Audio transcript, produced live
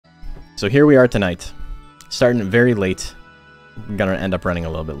So here we are tonight. Starting very late. We're gonna end up running a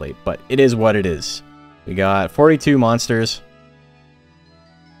little bit late, but it is what it is. We got 42 monsters.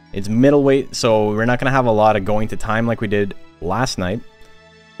 It's middleweight, so we're not gonna have a lot of going to time like we did last night.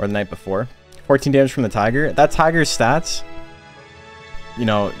 Or the night before. 14 damage from the tiger. That tiger's stats, you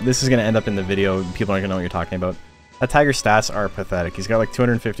know, this is gonna end up in the video. People aren't gonna know what you're talking about. That tiger's stats are pathetic. He's got like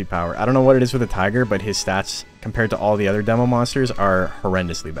 250 power. I don't know what it is with the tiger, but his stats compared to all the other demo monsters are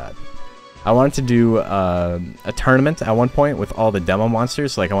horrendously bad. I wanted to do a tournament at one point with all the demo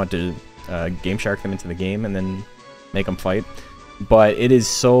monsters. Like I want to Game Shark them into the game and then make them fight. But it is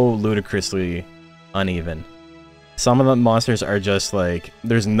so ludicrously uneven. Some of the monsters are just like,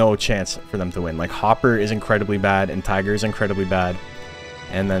 there's no chance for them to win. Like Hopper is incredibly bad and Tiger is incredibly bad.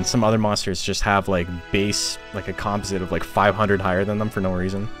 And then some other monsters just have like base, like a composite of like 500 higher than them for no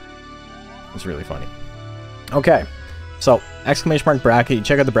reason. It's really funny. Okay, so exclamation mark bracket. You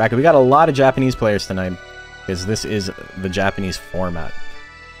check out the bracket. We got a lot of Japanese players tonight because this is the Japanese format.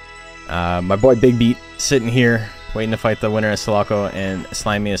 My boy Big Beat sitting here waiting to fight the winner of Sulaco and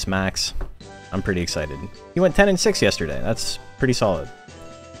Slimius Max. I'm pretty excited. He went 10-6 yesterday. That's pretty solid.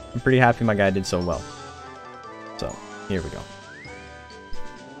 I'm pretty happy my guy did so well. So here we go.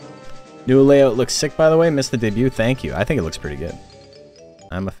 New layout looks sick, by the way. Missed the debut. Thank you. I think it looks pretty good.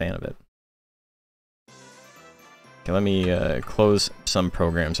 I'm a fan of it. Okay, let me close some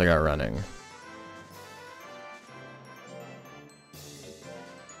programs I got running.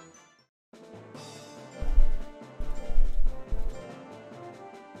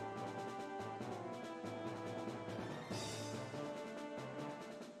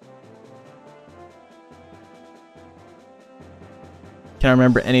 Can't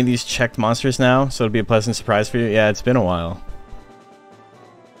remember any of these checked monsters now, so it'll be a pleasant surprise for you. Yeah, it's been a while.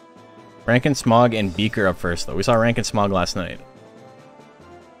 Rankin Smog and Beaker up first, though. We saw Rankin Smog last night.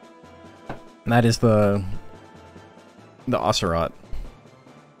 And that is the Ocelot.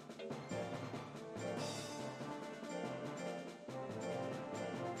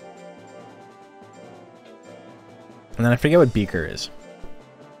 And then I forget what Beaker is.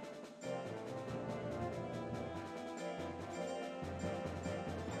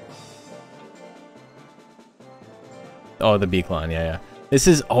 Oh, the Beaklon, yeah. This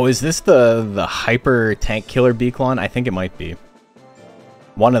is, oh, is this the hyper tank killer Beaklon? I think it might be.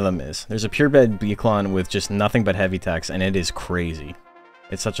 One of them is. There's a purebred Beaklon with just nothing but heavy techs, and it is crazy.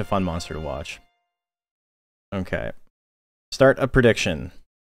 It's such a fun monster to watch. Okay. Start a prediction.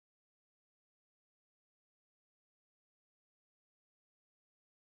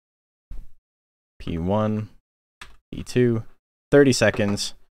 P1, P2, 30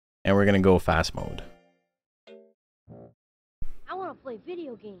 seconds, and we're gonna go fast mode. I want to play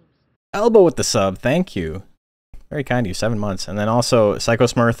video games. Elbow with the sub, thank you. Very kind of you, 7 months. And then also Psycho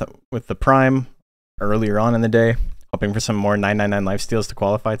Smurf with the Prime earlier on in the day. Hoping for some more 999 lifesteals to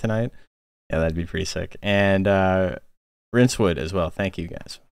qualify tonight. Yeah, that'd be pretty sick. And Rincewood as well, thank you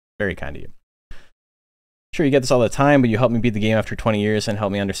guys. Very kind of you. Sure, you get this all the time, but you helped me beat the game after 20 years and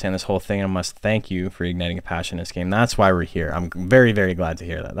helped me understand this whole thing. I must thank you for igniting a passion in this game. That's why we're here. I'm very, very glad to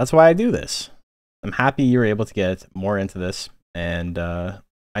hear that. That's why I do this. I'm happy you were able to get more into this. And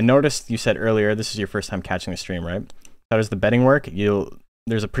I noticed you said earlier this is your first time catching the stream, right? How does the betting work?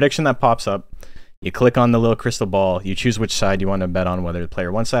 There's a prediction that pops up. You click on the little crystal ball. You choose which side you want to bet on, whether the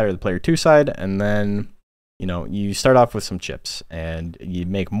player 1 side or the player 2 side, and then you start off with some chips, and you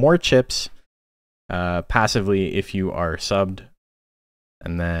make more chips passively if you are subbed,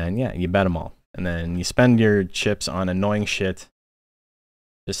 and then yeah, you bet them all, and then you spend your chips on annoying shit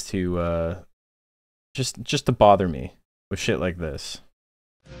just to just to bother me with shit like this.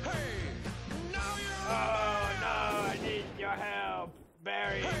 Hey, oh no, I need your help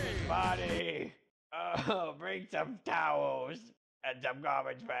burying his body. Oh, bring some towels and some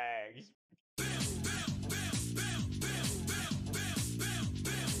garbage bags.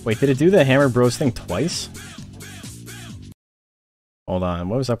 Wait, did it do the Hammer Bros thing twice? Hold on,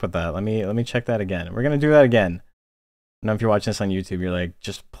 what was up with that? Let me check that again. We're gonna do that again. I know if you're watching this on YouTube, you're like,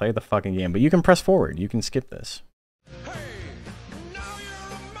 just play the fucking game. But you can press forward. You can skip this.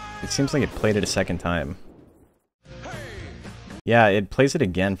 It seems like it played it a second time. Yeah, it plays it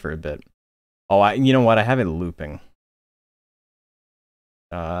again for a bit. Oh, you know what? I have it looping.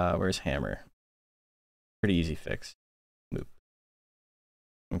 Where's Hammer? Pretty easy fix. Loop.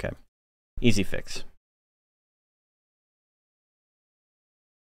 Okay. Easy fix.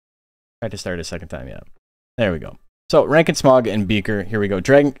 Tried to start a second time, yeah. There we go. So, Rankin Smog and Beaker. Here we go.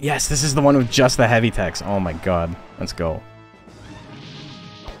 Dragon. Yes, this is the one with just the heavy techs. Oh my god. Let's go.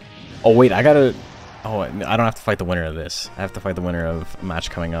 Oh wait, I gotta... Oh, I don't have to fight the winner of this. I have to fight the winner of a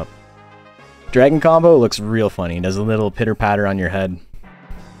match coming up. Dragon combo looks real funny. Does a little pitter patter on your head.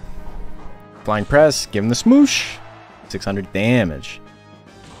 Flying press, give him the smoosh. 600 damage.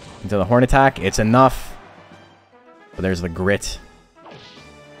 Into the horn attack, it's enough. But there's the grit.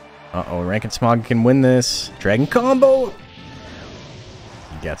 Uh-oh, Rankin Smog can win this. Dragon combo!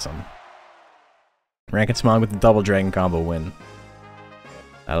 He gets him. Rankin Smog with the double dragon combo win.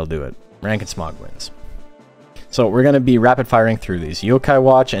 That'll do it. Rankin Smog wins. So we're going to be rapid firing through these. Yokai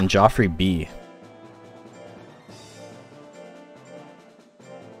Watch and Joffrey B.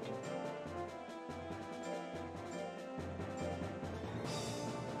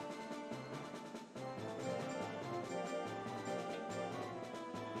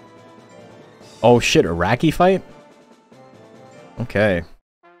 Oh shit, Iraqi fight? Okay.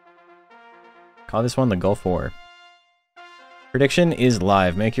 Call this one the Gulf War. Prediction is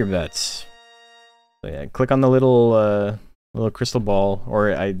live. Make your bets. So yeah, click on the little crystal ball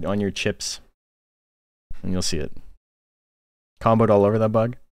or on your chips, and you'll see it. Comboed all over that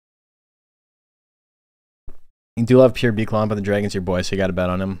bug. You do love pure B-Clomp, but the dragon's your boy, so you gotta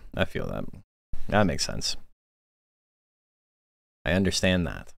bet on him. I feel that. That makes sense. I understand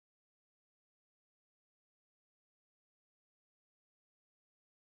that.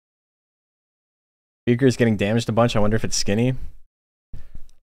 Speaker's getting damaged a bunch. I wonder if it's skinny.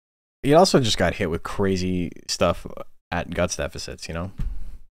 He also just got hit with crazy stuff at guts deficits, you know?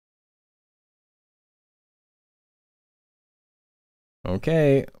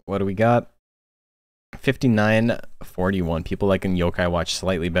 Okay, what do we got? 59-41. People liking Yokai Watch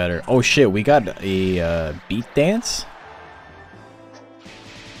slightly better. Oh shit, we got a beat dance?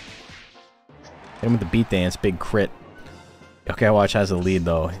 Hit him with the beat dance, big crit. Yokai Watch has a lead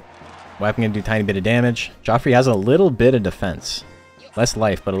though. Weapon gonna do a tiny bit of damage. Joffrey has a little bit of defense. Less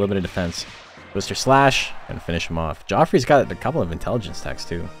life, but a little bit of defense. Booster Slash, gonna finish him off. Joffrey's got a couple of intelligence techs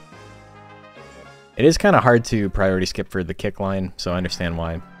too. It is kind of hard to priority skip for the kick line, so I understand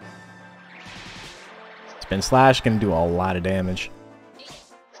why. Spin Slash, gonna do a lot of damage.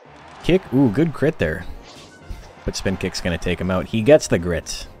 Kick, ooh, good crit there. But Spin Kick's gonna take him out. He gets the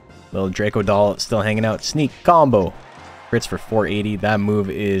grit. Little Draco Doll still hanging out. Sneak combo. Crits for 480. That move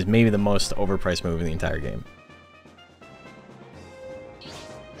is maybe the most overpriced move in the entire game.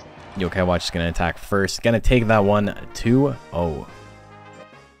 Yokai Watch is going to attack first. Going to take that one 2-0.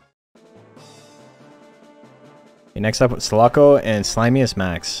 Okay, next up, Sulaco and Slimius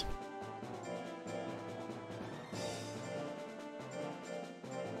Max.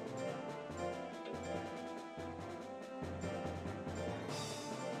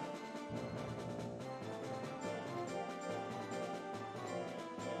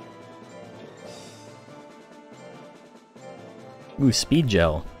 Ooh, Speed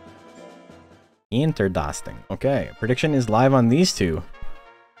Gel. Interdosting. Okay, prediction is live on these two.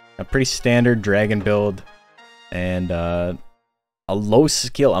 A pretty standard dragon build. And a low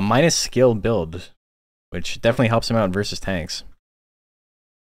skill, a minus skill build. Which definitely helps him out versus tanks.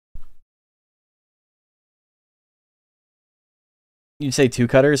 You'd say two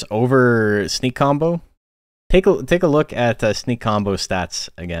cutters over sneak combo? Take a look at sneak combo stats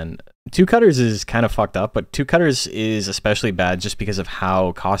again. Two cutters is kind of fucked up, but two cutters is especially bad just because of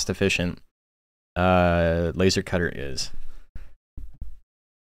how cost efficient laser cutter is.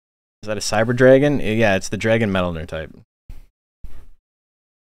 Is that a cyber dragon? Yeah, it's the dragon metal nerd type.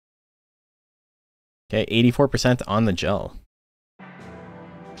 Okay, 84% on the gel.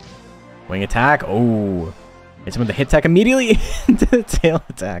 Wing attack. Oh, hits him with the hit tech immediately into the tail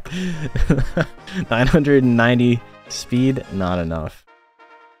attack. 990 speed, not enough.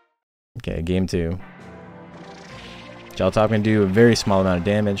 Okay, game 2. Gel Top can do a very small amount of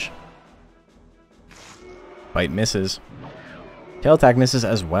damage. Bite misses. Tail attack misses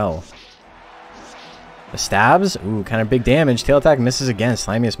as well. The stabs, ooh, kind of big damage. Tail attack misses again.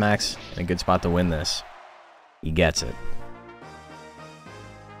 Slimius Max in a good spot to win this. He gets it.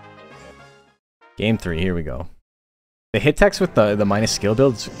 Game 3, here we go. The hit techs with the minus skill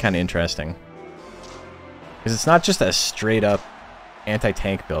build is kind of interesting. Because it's not just a straight up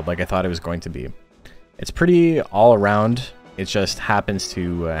anti-tank build like I thought it was going to be. It's pretty all around. It just happens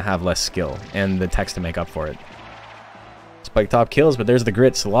to have less skill and the techs to make up for it. Spike top kills, but there's the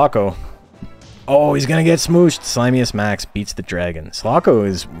grit. Sulaco. Oh, he's gonna get smooshed. Slimius Max beats the dragon. Sulaco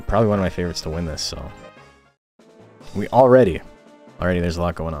is probably one of my favorites to win this, so we already there's a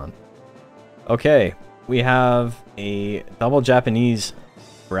lot going on. Okay, we have a double Japanese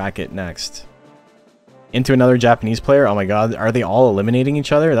bracket next. Into another Japanese player. Oh my god, are they all eliminating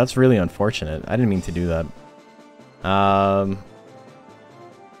each other? That's really unfortunate. I didn't mean to do that. Oh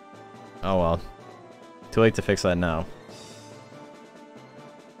well. Too late to fix that now.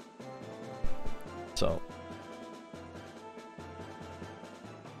 So.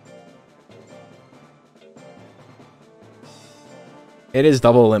 It is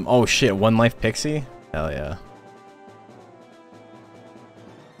double limb. Oh shit, 1 life pixie? Hell yeah.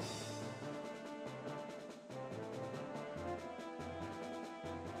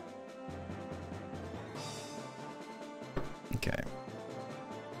 Okay.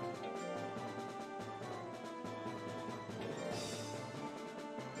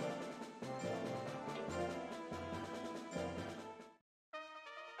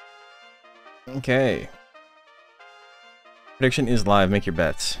 Okay. Prediction is live. Make your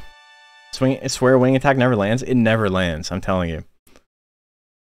bets. Swing. I swear, wing attack never lands. It never lands. I'm telling you.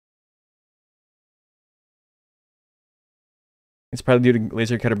 It's probably due to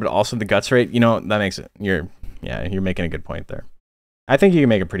laser cutter, but also the guts rate. You know that makes it. You're making a good point there. I think you can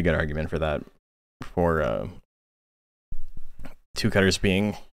make a pretty good argument for that. For 2 cutters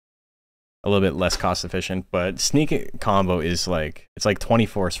being a little bit less cost efficient, but sneak combo is like it's like 20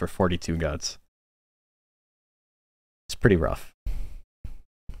 force for 42 guts. It's pretty rough.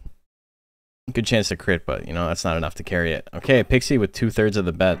 Good chance to crit, but you know that's not enough to carry it. Okay, Pixie with 2/3 of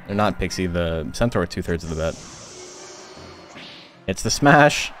the bet, or not Pixie, the Centaur with 2/3 of the bet. It's the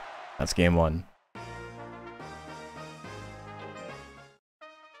smash. That's game 1.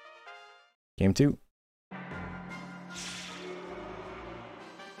 Game 2.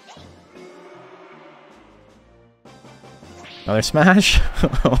 Another smash?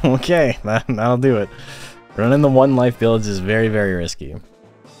 Okay, that'll do it. Running the 1 life builds is very, very risky.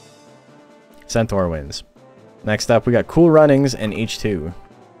 Centaur wins. Next up, we got Cool Runnings and H2.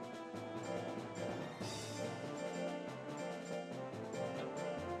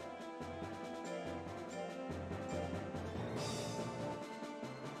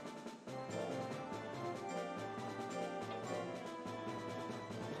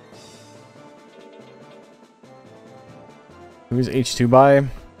 Who's H2 by?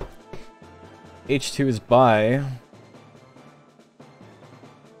 H2 is by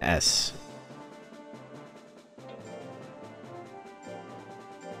S.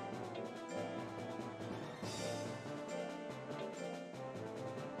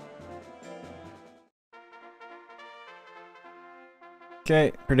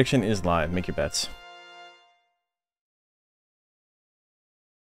 Okay, prediction is live. Make your bets.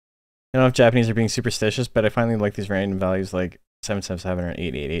 I don't know if Japanese are being superstitious, but I finally like these random values like 777 or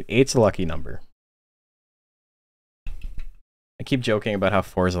 888. 8's a lucky number. I keep joking about how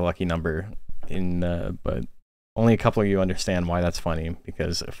 4 is a lucky number, but only a couple of you understand why that's funny,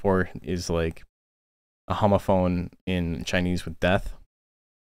 because 4 is like a homophone in Chinese with death.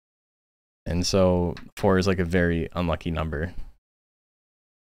 And so 4 is like a very unlucky number.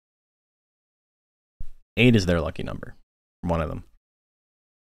 8 is their lucky number. One of them.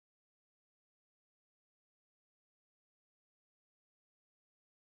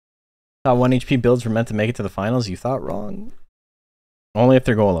 Thought 1 HP builds were meant to make it to the finals. You thought wrong. Only if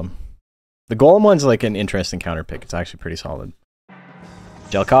they're Golem. The Golem one's like an interesting counter pick. It's actually pretty solid.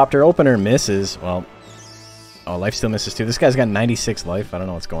 Gelcopter opener misses. Well, oh, life still misses too. This guy's got 96 life. I don't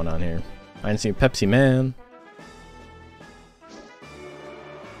know what's going on here. I didn't see Pepsi Man.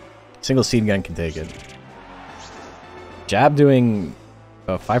 Single seed gun can take it. Jab doing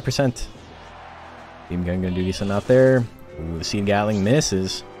about 5%. Beam gun gonna do decent out there. Ooh, the seed gatling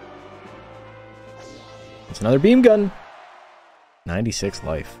misses. It's another beam gun. 96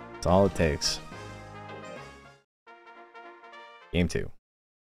 life. That's all it takes. Game 2.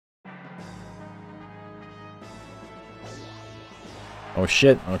 Oh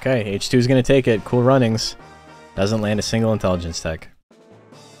shit. Okay, H2 is gonna take it. Cool Runnings. Doesn't land a single intelligence tech.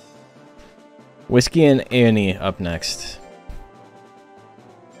 Whiskey and Annie up next.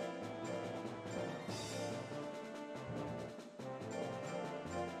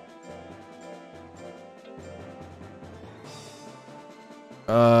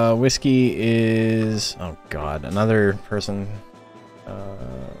 Whiskey is... oh god, another person.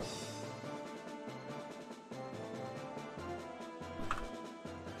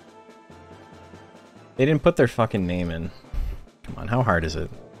 They didn't put their fucking name in. Come on, how hard is it?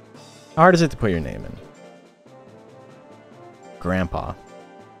 How hard is it to put your name in? Grandpa.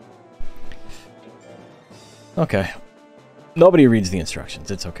 Okay. Nobody reads the instructions.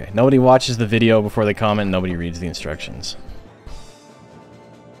 It's okay. Nobody watches the video before they comment. Nobody reads the instructions.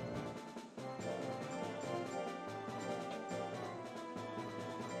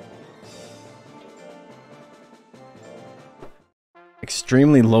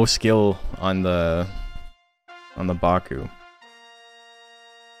 Extremely low skill on the Baku.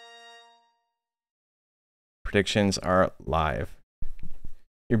 Predictions are live.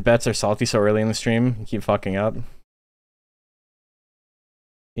 Your bets are salty so early in the stream. You keep fucking up.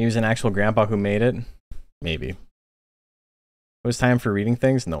 He was an actual grandpa who made it. Maybe. It was time for reading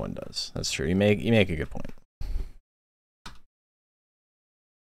things? No one does. That's true. You make a good point.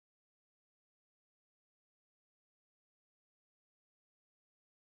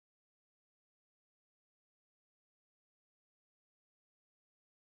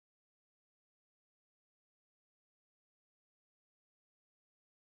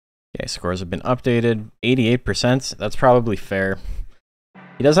 Okay, scores have been updated. 88%. That's probably fair.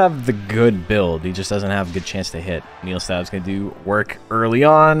 He does have the good build. He just doesn't have a good chance to hit. Neil Stab's going to do work early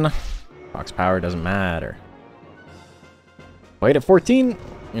on. Fox power doesn't matter. Wait at 14.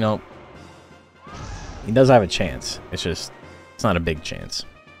 You know, he does have a chance. It's just, it's not a big chance.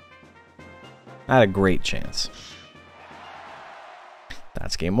 Not a great chance.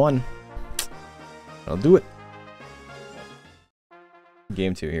 That's game 1. I'll do it.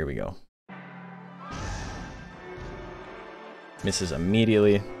 Game 2, here we go. Misses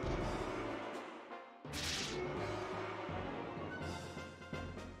immediately.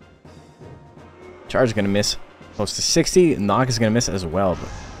 Charge is going to miss close to 60. Knock is going to miss as well. But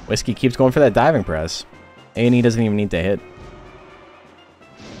Whiskey keeps going for that diving press. A&E doesn't even need to hit.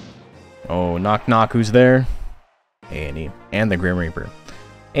 Oh, knock knock. Who's there? A&E. And the Grim Reaper.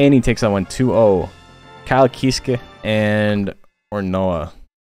 A&E takes that one 2-0. Kyle Kiske and Ornoa.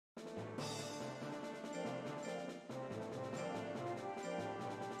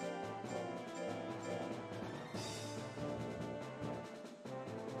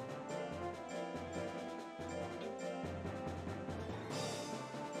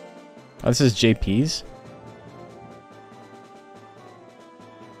 Oh, this is JP's.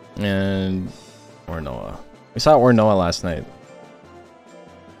 And Ornoa. We saw Ornoa last night.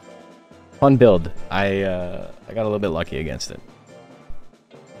 Fun build. I got a little bit lucky against it.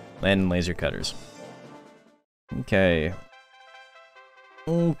 And laser cutters. Okay.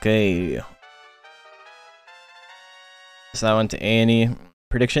 Okay. So that went to A&E.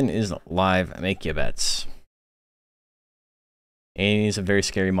 Prediction is live. Make your bets. A&E is a very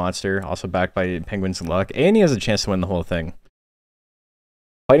scary monster, also backed by Penguin's luck. A&E has a chance to win the whole thing.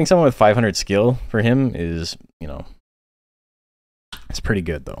 Fighting someone with 500 skill for him is, you know, it's pretty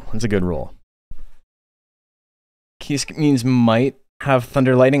good though. It's a good roll. Kisk means might have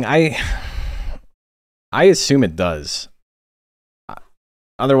Thunder Lightning. I assume it does.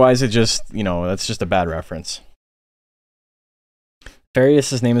 Otherwise, it just, you know, that's just a bad reference.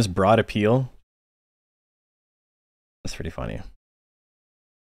 Farius' name is Broad Appeal. That's pretty funny.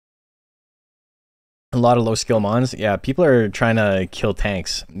 A lot of low skill mons. Yeah, people are trying to kill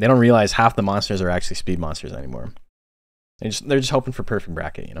tanks. They don't realize half the monsters are actually speed monsters anymore. They're just hoping for perfect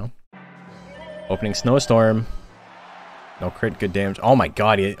bracket, you know? Opening Snowstorm. No crit, good damage. Oh my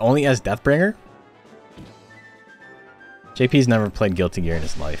god, he only has Deathbringer? JP's never played Guilty Gear in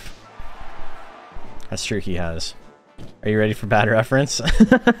his life. That's true, he has. Are you ready for bad reference?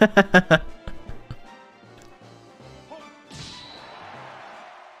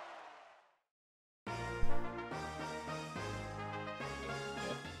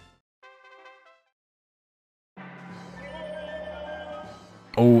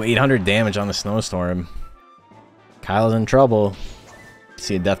 Oh, 800 damage on the Snowstorm. Kyle's in trouble.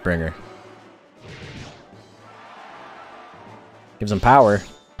 See a Deathbringer. Gives him power.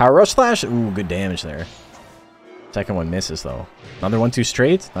 Power Rush Slash. Ooh, good damage there. Second one misses, though. Another 1-2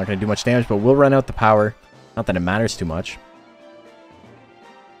 straight. Not going to do much damage, but we'll run out the power. Not that it matters too much.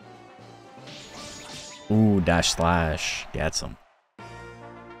 Ooh, Dash Slash. Gets him.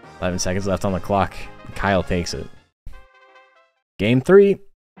 11 seconds left on the clock. Kyle takes it. Game 3.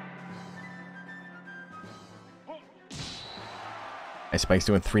 Ice Spike's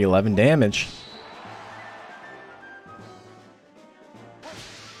doing 311 damage.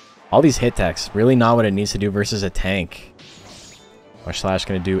 All these hit techs, really not what it needs to do versus a tank. Rush Slash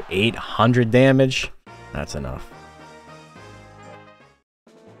gonna do 800 damage. That's enough.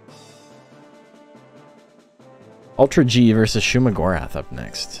 Ultra G versus Shumagorath up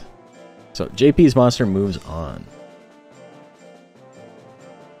next. So JP's monster moves on.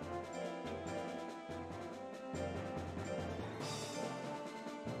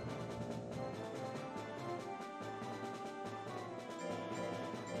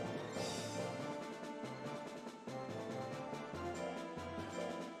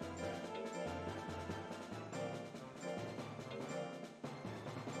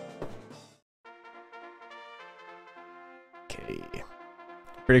 Okay.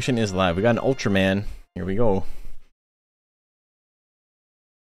 Prediction is live. We got an Ultraman. Here we go.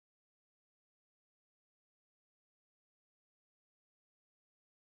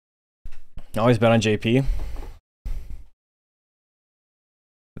 Always bet on JP.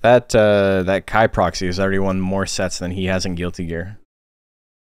 That Kai proxy has already won more sets than he has in Guilty Gear.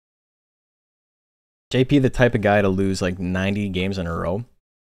 JP, the type of guy to lose like 90 games in a row.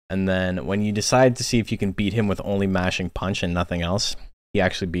 And then when you decide to see if you can beat him with only mashing punch and nothing else, he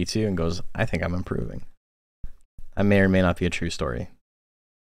actually beats you and goes, I think I'm improving. That may or may not be a true story.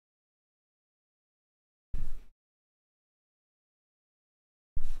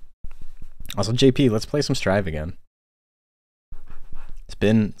 Also, JP, let's play some Strive again. It's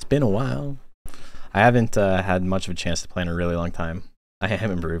been a while. I haven't had much of a chance to play in a really long time. I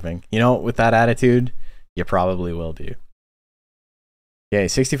am improving. You know, with that attitude, you probably will be. Okay,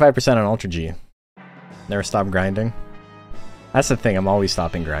 65% on Ultra G. Never stop grinding. That's the thing, I'm always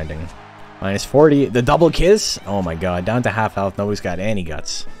stopping grinding. Minus 40. The double kiss? Oh my god, down to half health. Nobody's got any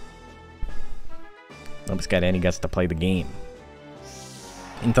guts. Nobody's got any guts to play the game.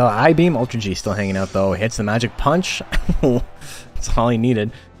 Until I-Beam, Ultra G still hanging out though. Hits the magic punch. That's all he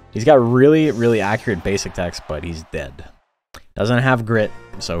needed. He's got really, really accurate basic attacks, but he's dead. Doesn't have grit,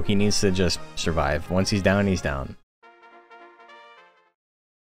 so he needs to just survive. Once he's down, he's down.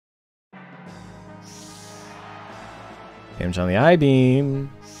 Damage on the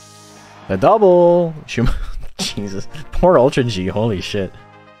I-Beam. The double. Jesus. Poor Ultra G. Holy shit.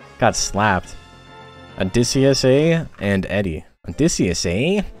 Got slapped. Odysseus A and Eddie. Odysseus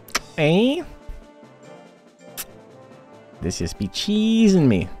A? Eh? Odysseus be cheesing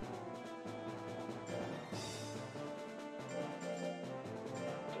me.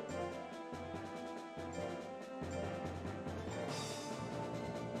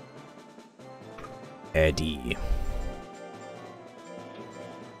 Eddie.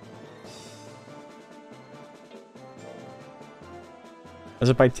 Was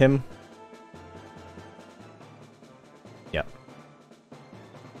it by Tim? Yep.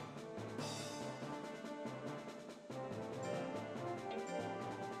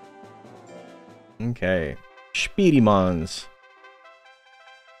 Okay. Speedy Mons.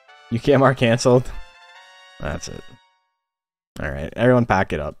 UKMR canceled. That's it. Alright, everyone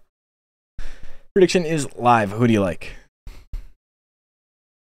pack it up. Prediction is live. Who do you like?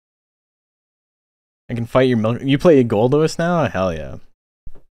 I can fight your milk. You play Gold Lewis now? Hell yeah.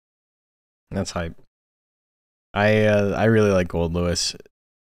 That's hype. I really like Gold Lewis.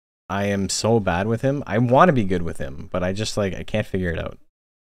 I am so bad with him. I want to be good with him, but I just like I can't figure it out.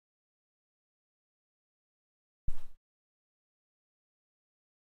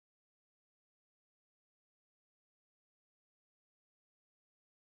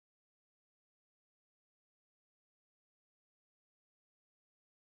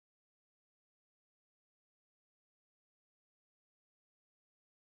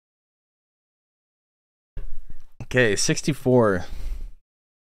 Okay, 64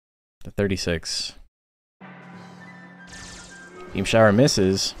 to 36. Beam Shower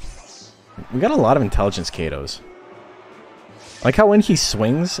misses. We got a lot of intelligence Katos. Like how when he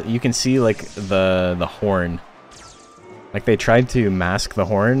swings, you can see like the horn. Like they tried to mask the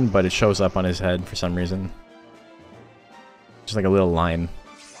horn, but it shows up on his head for some reason. Just like a little line.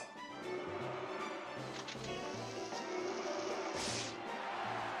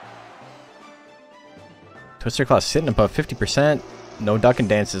 Twister Claw sitting above 50%. No duck and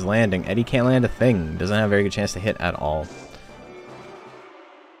dance is landing. Eddie can't land a thing. Doesn't have a very good chance to hit at all.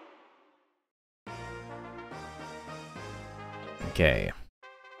 Okay.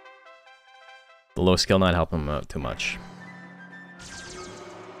 The low skill not helping him out too much.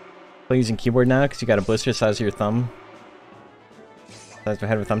 Play using keyboard now because you got a blister the size of your thumb. Size of your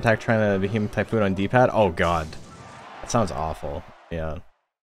head with thumbtack trying to behemoth type food on D-pad. Oh god. That sounds awful. Yeah.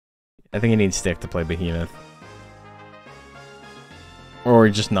 I think you need stick to play behemoth. Or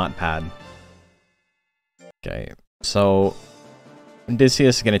just not pad. Okay, so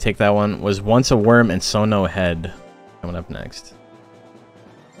Odysseus is going to take that one. Was once a worm and so no head. Coming up next.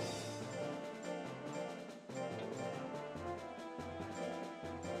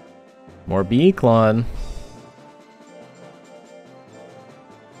 More Beaclon.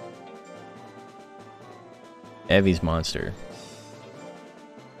 Evie's monster.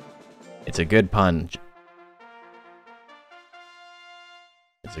 It's a good pun.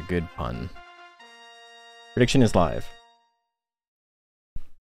 It's a good pun. Prediction is live.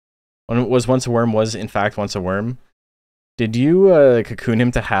 When it was once a worm was in fact once a worm. Did you cocoon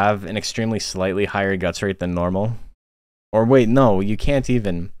him to have an extremely slightly higher guts rate than normal? Or wait, no, you can't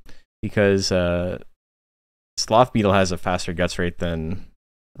even. Because Sloth Beetle has a faster guts rate than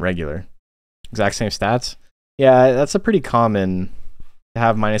regular. Exact same stats? Yeah, that's a pretty common to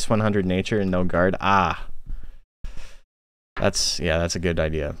have minus 100 nature and no guard. Ah. That's a good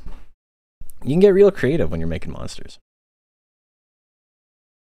idea. You can get real creative when you're making monsters.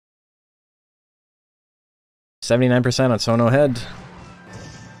 79% on Sono Head.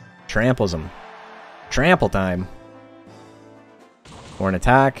 Tramples him. Trample time. For an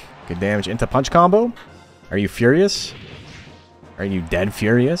attack. Good damage into punch combo. Are you furious? Are you dead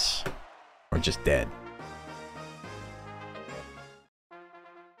furious? Or just dead?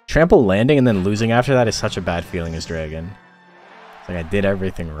 Trample landing and then losing after that is such a bad feeling as Dragon. It's like I did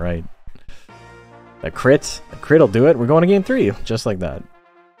everything right. The crit will do it. We're going to game 3. Just like that.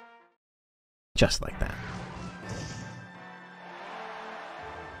 Just like that.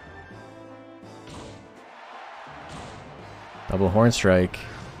 Double horn strike.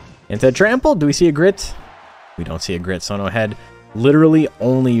 Into trample. Do we see a grit? We don't see a grit. Sono Head literally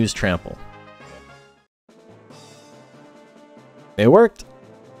only used trample. It worked.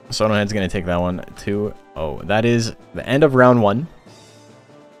 Sono Head's going to take that one 2-0. That is the end of round 1.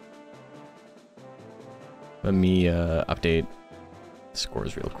 Let me update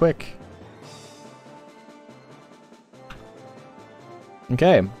scores real quick.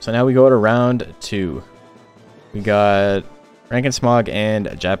 Okay, so now we go to round 2. We got Rankin Smog and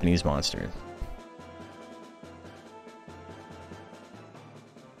a Japanese monster.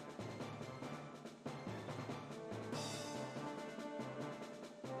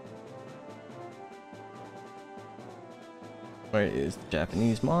 Where is the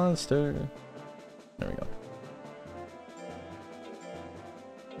Japanese monster? There we go.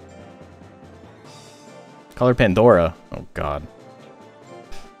 Color Pandora. Oh god.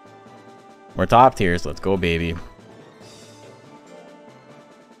 We're top tiers. Let's go, baby.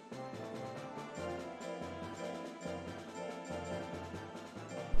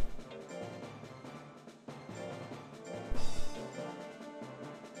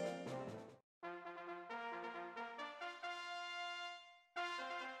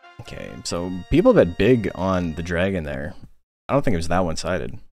 Okay, so people bet big on the dragon there. I don't think it was that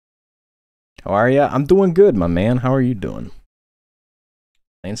one-sided. How are ya? I'm doing good, my man. How are you doing?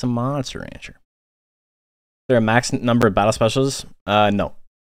 Playing some Monster Rancher. Is there a max number of battle specials? No.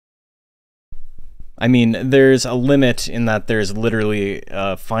 I mean, there's a limit in that there's literally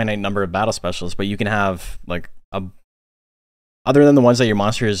a finite number of battle specials, but you can have, like, other than the ones that your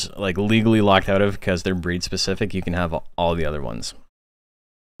monster is, like, legally locked out of because they're breed-specific, you can have all the other ones.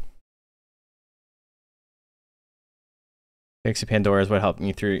 Pixie Pandora is what helped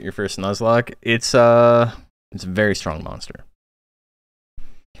me through your first Nuzlocke. It's a very strong monster.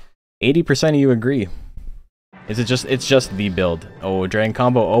 80% of you agree. It's just the build. Oh, Dragon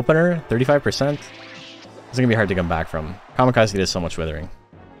Combo opener, 35%. It's gonna be hard to come back from. Kamikaze does so much withering.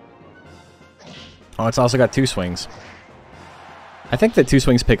 Oh, it's also got 2 swings. I think the 2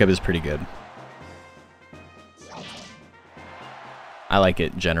 swings pickup is pretty good. I like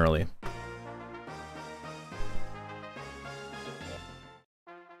it generally.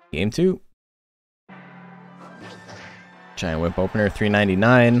 Game 2. Giant Whip opener,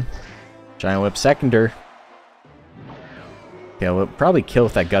 399. Giant Whip seconder. Okay, we'll probably kill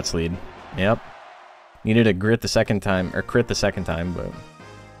with that Guts lead. Yep. Needed a grit the second time, or crit the second time, but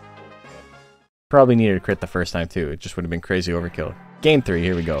probably needed a crit the first time too. It just would have been crazy overkill. Game 3,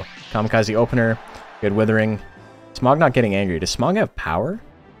 here we go. Kamikaze opener, good withering. Smog not getting angry. Does Smog have power?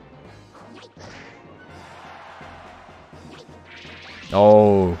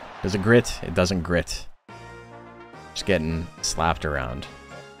 Oh, does it grit? It doesn't grit. Just getting slapped around.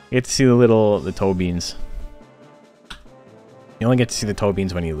 You get to see the toe beans. You only get to see the toe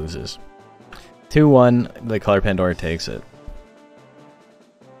beans when he loses. 2-1, the Color Pandora takes it.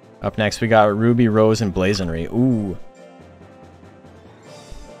 Up next, we got Ruby, Rose, and Blazonry. Ooh.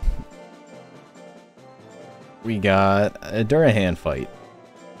 We got a Durahan fight.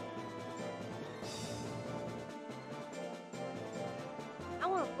 I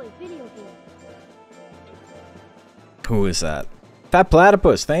want to play video games. Who is that? Fat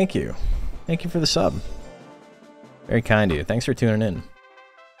Platypus, thank you. Thank you for the sub. Very kind of you. Thanks for tuning in.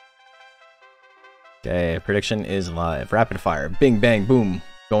 Okay, prediction is live. Rapid fire. Bing, bang, boom.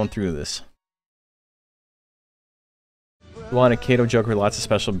 Going through this. You want a Kato Joker with lots of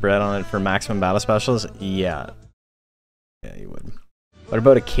special bread on it for maximum battle specials? Yeah. Yeah, you would. What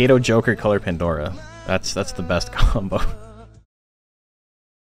about a Kato Joker Color Pandora? That's the best combo.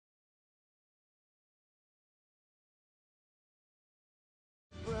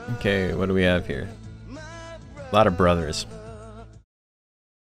 Okay, what do we have here? A lot of brothers.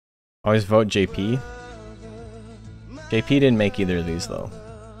 Always vote JP. JP didn't make either of these though.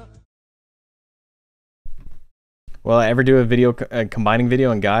 Will I ever do a video, combining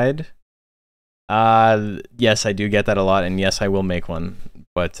video and guide? Yes, I do get that a lot, and yes, I will make one.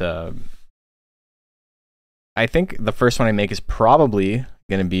 But I think the first one I make is probably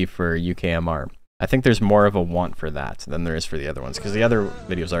going to be for UKMR. I think there's more of a want for that than there is for the other ones, because the other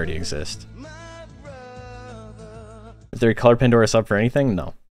videos already exist. Is there a color pin or a sub for anything?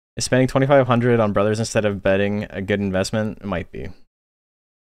 No. Is spending 2,500 on brothers instead of betting a good investment? It might be.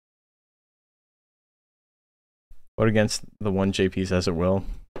 Vote against the one JP says it will.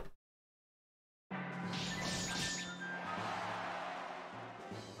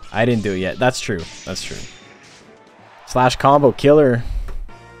 I didn't do it yet. That's true. That's true. Slash combo killer.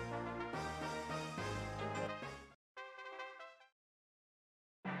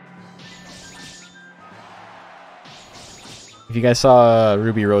 If you guys saw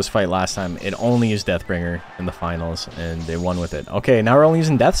Ruby Rose fight last time, it only used Deathbringer in the finals, and they won with it. Okay, now we're only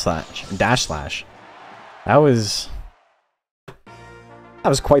using Dash Slash. That was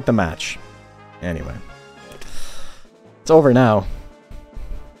quite the match. Anyway, it's over now.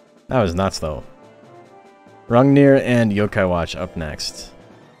 That was nuts, though. Rungnir and Yokai Watch up next.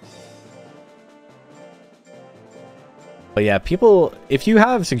 But yeah, people, if you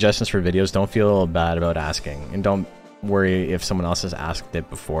have suggestions for videos, don't feel bad about asking, and don't worry if someone else has asked it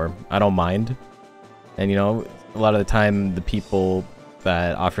before. I don't mind. And you know, a lot of the time the people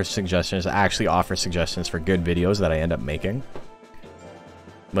that offer suggestions actually offer suggestions for good videos that I end up making.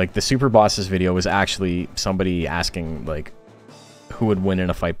 Like the Super Bosses video was actually somebody asking like who would win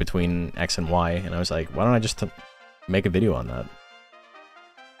in a fight between X and Y, and I was like, why don't I just make a video on that?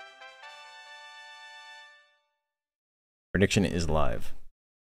 Prediction is live.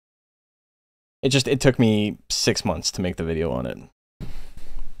 It took me 6 months to make the video on it.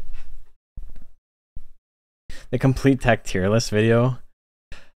 The complete tech tier list video.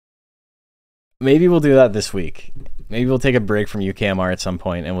 Maybe we'll do that this week. Maybe we'll take a break from UKMR at some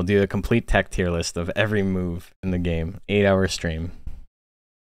point and we'll do a complete tech tier list of every move in the game. 8-hour stream.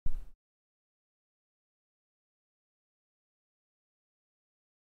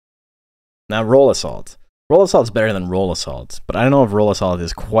 Now Roll Assault. Roll Assault's better than Roll Assault, but I don't know if Roll Assault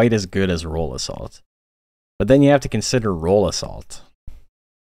is quite as good as Roll Assault. But then you have to consider Roll Assault.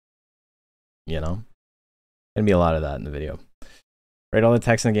 You know? Gonna be a lot of that in the video. Write all the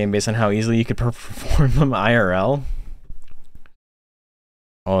text in the game based on how easily you could perform them IRL.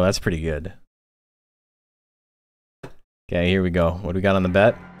 Oh, that's pretty good. Okay, here we go. What do we got on the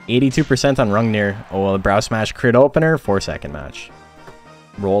bet? 82% on Rungnir. Oh, well, the Brow Smash crit opener, 4-second match.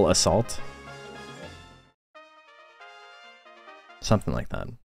 Roll Assault. Something like that.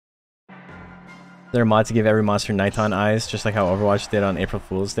 Is there a mod to give every monster Nighton eyes, just like how Overwatch did on April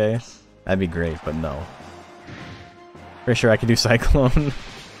Fool's Day? That'd be great, but no. Pretty sure I could do Cyclone. I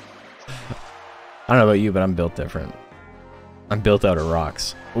don't know about you, but I'm built different. I'm built out of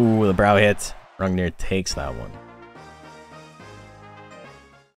rocks. Ooh, the brow hit. Rungnir takes that one.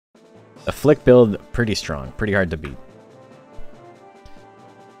 The flick build, pretty strong. Pretty hard to beat.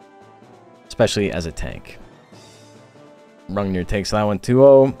 Especially as a tank. Rungnir takes that one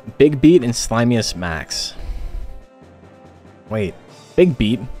 2-0. Big Beat and Slimiest Max. Wait, Big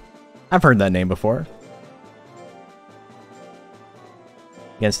Beat? I've heard that name before.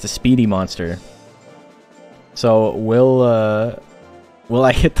 Against the speedy monster. So will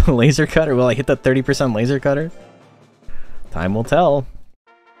I hit the laser cutter? Will I hit the 30% laser cutter? Time will tell.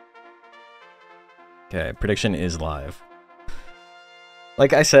 Okay, prediction is live.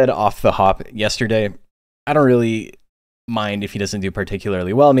 Like I said off the hop yesterday, I don't really mind if he doesn't do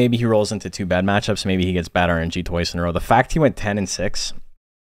particularly well. Maybe he rolls into 2 bad matchups. Maybe he gets bad RNG twice in a row. The fact he went 10-6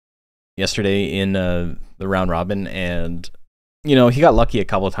 yesterday in the round robin, and you know, he got lucky a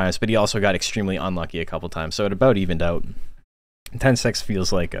couple times, but he also got extremely unlucky a couple times, so it about evened out. 10-6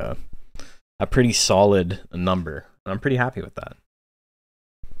 feels like a pretty solid number. I'm pretty happy with that.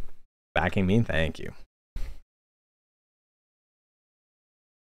 Backing me, thank you.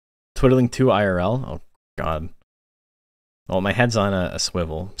 Twiddling 2 IRL? Oh, God. Well, my head's on a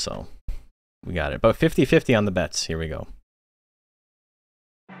swivel, so we got it. About 50-50 on the bets. Here we go.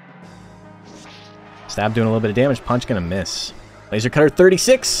 Stab doing a little bit of damage. Punch gonna miss. Laser cutter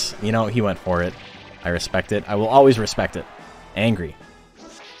 36! You know, he went for it. I respect it. I will always respect it. Angry.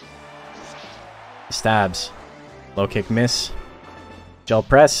 Stabs. Low kick miss. Gel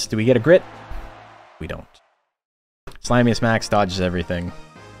press. Do we get a grit? We don't. Slimiest Max dodges everything.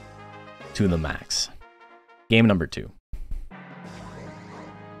 To the max. Game number 2.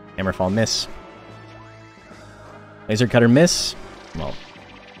 Hammerfall miss. Laser cutter miss. Well,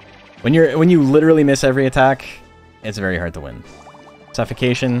 when you literally miss every attack, it's very hard to win.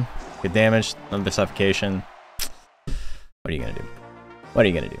 Suffocation, good damage, another suffocation. What are you gonna do? What are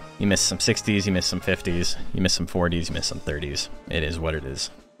you gonna do? You miss some 60s, you miss some 50s, you miss some 40s, you miss some 30s. It is what it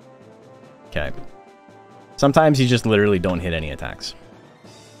is. Okay. Sometimes you just literally don't hit any attacks.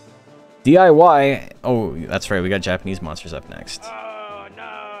 DIY. Oh, that's right. We got Japanese monsters up next. Oh no,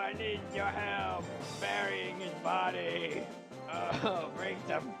 I need your help burying his body. Oh, bring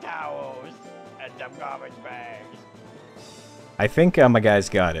some towels and some garbage bags. I think my guy's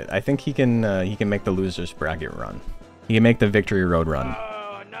got it. I think he can make the losers bracket run. He can make the victory road run.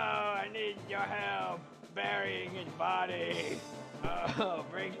 Oh no, I need your help burying his body. Oh,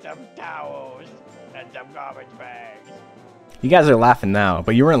 bring some towels and some garbage bags. You guys are laughing now,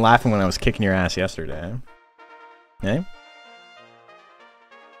 but you weren't laughing when I was kicking your ass yesterday. Eh?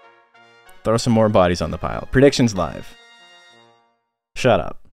 Throw some more bodies on the pile. Predictions live. Shut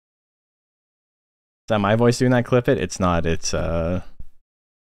up. Is that my voice doing that? Clip it? It's not. It's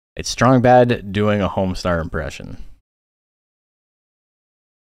Strong Bad doing a Homestar impression.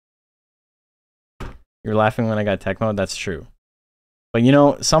 You're laughing when I got tech mode? That's true. But you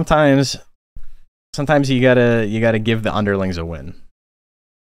know, sometimes you gotta give the underlings a win,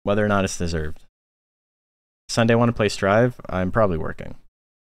 whether or not it's deserved. Sunday, want to play Strive? I'm probably working.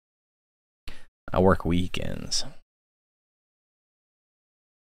 I work weekends.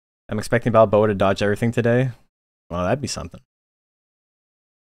 I'm expecting Balboa to dodge everything today. Well, that'd be something.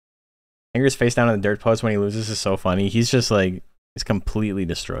 Fingers face down in the dirt post when he loses is so funny. He's just like, he's completely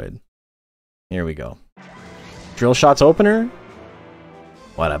destroyed. Here we go. Drill shots opener.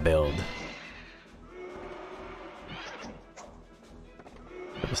 What a build.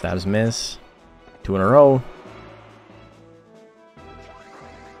 Double stabs miss. 2 in a row.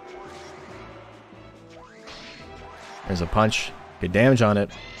 There's a punch. Good damage on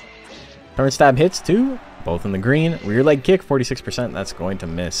it. Turn stab hits too. Both in the green. Rear leg kick, 46%. That's going to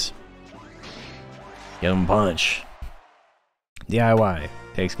miss. Give him punch. DIY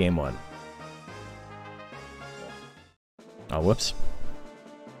takes game 1. Oh, whoops.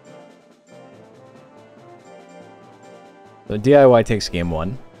 So DIY takes game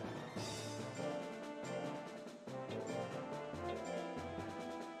 1.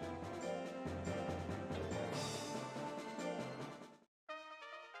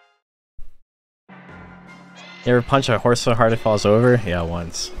 You ever punch a horse so hard it falls over? Yeah,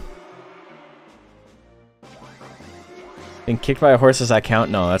 once. Being kicked by a horse, does that count?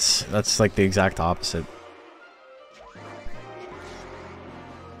 No, that's like the exact opposite.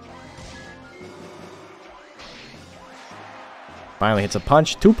 Finally hits a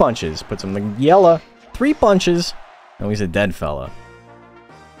punch. 2 punches. Puts him in the yellow. 3 punches. Oh, he's a dead fella.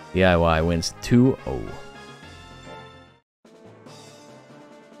 DIY wins 2-0.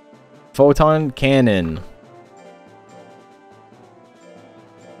 Photon Cannon.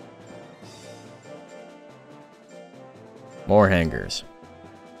 More hangers.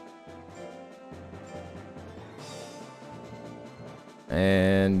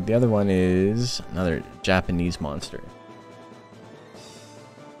 And the other one is another Japanese monster.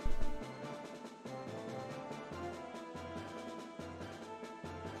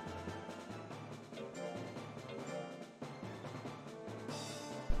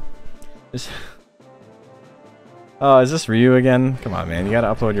 Oh, is this Ryu again? Come on, man. You gotta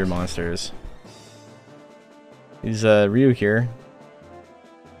upload your monsters. Is Ryu here?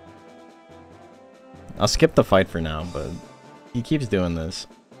 I'll skip the fight for now, but he keeps doing this.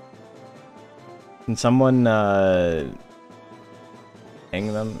 Can someone hang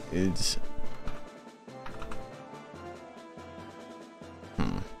them? It's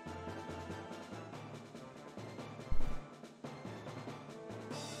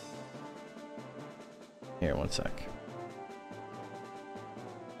Here, one sec.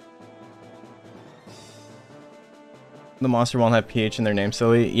 The monster won't have PH in their name,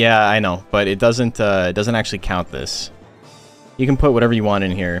 silly. Yeah, I know, but it doesn't actually count this. You can put whatever you want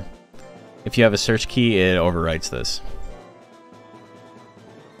in here. If you have a search key, it overwrites this.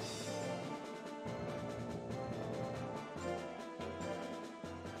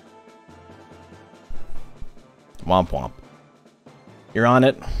 Womp womp. You're on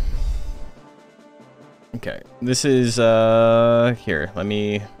it. Okay, this is here. Let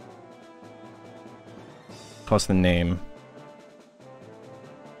me post the name.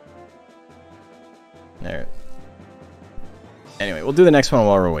 There. Anyway, we'll do the next one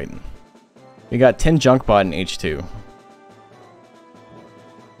while we're waiting. We got 10 Junkbot in H2.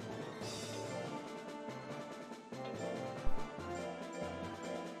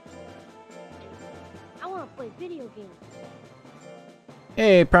 I want to play video games.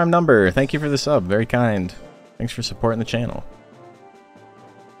 Hey, Prime Number, thank you for the sub. Very kind. Thanks for supporting the channel.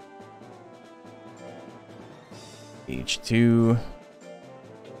 H2.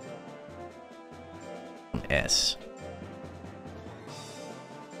 S.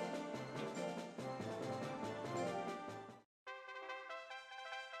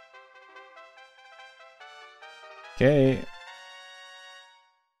 Okay.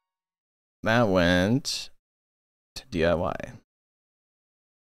 That went to DIY.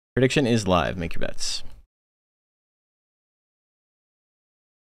 Prediction is live. Make your bets.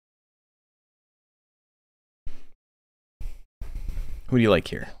 Who do you like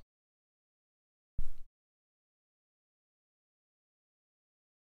here?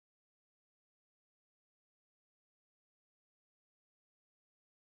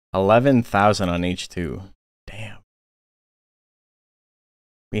 $11,000 on H2. Damn.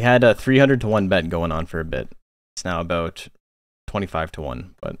 We had a 300 to 1 bet going on for a bit. It's now about 25 to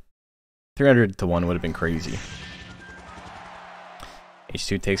 1, but 300 to 1 would have been crazy.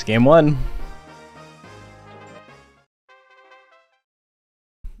 H2 takes game 1.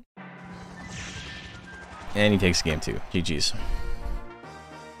 And he takes game 2. GG's.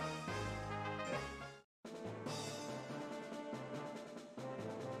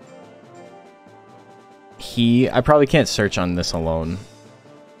 I probably can't search on this alone.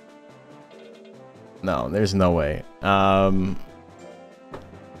 No, there's no way. That'd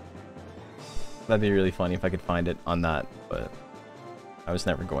be really funny if I could find it on that, but I was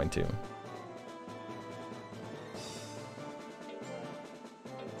never going to.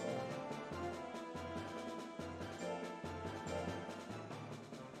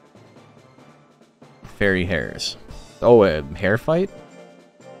 Fairy hairs. Oh, a hair fight?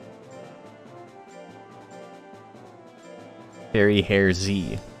 Fairy Hair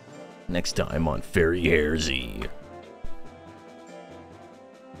Z. Next time on Fairy Hair Z.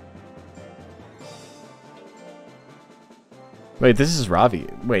 Wait, this is Ravi.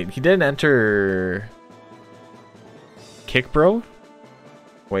 Wait, he didn't enter... Kick Bro?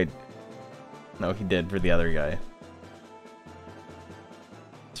 Wait. No, he did for the other guy.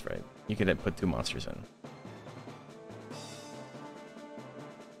 That's right. You could put 2 monsters in.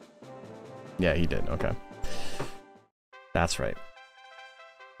 Yeah, he did. Okay. That's right.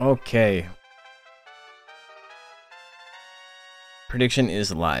 Okay. Prediction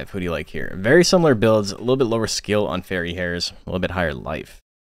is live. Who do you like here? Very similar builds. A little bit lower skill on Fairy Hairs. A little bit higher life.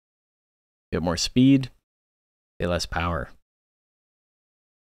 A bit more speed. A bit less power.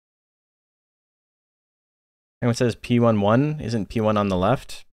 Anyone says P11? Isn't P1 on the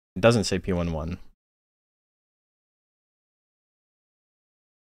left? It doesn't say P11.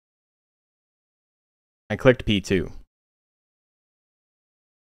 I clicked P2.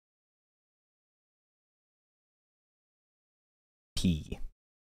 P.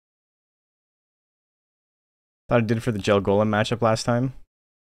 Thought I did it for the Gel Golem matchup last time.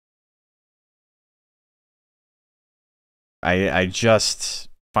 I just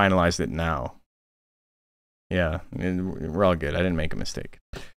finalized it now. Yeah, we're all good. I didn't make a mistake.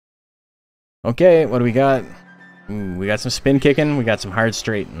 Okay, what do we got? Ooh, we got some spin kicking. We got some hard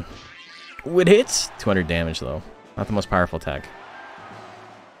straighten. Ooh, it hits! 200 damage, though. Not the most powerful attack.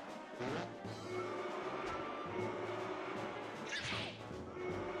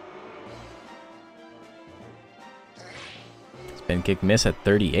 Spin kick miss at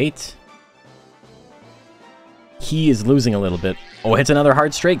 38. He is losing a little bit. Oh, hits another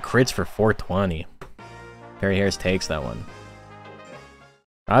hard straight. Crits for 420. Fairy Hairs takes that one.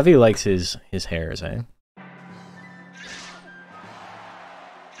 Ravi likes his hairs, eh?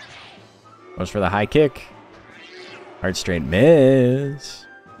 Goes for the high kick. Hard straight miss.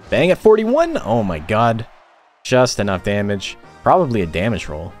 Bang at 41. Oh my god. Just enough damage. Probably a damage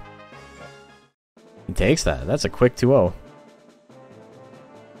roll. He takes that. That's a quick 2-0.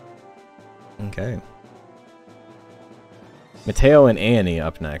 Okay. Mateo and Annie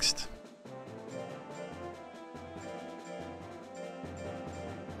up next.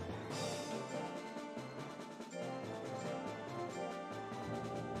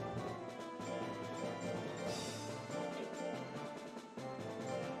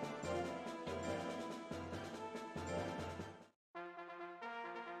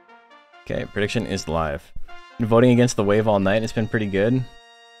 Okay, prediction is live. Been voting against the wave all night, and it's been pretty good.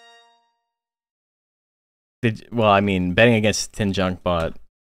 Well, I mean, betting against Tin Junk Bot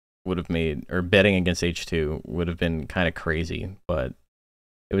would have made, or betting against H2 would have been kind of crazy, but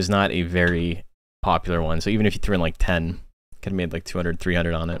it was not a very popular one. So even if you threw in like 10, could have made like 200,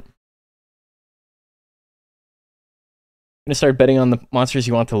 300 on it. I'm gonna start betting on the monsters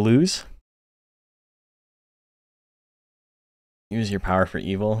you want to lose. Use your power for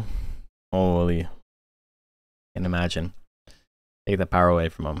evil. Holy. Can't imagine. Take that power away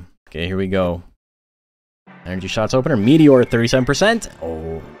from him. Okay, here we go. Energy shots opener. Meteor, 37%.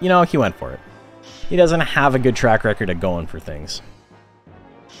 Oh, you know, he went for it. He doesn't have a good track record of going for things.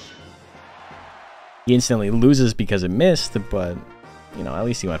 He instantly loses because it missed, but, you know, at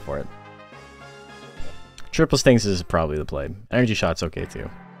least he went for it. Triple stings is probably the play. Energy shot's okay too.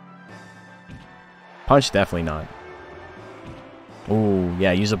 Punch, definitely not. Ooh,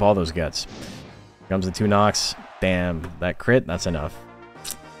 yeah, use up all those guts. Comes the 2 knocks. Damn, that crit, that's enough.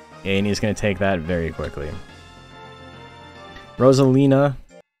 And he's going to take that very quickly. Rosalina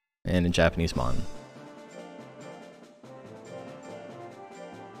and a Japanese Mon.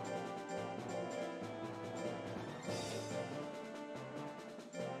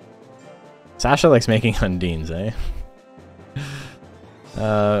 Sasha likes making Undines, eh?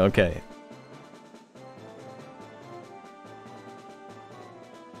 Okay.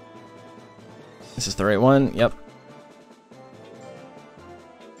 This is the right one, yep.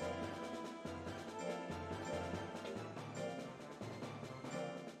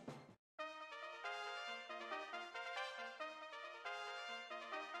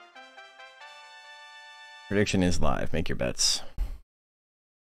 Prediction is live. Make your bets.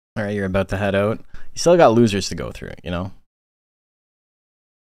 Alright, you're about to head out. You still got losers to go through, you know?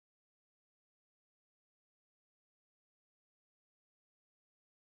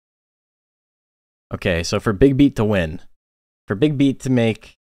 Okay, so for Big Beat to win, for Big Beat to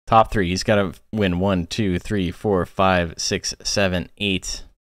make top 3, he's got to win 1, 2, 3, 4, 5, 6, 7, 8. He's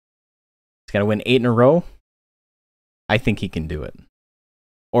got to win 8 in a row. I think he can do it.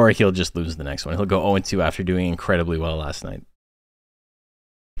 Or he'll just lose the next one. He'll go 0-2 after doing incredibly well last night.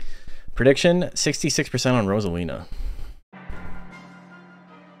 Prediction, 66% on Rosalina.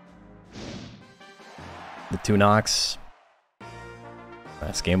 The 2 knocks.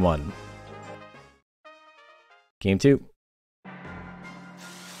 That's game 1. Game 2.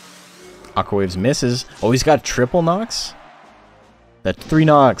 Aquawaves misses. Oh, he's got triple knocks? That 3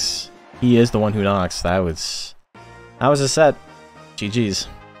 knocks. He is the one who knocks. That was a set. GG's.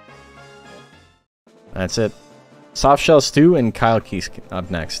 That's it. Soft Shell Stew and Kyle Keys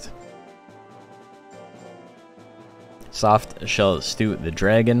up next. Soft Shell Stew the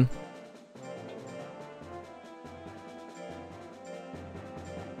Dragon.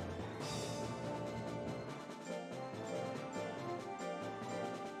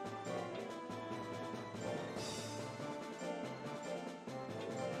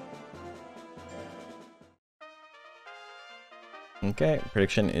 Okay,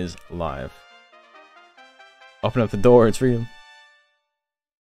 prediction is live. Open up the door, it's real.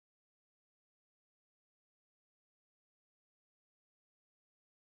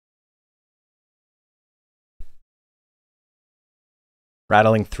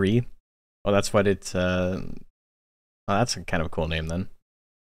 Rattling 3. Oh, that's what it's oh, that's a kind of a cool name then.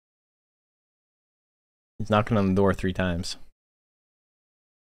 He's knocking on the door 3 times.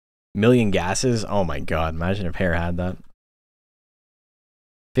 Million gases? Oh my god, imagine if Hare had that.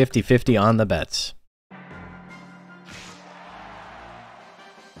 50-50 on the bets.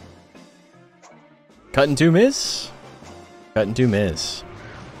 Cut and 2 miss. Cut and 2 miss.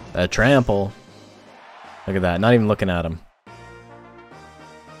 A trample. Look at that. Not even looking at him.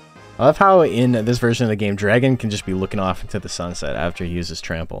 I love how in this version of the game, Dragon can just be looking off into the sunset after he uses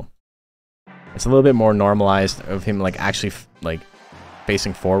trample. It's a little bit more normalized of him like actually like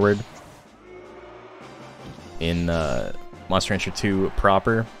facing forward in Monster Rancher 2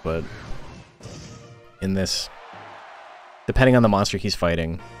 proper, but in this, depending on the monster he's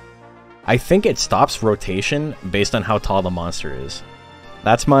fighting, I think it stops rotation based on how tall the monster is.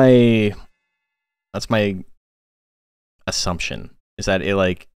 That's my assumption, is that it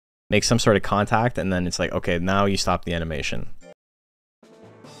like makes some sort of contact and then it's like, okay, now you stop the animation.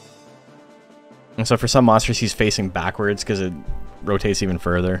 And so for some monsters he's facing backwards because it rotates even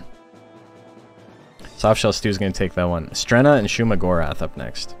further. Soft Shell Stew is going to take that one. Strenna and Shuma Gorath up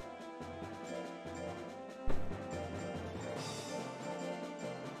next.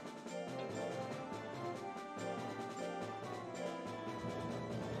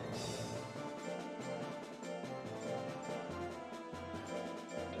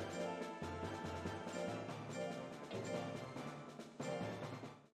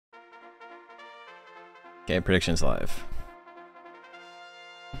 Okay, predictions live.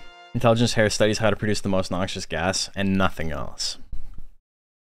 Intelligence Hare studies how to produce the most noxious gas and nothing else.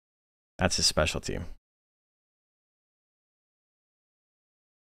 That's his specialty.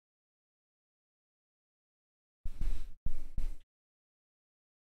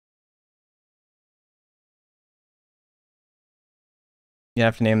 You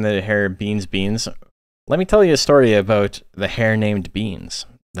have to name the hare Beans Beans. Let me tell you a story about the hare named Beans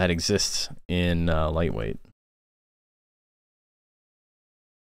that exists in Lightweight.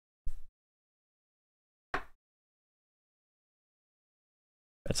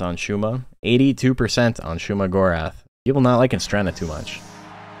 That's on Shuma. 82% on Shuma Gorath. People not liking Strenna too much.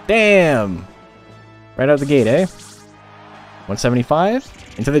 Damn! Right out the gate, eh?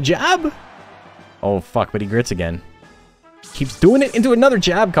 175. Into the jab. Oh, fuck, but he grits again. Keeps doing it into another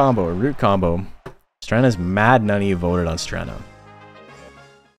jab combo, a root combo. Strana's mad none of you voted on Strana.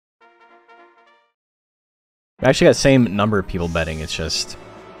 We actually got the same number of people betting, it's just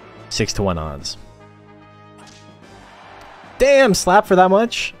 6-1 odds. Damn, slap for that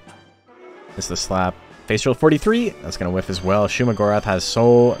much? Missed the slap. Face roll 43, that's gonna whiff as well. Shumagorath has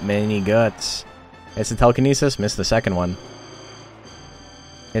so many guts. It's the telekinesis, missed the second one.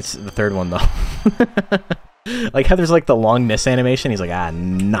 It's the third one though. Like how there's like the long miss animation, he's like, ah,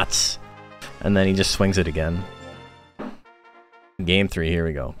 nuts. And then he just swings it again. Game 3, here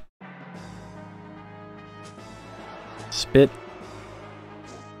we go. Spit.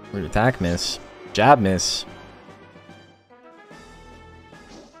 Root attack miss. Jab miss.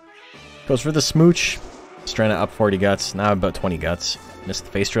 Goes for the smooch. Strana up 40 guts. Now about 20 guts. Missed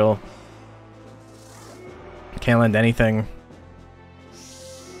the face drill. Can't land anything.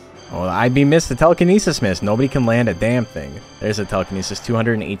 Oh, the IB missed. The telekinesis miss. Nobody can land a damn thing. There's a telekinesis.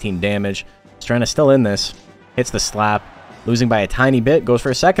 218 damage. Strana still in this. Hits the slap. Losing by a tiny bit. Goes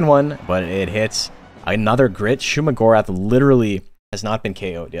for a second one. But it hits. Another grit. Shumagorath literally has not been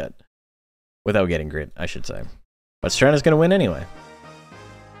KO'd yet. Without getting grit, I should say. But Strana's going to win anyway.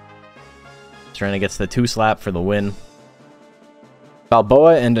 Strana gets the 2 slap for the win.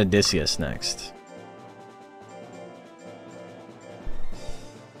 Balboa and Odysseus next.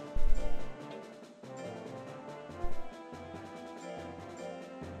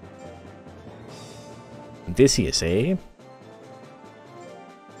 Odysseus, eh?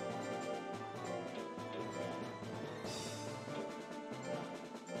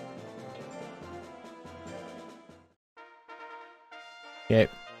 Okay,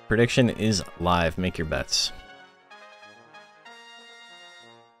 prediction is live. Make your bets.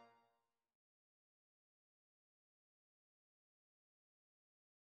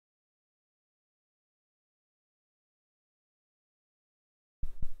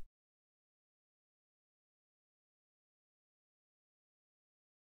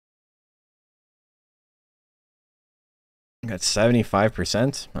 Got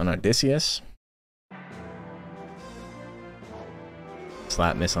 75% on Odysseus.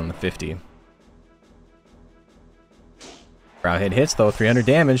 Slap miss on the 50. Brow hit hits though, 300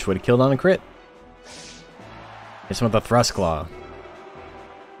 damage, would have killed on a crit. Hits him with a thrust claw.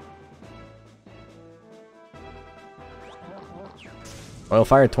 Oil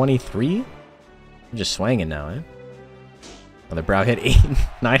fire 23? You're just swanging now, eh? Another brow hit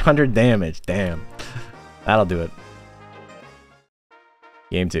 900 damage, damn. That'll do it.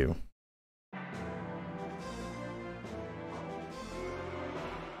 Game 2.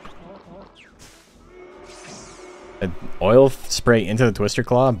 An oil spray into the Twister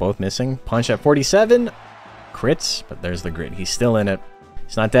Claw, both missing. Punch at 47. Crits, but there's the grit. He's still in it.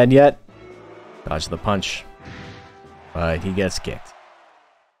 He's not dead yet. Dodge the punch. But he gets kicked.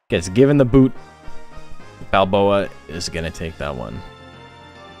 Gets given the boot. Balboa is going to take that one.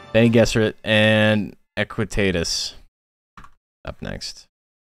 Benny Gesserit and Equitatus up next.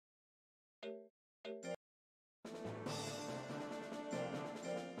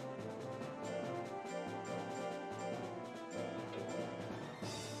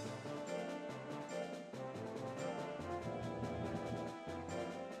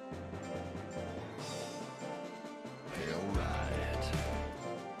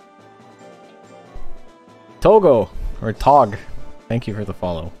 Togo, or Tog, thank you for the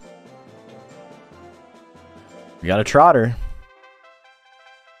follow. We got a trotter.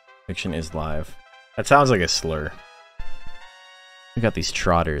 Fiction is live. That sounds like a slur. We got these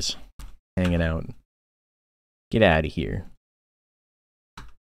trotters hanging out. Get out of here.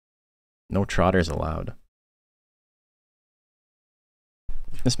 No trotters allowed.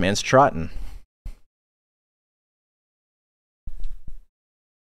 This man's trotting.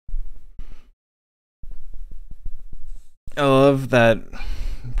 I love that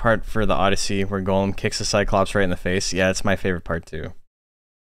part for the Odyssey where Golem kicks the Cyclops right in the face. Yeah, it's my favorite part too.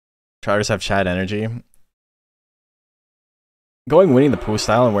 Trotters have Chad energy. Going Winnie the Pooh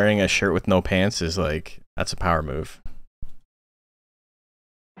style and wearing a shirt with no pants is like, that's a power move.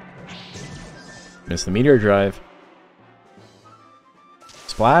 Miss the Meteor Drive.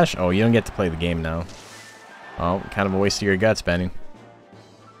 Splash? Oh, you don't get to play the game now. Oh, kind of a waste of your guts, Benny.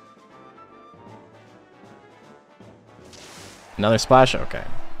 Another splash? Okay.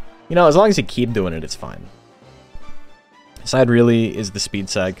 You know, as long as you keep doing it, it's fine. This side really is the speed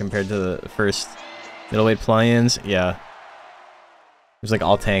side compared to the first middleweight play-ins. Yeah. There's like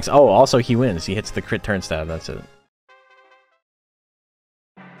all tanks. Oh, also he wins. He hits the crit turn stab. That's it.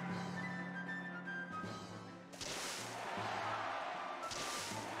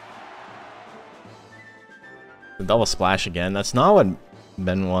 The double splash again. That's not what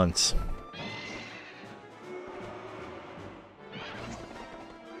Ben wants.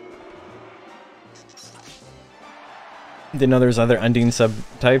 Didn't know there's other Undine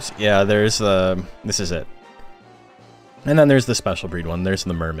subtypes. Yeah, there's this is it. And then there's the special breed one. There's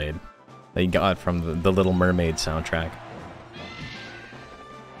the mermaid that you got from the Little Mermaid soundtrack.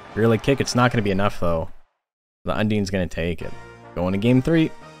 Really kick. It's not going to be enough though. The Undine's going to take it. Going to game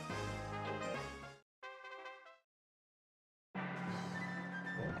 3.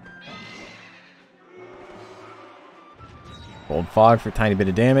 Gold Fog for a tiny bit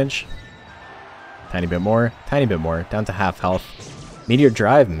of damage. Tiny bit more. Tiny bit more. Down to half health. Meteor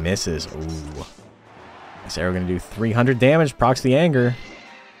Drive misses. Ooh. This arrow going to do 300 damage. Procs the anger.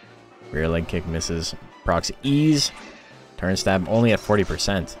 Rear leg kick misses. Procs ease. Turn stab only at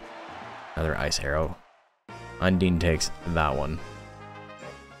 40%. Another ice arrow. Undine takes that one.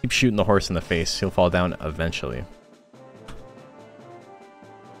 Keep shooting the horse in the face. He'll fall down eventually.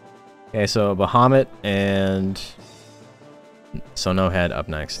 Okay, so Bahamut and So No Head up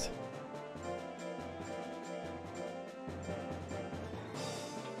next.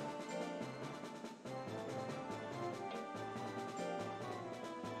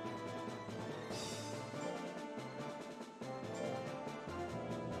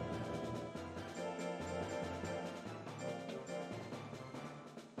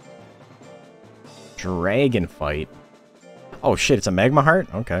 Dragon fight. Oh shit, it's a Magma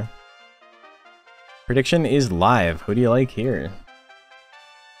Heart? Okay. Prediction is live. Who do you like here?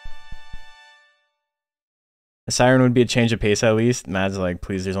 A Siren would be a change of pace at least. Mad's like,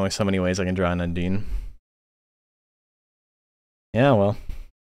 please, there's only so many ways I can draw an Undine. Yeah, well.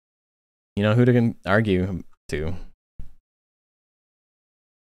 You know who to argue to.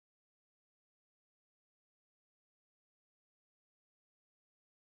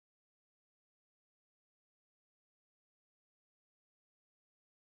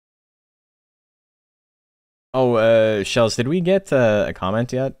 Oh, Shells, did we get a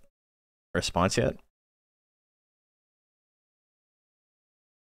comment yet? A response yet?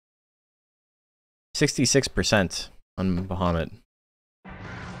 %66 on Bahamut.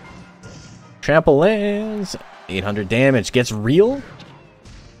 Trample lands. 800 damage. Gets real?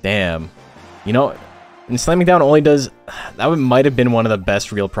 Damn. You know, and slamming down only does... That might have been one of the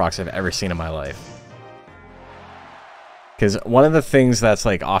best real procs I've ever seen in my life. Because one of the things that's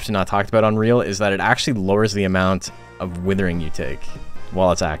like often not talked about on Real is that it actually lowers the amount of withering you take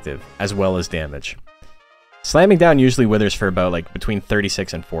while it's active, as well as damage. Slamming down usually withers for about like between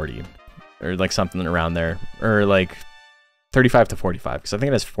 36 and 40, or like something around there, or like 35 to 45, because I think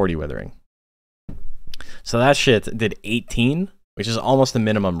it has 40 withering. So that shit did 18, which is almost the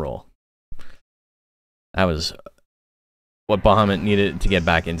minimum roll. That was what Bahamut needed to get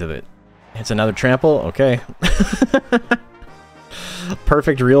back into it. It's another trample, okay.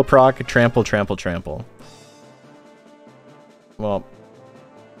 Perfect real proc, trample, trample, trample. Well,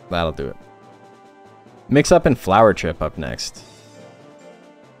 that'll do it. Mix Up and Flower Trip up next.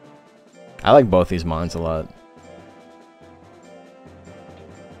 I like both these mons a lot.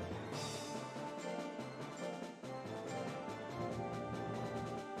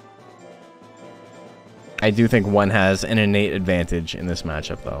 I do think one has an innate advantage in this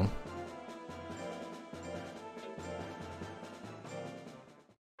matchup, though.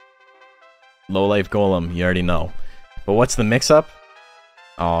 Low Life Golem, you already know. But what's the mix-up?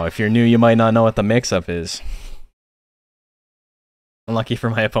 Oh, if you're new, you might not know what the mix-up is. Unlucky for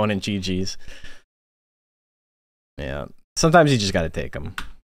my opponent, GG's. Yeah, sometimes you just gotta take them.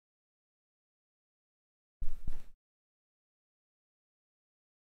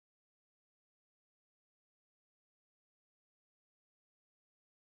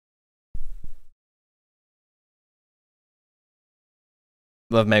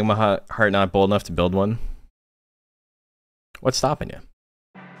 Love Magma Heart not bold enough to build one. What's stopping you?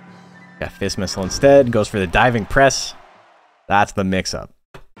 Got Fist Missile instead. Goes for the Diving Press. That's the mix-up.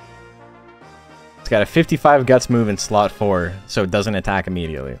 It's got a 55 Guts move in slot 4, so it doesn't attack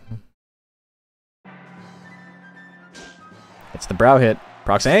immediately. It's the Brow Hit.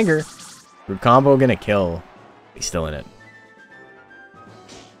 Procs Anger. Group combo gonna kill. He's still in it.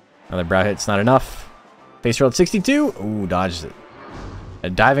 Another Brow Hit's not enough. Face rolled 62. Ooh, dodges it. A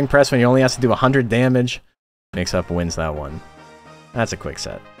Diving Press when he only has to do 100 damage. Mix Up wins that one. That's a quick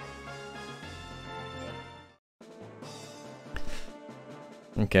set.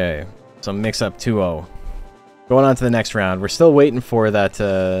 Okay, so Mix Up 2-0. Going on to the next round. We're still waiting for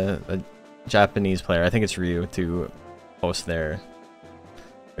that Japanese player. I think it's Ryu to post their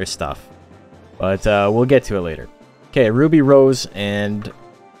stuff. But we'll get to it later. Okay, Ruby Rose and...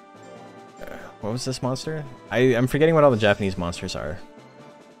 what was this monster? I'm forgetting what all the Japanese monsters are.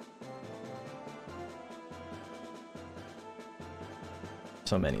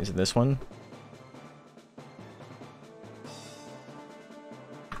 So many. Is it this one?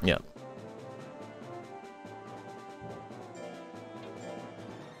 Yep.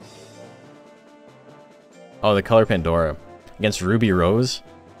 Oh, the color Pandora. Against Ruby Rose?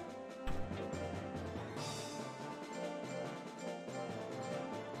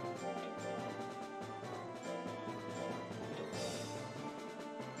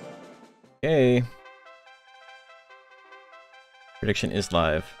 Okay. Prediction is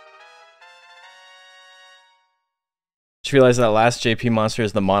live. Just realized that last JP monster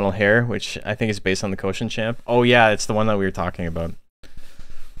is the Mono Hair, which I think is based on the Koshin champ. Oh yeah, it's the one that we were talking about.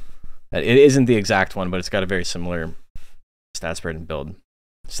 It isn't the exact one, but it's got a very similar stat spread and build.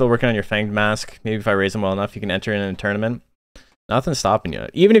 Still working on your Fanged Mask. Maybe if I raise them well enough, you can enter in a tournament. Nothing's stopping you.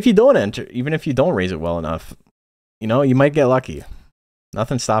 Even if you don't enter, even if you don't raise it well enough, you know, you might get lucky.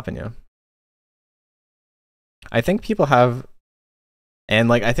 Nothing's stopping you. I think people have, and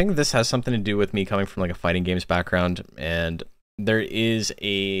like, I think this has something to do with me coming from like a fighting games background, and there is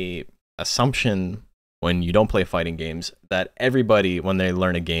a assumption when you don't play fighting games that everybody, when they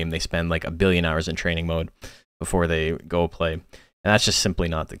learn a game, they spend like 1 billion hours in training mode before they go play. And that's just simply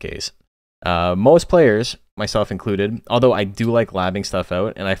not the case. Most players, myself included, although I do like labbing stuff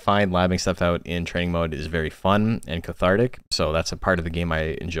out, and I find labbing stuff out in training mode is very fun and cathartic, so that's a part of the game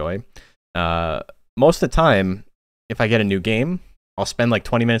I enjoy. Most of the time, if I get a new game, I'll spend like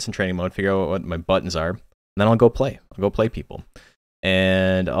 20 minutes in training mode, figure out what my buttons are, and then I'll go play. I'll go play people.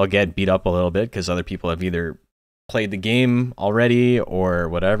 And I'll get beat up a little bit because other people have either played the game already or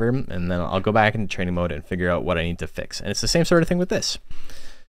whatever, and then I'll go back into training mode and figure out what I need to fix. And it's the same sort of thing with this.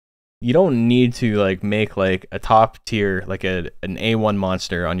 You don't need to like make like a top tier, like an A1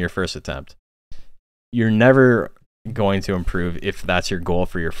 monster on your first attempt. You're never going to improve if that's your goal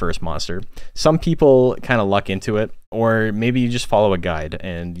for your first monster. Some people kind of luck into it, or maybe you just follow a guide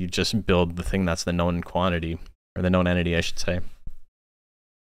and you just build the thing that's the known quantity, or the known entity, I should say.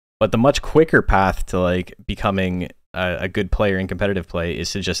 But the much quicker path to like becoming a good player in competitive play is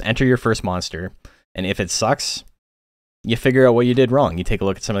to just enter your first monster, and if it sucks, you figure out what you did wrong. You take a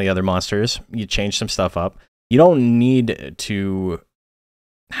look at some of the other monsters, you change some stuff up. You don't need to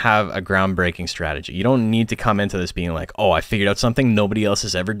have a groundbreaking strategy. You don't need to come into this being like, oh, I figured out something nobody else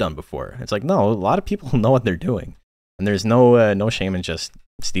has ever done before. It's like, no, a lot of people know what they're doing, and there's no shame in just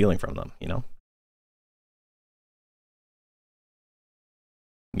stealing from them, you know?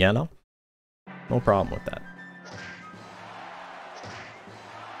 Yeah, no problem with that.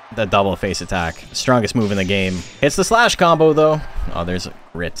 The double face attack, strongest move in the game. Hits the slash combo though. Oh, there's a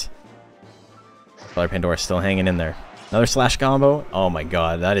grit. Color Pandora still hanging in there. Another slash combo. Oh my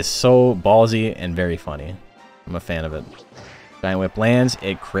god, that is so ballsy and very funny. I'm a fan of it. Giant Whip lands,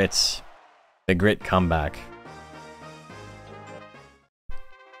 it crits. The grit comeback.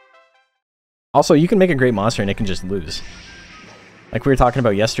 Also, you can make a great monster and it can just lose. Like we were talking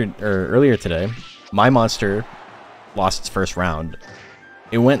about yesterday or earlier today, my monster lost its first round.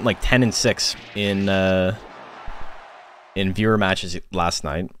 It went like 10-6 in viewer matches last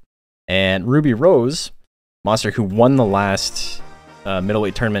night, and Ruby Rose, monster who won the last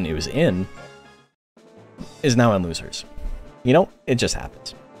middleweight tournament it was in, is now in losers. You know, it just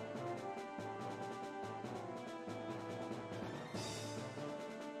happens.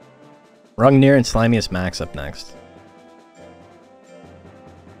 Rungnir and Slimiest Max up next.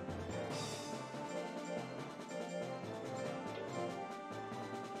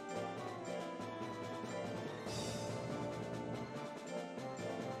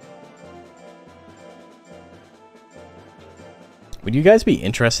 Would you guys be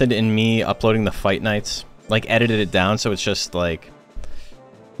interested in me uploading the fight nights? Like, edited it down so it's just like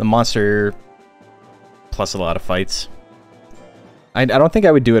the monster plus a lot of fights? I don't think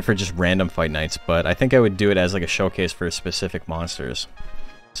I would do it for just random fight nights, but I think I would do it as like a showcase for specific monsters.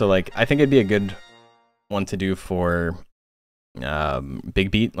 So like, I think it'd be a good one to do for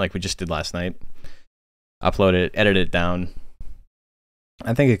Big Beat, like we just did last night. Upload it, edit it down.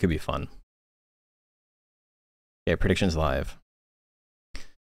 I think it could be fun. Okay, predictions live.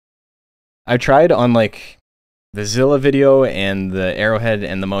 I tried on like the Zilla video and the Arrowhead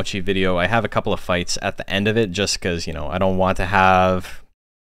and the Mochi video. I have a couple of fights at the end of it just because, you know, I don't want to have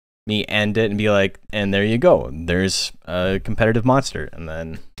me end it and be like, and there you go, there's a competitive monster, and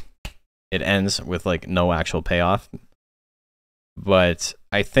then it ends with like no actual payoff. But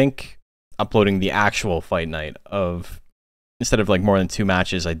I think uploading the actual fight night of, instead of like more than 2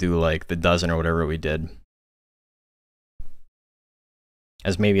 matches, I do like the dozen or whatever we did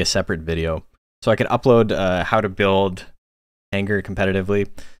as maybe a separate video. So I could upload how to build anger competitively,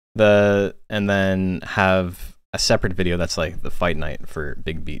 and then have a separate video that's like the fight night for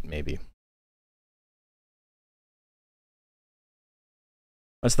Big Beat, maybe.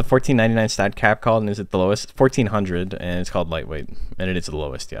 What's the 1499 stat cap called, and is it the lowest? 1400, and it's called lightweight, and it is the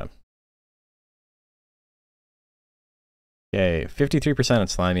lowest, yeah. Okay, 53% on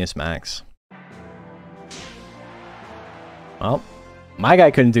Slimiest Max. Well, my guy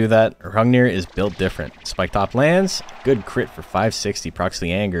couldn't do that. Rungnir is built different. Spike top lands, good crit for 560, procs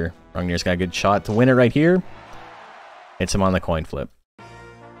the anger. Rungnir's got a good shot to win it right here. Hits him on the coin flip.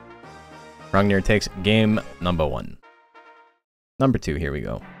 Rungnir takes game number 1. Number 2, here we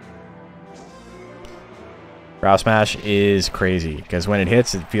go. Brow Smash is crazy, because when it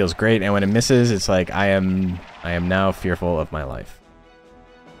hits, it feels great, and when it misses, it's like, I am now fearful of my life.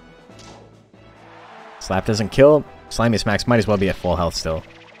 Slap doesn't kill. Slimiest Max might as well be at full health still.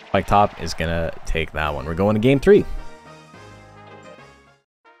 Spike top is gonna take that one. We're going to game 3.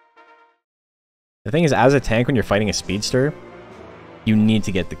 The thing is, as a tank, when you're fighting a speedster, you need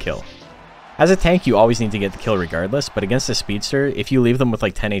to get the kill. As a tank, you always need to get the kill regardless, but against a speedster, if you leave them with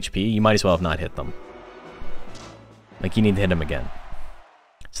like 10 HP, you might as well have not hit them. Like, you need to hit them again.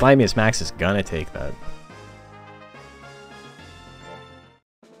 Slimiest Max is gonna take that.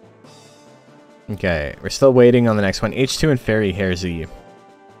 Okay, we're still waiting on the next one. H2 and Fairy Hair Z.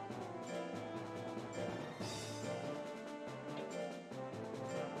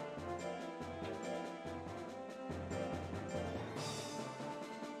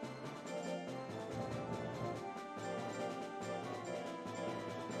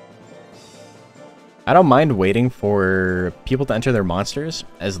 I don't mind waiting for people to enter their monsters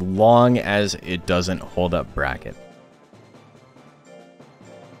as long as it doesn't hold up bracket.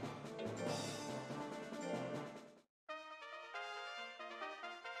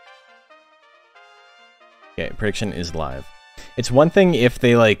 Okay, prediction is live. It's one thing if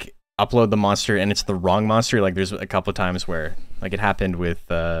they like upload the monster and it's the wrong monster. Like there's a couple of times where like it happened with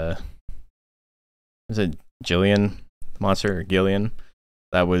was it Jillian monster or Gillian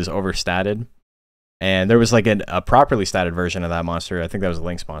that was overstated. And there was like a properly statted version of that monster. I think that was a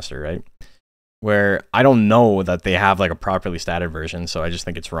Lynx monster, right? Where I don't know that they have like a properly statted version, so I just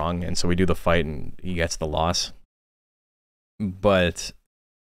think it's wrong. And so we do the fight and he gets the loss. But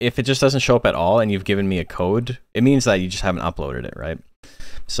if it just doesn't show up at all and you've given me a code, it means that you just haven't uploaded it, right?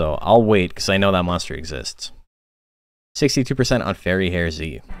 So I'll wait because I know that monster exists. 62% on Fairy Hair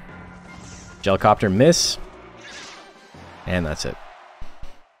Z. Gelcopter miss. And that's it.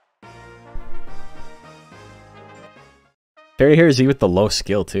 Fairy Hair Z with the low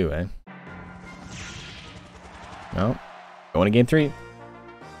skill too, eh? No. Going to game 3.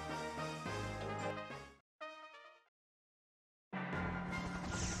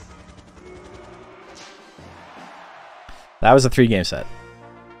 That was a 3-game set.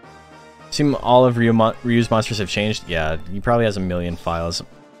 Seem all of Ryu's monsters have changed? Yeah, he probably has a million files.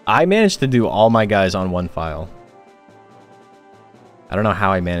 I managed to do all my guys on one file. I don't know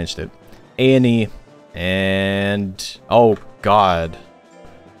how I managed it. A&E and... oh god.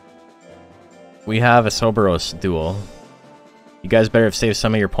 We have a Soberos duel. You guys better have saved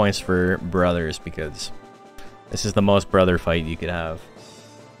some of your points for brothers because this is the most brother fight you could have.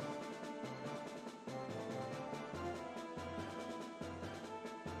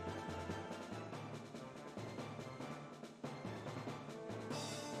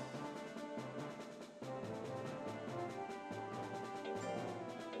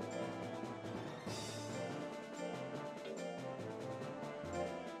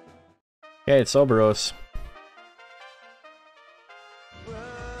 Okay, it's Soberos.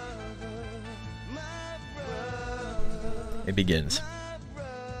 It begins.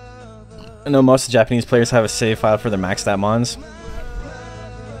 I know most Japanese players have a save file for their max stat mons.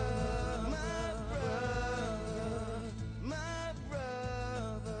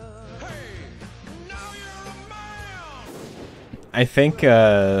 I think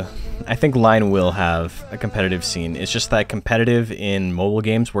Line will have a competitive scene. It's just that competitive in mobile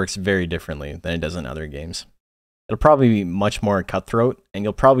games works very differently than it does in other games. It'll probably be much more cutthroat, and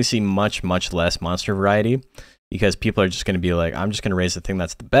you'll probably see much less monster variety because people are just going to be like, I'm just going to raise the thing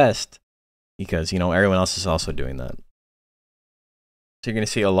that's the best because, you know, everyone else is also doing that. So you're going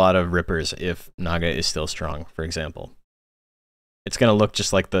to see a lot of rippers if Naga is still strong, for example. It's going to look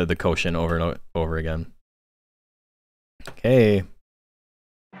just like the Koshin over and over again. Okay.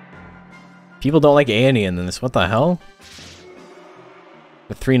 People don't like A&E in this. What the hell?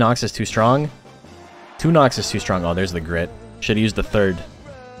 The 3 Nox is too strong? 2 Nox is too strong. Oh, there's the grit. Should have used the 3rd.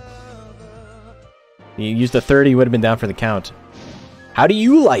 He used the 3rd, he would have been down for the count. How do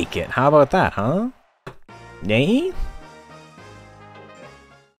you like it? How about that, huh? Nay?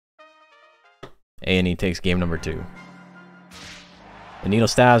 A&E takes game number 2. The needle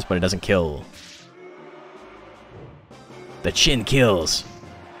stabs, but it doesn't kill. The chin kills.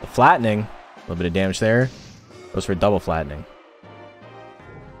 The flattening, a little bit of damage there. Goes for double flattening.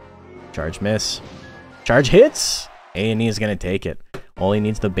 Charge miss. Charge hits! A&E is going to take it. All he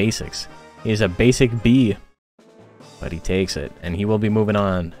needs the basics. He's a basic B. But he takes it, and he will be moving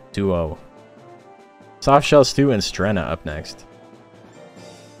on 2-0. Soft Shell Stew and Strenna up next.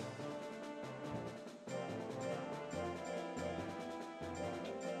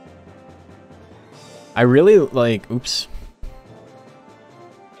 I really like... Oops.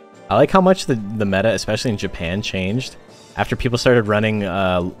 I like how much the meta, especially in Japan, changed after people started running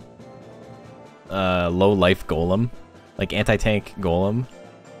low life golem, like anti-tank golem,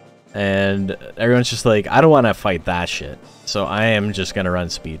 and everyone's just like, I don't want to fight that shit, so I am just gonna run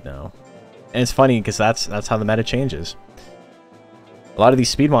speed now. And it's funny because that's how the meta changes. A lot of these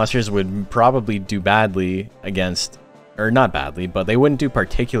speed monsters would probably do badly against, or not badly, but they wouldn't do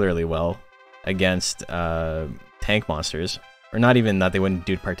particularly well against tank monsters. Or not even that they wouldn't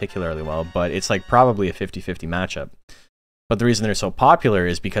do particularly well, but it's like probably a 50-50 matchup. But the reason they're so popular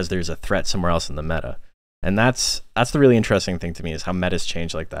is because there's a threat somewhere else in the meta. And that's the really interesting thing to me, is how metas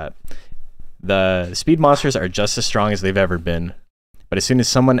change like that. The speed monsters are just as strong as they've ever been. But as soon as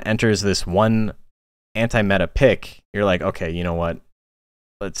someone enters this one anti-meta pick, you're like, okay, you know what?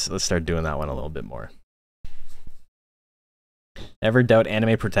 Let's start doing that one a little bit more. Never doubt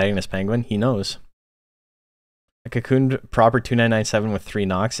anime protagonist Penguin. He knows. A Cocoon proper 2997 with 3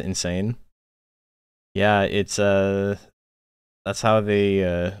 knocks, insane. Yeah, it's that's how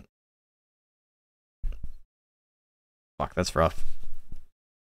they fuck, that's rough.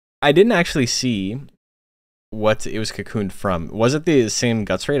 I didn't actually see what it was cocooned from. Was it the same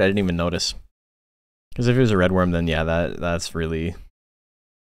guts rate? I didn't even notice. Because if it was a red worm, then yeah, that's really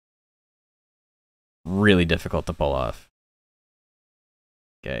difficult to pull off.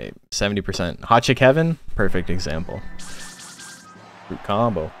 Okay, 70%. Hot Chick Heaven, perfect example. Root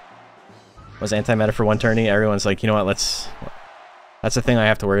combo. Was anti-meta for one tourney. Everyone's like, you know what, that's the thing I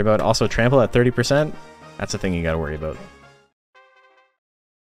have to worry about. Also, trample at 30%, that's the thing you gotta worry about.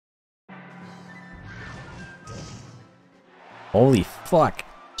 Holy fuck.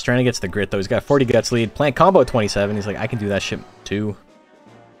 Strana gets the grit though. He's got 40 guts lead. Plant combo at 27. He's like, I can do that shit too.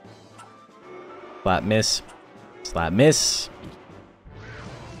 Slap miss. Slap miss.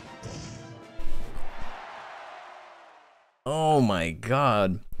 Oh my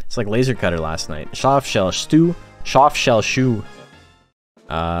god. It's like Laser Cutter last night. Soft Shell Stew. Soft Shell Shoe.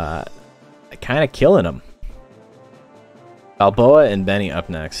 Kind of killing him. Balboa and Benny up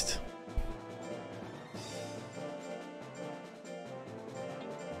next.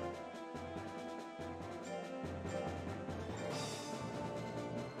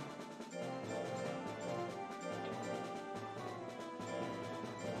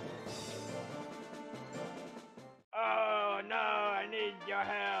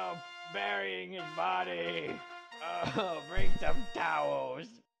 Burying his body. Oh, bring some towels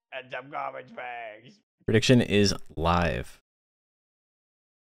and some garbage bags. Prediction is live.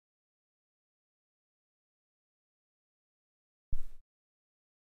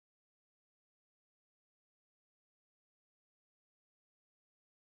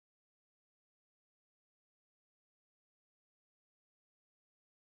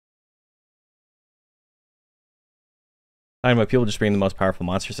 Talking about people just being the most powerful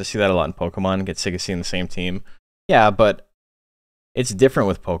monsters. I see that a lot in Pokemon. Get sick of seeing the same team. Yeah, but it's different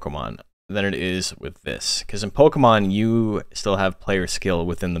with Pokemon than it is with this. Because in Pokemon, you still have player skill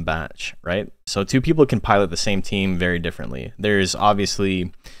within the batch, right? So 2 people can pilot the same team very differently. There's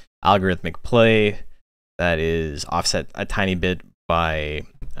obviously algorithmic play that is offset a tiny bit by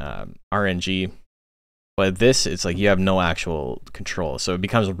RNG. But this, it's like you have no actual control. So it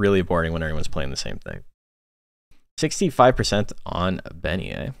becomes really boring when everyone's playing the same thing. 65% on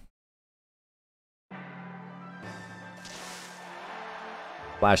Benny, eh?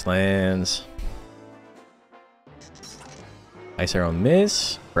 Flash lands. Ice Arrow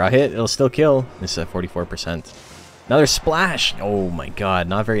miss. Brow hit, it'll still kill. This is at 44%. Another splash! Oh my god,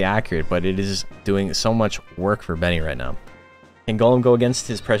 not very accurate, but it is doing so much work for Benny right now. Can Golem go against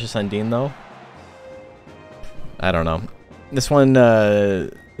his Precious Undine, though? I don't know. This one's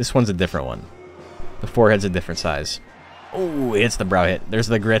a different one. The forehead's a different size. Oh, it hits the brow hit. There's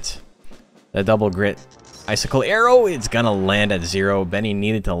the grit. The double grit. Icicle arrow. It's gonna land at 0. Benny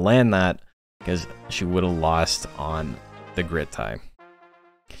needed to land that because she would have lost on the grit tie.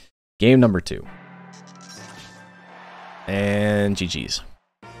 Game number 2. And GG's.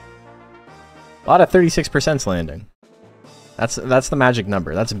 A lot of 36% landing. That's the magic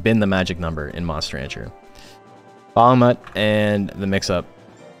number. That's been the magic number in Monster Rancher. Bahamut and the mix-up.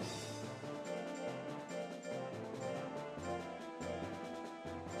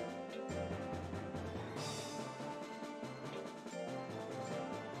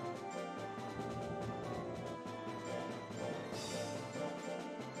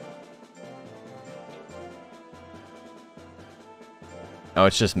 Oh,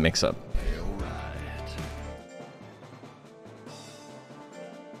 it's just mix-up.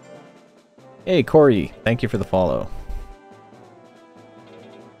 Hey, Corey. Thank you for the follow.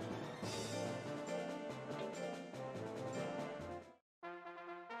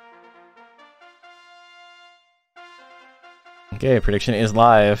 Okay, prediction is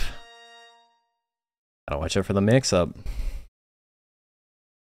live. Gotta watch out for the mix-up.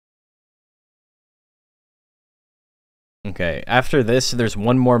 Okay, after this, there's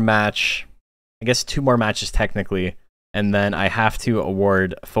one more match. I guess 2 more matches technically. And then I have to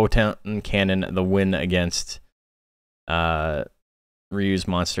award Photon Cannon the win against Ryu's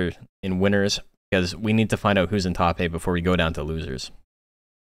Monster in winners. Because we need to find out who's in top 8 before we go down to losers.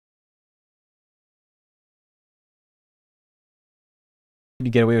 Did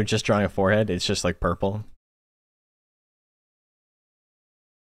you get away with just drawing a forehead? It's just like purple.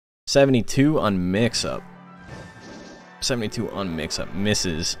 72 on mix-up. 72 on mix-up.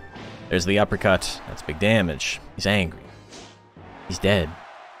 Misses. There's the uppercut. That's big damage. He's angry. He's dead.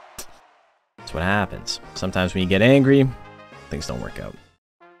 That's what happens. Sometimes when you get angry, things don't work out.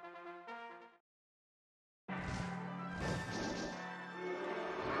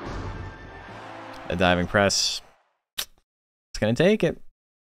 A diving press. It's gonna take it.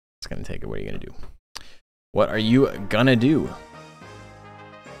 It's gonna take it. What are you gonna do? What are you gonna do?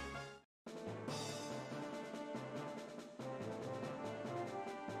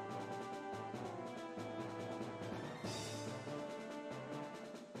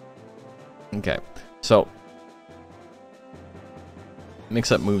 Okay, so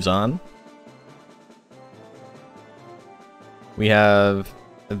mix-up moves on. We have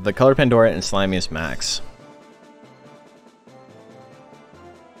the Color Pandora and Slimiest Max.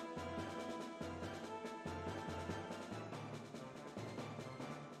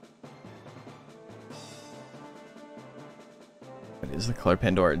 What is the Color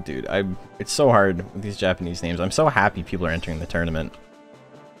Pandora? Dude, it's so hard with these Japanese names. I'm so happy people are entering the tournament.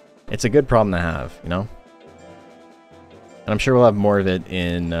 It's a good problem to have, you know? And I'm sure we'll have more of it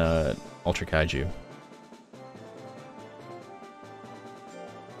in Ultra Kaiju.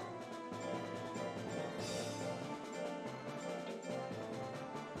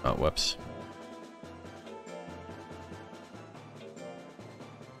 Oh, whoops.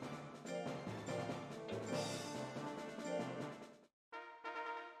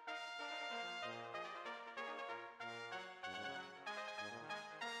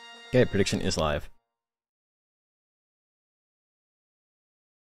 Okay, prediction is live.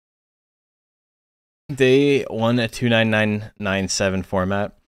 Day 1 at 29997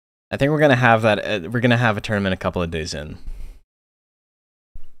 format. I think we're gonna have that. We're gonna have a tournament a couple of days in.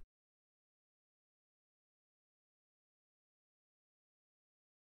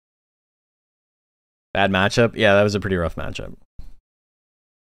 Bad matchup? Yeah, that was a pretty rough matchup.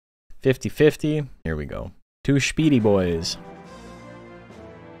 50-50. Here we go. 2 speedy boys.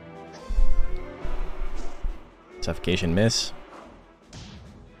 Suffocation miss.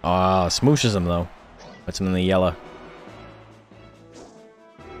 Oh, smooshes him though. Puts him in the yellow.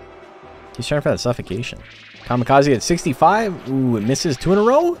 He's trying for that suffocation. Kamikaze at 65. Ooh, it misses 2 in a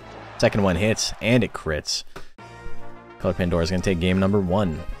row. Second one hits, and it crits. Color Pandora is going to take game number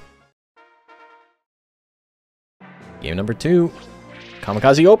 1. Game number 2.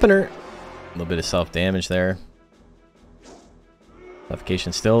 Kamikaze opener. A little bit of self-damage there.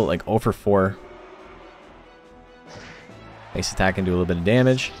 Suffocation still like 0 for 4. Base attack can do a little bit of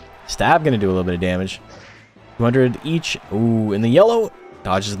damage. Stab gonna do a little bit of damage. 200 each. Ooh, in the yellow.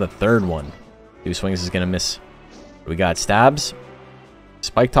 Dodges the 3rd one. 2 swings is gonna miss. We got stabs.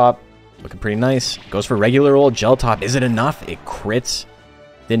 Spike top. Looking pretty nice. Goes for regular old gel top. Is it enough? It crits.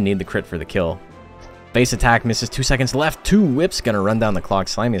 Didn't need the crit for the kill. Base attack misses. 2 seconds left. 2 whips. Gonna run down the clock.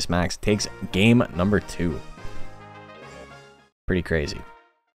 Slimiest Max takes game number 2. Pretty crazy.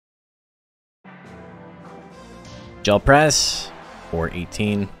 Gel press,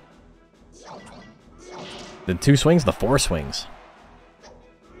 418. The 2 swings, the 4 swings.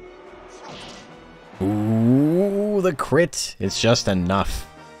 Ooh, the crit. It's just enough.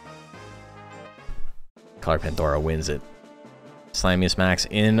 Color Pandora wins it. Slimiest Max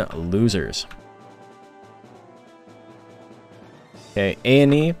in losers. Okay,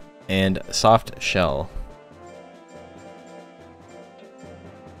 A&E and Soft Shell.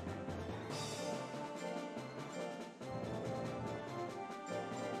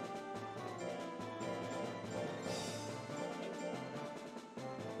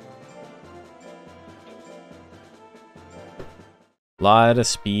 Lot of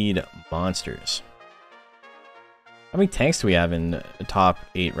speed monsters. How many tanks do we have in the top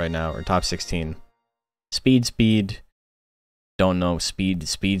 8 right now, or top 16? Speed. Don't know. Speed.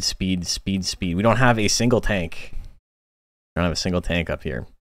 We don't have a single tank. We don't have a single tank up here.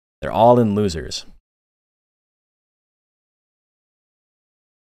 They're all in losers.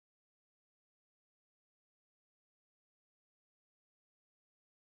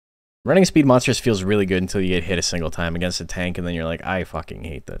 Running speed monsters feels really good until you get hit a single time against a tank, and then you're like, I fucking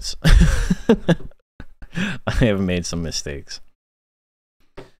hate this. I have made some mistakes.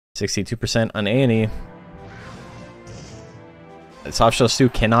 62% on A&E. Soft Shell Stew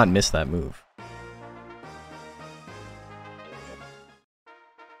cannot miss that move.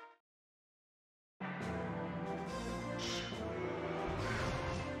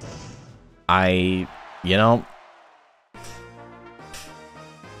 You know...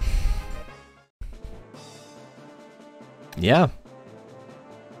 Yeah.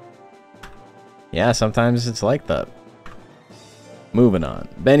 Yeah, sometimes it's like that. Moving on.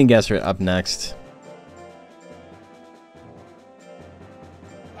 Benny Gesser up next.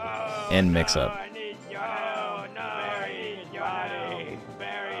 And mix up. I need your help. No, I need your help.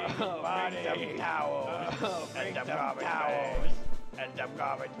 Barry, bring some towels. And some garbage bags. And some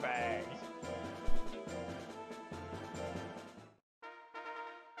garbage bags.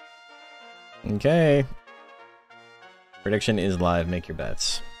 Okay. Prediction is live. Make your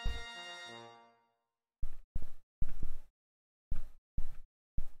bets.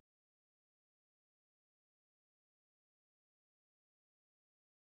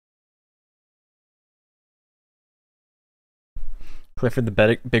 Clifford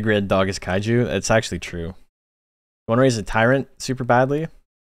the Big Red Dog is kaiju. It's actually true. You want to raise a Tyrant super badly?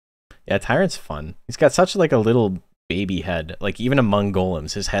 Yeah, Tyrant's fun. He's got such like a little baby head. Like even among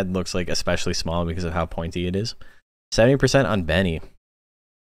golems, his head looks like especially small because of how pointy it is. 70% on Benny.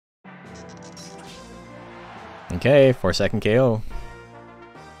 Okay, 4-second KO.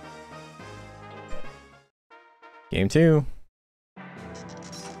 Game 2.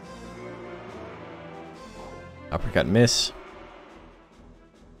 Uppercut miss.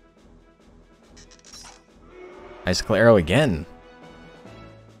 Icicle arrow again.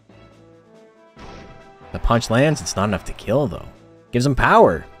 The punch lands. It's not enough to kill though. Gives him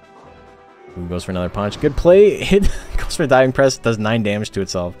power. Ooh, goes for another punch. Good play. Hit. Goes for a diving press. Does 9 damage to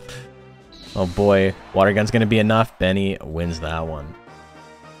itself. Oh boy. Water gun's gonna be enough. Benny wins that one.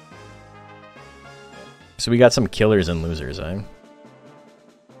 So we got some killers and losers, eh?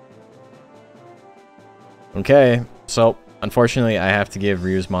 Okay. So, unfortunately, I have to give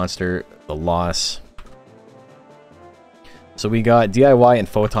Ryu's monster the loss. So we got DIY and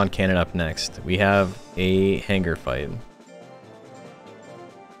Photon Cannon up next. We have a hanger fight.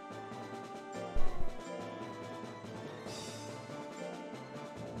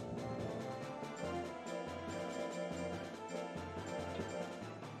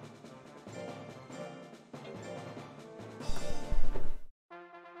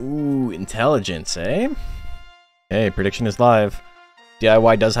 Ooh, intelligence, eh? Hey, prediction is live.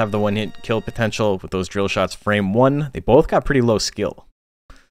 DIY does have the one-hit kill potential with those drill shots frame 1. They both got pretty low skill.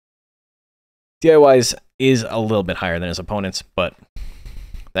 DIY's is a little bit higher than his opponent's, but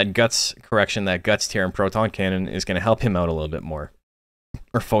that guts correction, that guts tier and proton cannon is going to help him out a little bit more.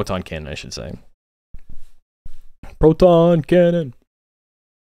 Or photon cannon, I should say. Proton cannon.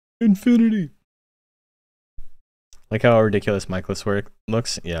 Infinity. Like how ridiculous Michael's work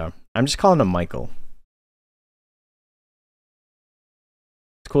looks? Yeah. I'm just calling him Michael.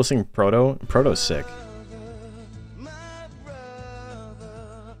 It's cool seeing Proto. Proto's sick.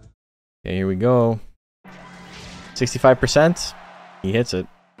 Okay, here we go. 65%. He hits it.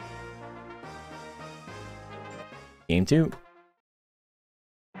 Game 2.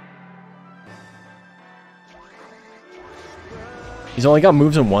 He's only got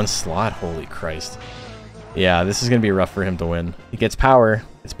moves in 1 slot. Holy Christ. Yeah, this is going to be rough for him to win. He gets power.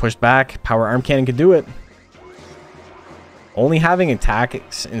 It's pushed back. Power arm cannon can do it. Only having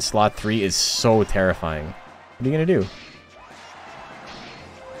attacks in slot 3 is so terrifying. What are you going to do?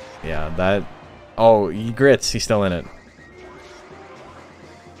 Yeah, that... Oh, he grits. He's still in it.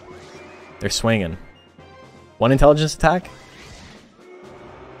 They're swinging. 1 intelligence attack?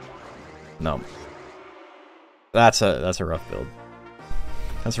 No. That's a rough build.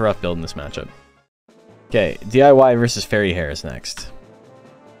 That's a rough build in this matchup. Okay, DIY versus Fairy Hair is next.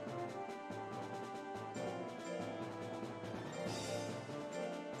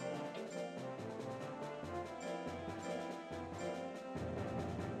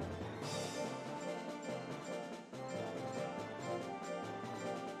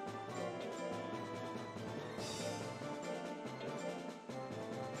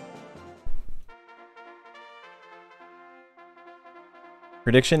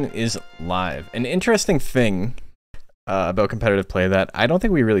 Prediction is live. An interesting thing about competitive play that I don't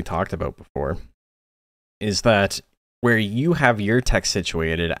think we really talked about before is that where you have your tech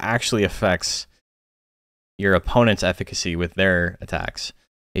situated actually affects your opponent's efficacy with their attacks.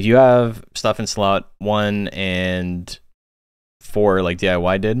 If you have stuff in slot 1 and 4 like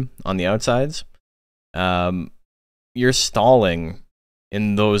DIY did on the outsides, you're stalling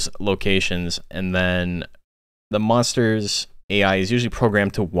in those locations, and then the monster's AI is usually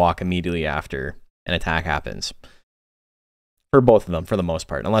programmed to walk immediately after an attack happens. For both of them, for the most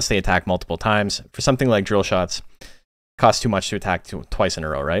part, unless they attack multiple times. For something like drill shots, it costs too much to attack twice in a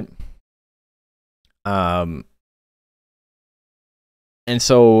row, right? And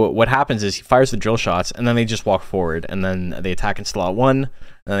so what happens is he fires the drill shots, and then they just walk forward, and then they attack in slot 1, and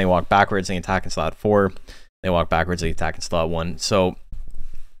then they walk backwards, and they attack in slot 4. They walk backwards, they attack in slot 1. So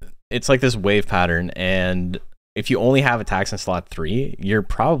it's like this wave pattern, and if you only have attacks in slot 3, you're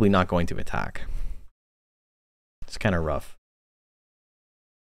probably not going to attack. It's kind of rough.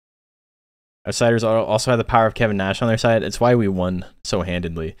 Outsiders also have the power of Kevin Nash on their side. It's why we won so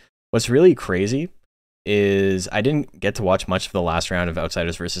handedly. What's really crazy is I didn't get to watch much of the last round of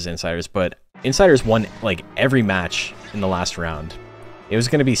Outsiders versus Insiders, but Insiders won like every match in the last round. It was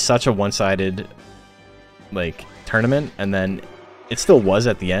going to be such a one-sided like tournament, and then it still was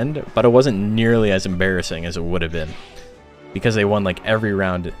at the end, but it wasn't nearly as embarrassing as it would have been because they won like every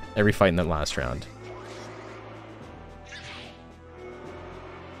round, every fight in that last round.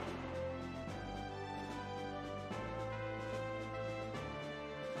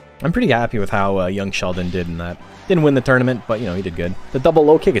 I'm pretty happy with how young Sheldon did in that. Didn't win the tournament, but you know, he did good. The double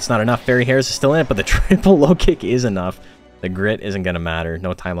low kick, it's not enough. Fairy Hairs is still in it, but the triple low kick is enough. The grit isn't going to matter.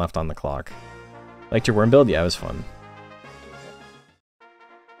 No time left on the clock. Liked your worm build? Yeah, it was fun.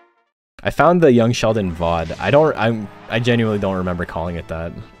 I found the young Sheldon VOD. I genuinely don't remember calling it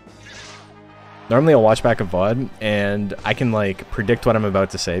that. Normally I'll watch back a VOD and I can like predict what I'm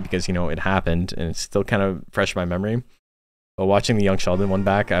about to say because, you know, it happened and it's still kind of fresh in my memory. But watching the young Sheldon one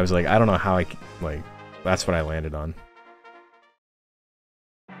back, I was like, I don't know how that's what I landed on.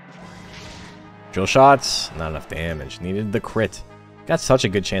 Drill shots, not enough damage. Needed the crit. Got such a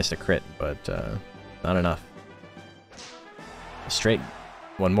good chance to crit, but not enough. Straight.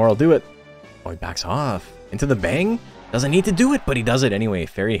 One more will do it. Oh, he backs off. Into the bang? Doesn't need to do it, but he does it anyway.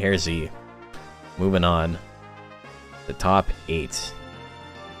 Fairy Hair Z. Moving on. The top 8.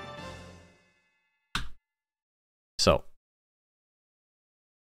 So.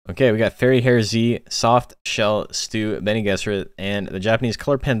 Okay, we got Fairy Hair Z, Soft Shell Stew, Benny Gesserit, and the Japanese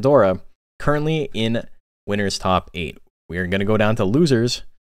Color Pandora currently in winner's top 8. We are going to go down to losers.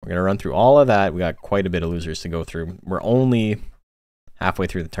 We're going to run through all of that. We got quite a bit of losers to go through. We're only halfway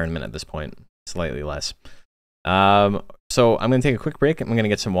through the tournament at this point. Slightly less. So I'm going to take a quick break. I'm going to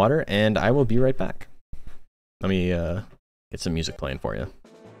get some water, and I will be right back. Let me get some music playing for you.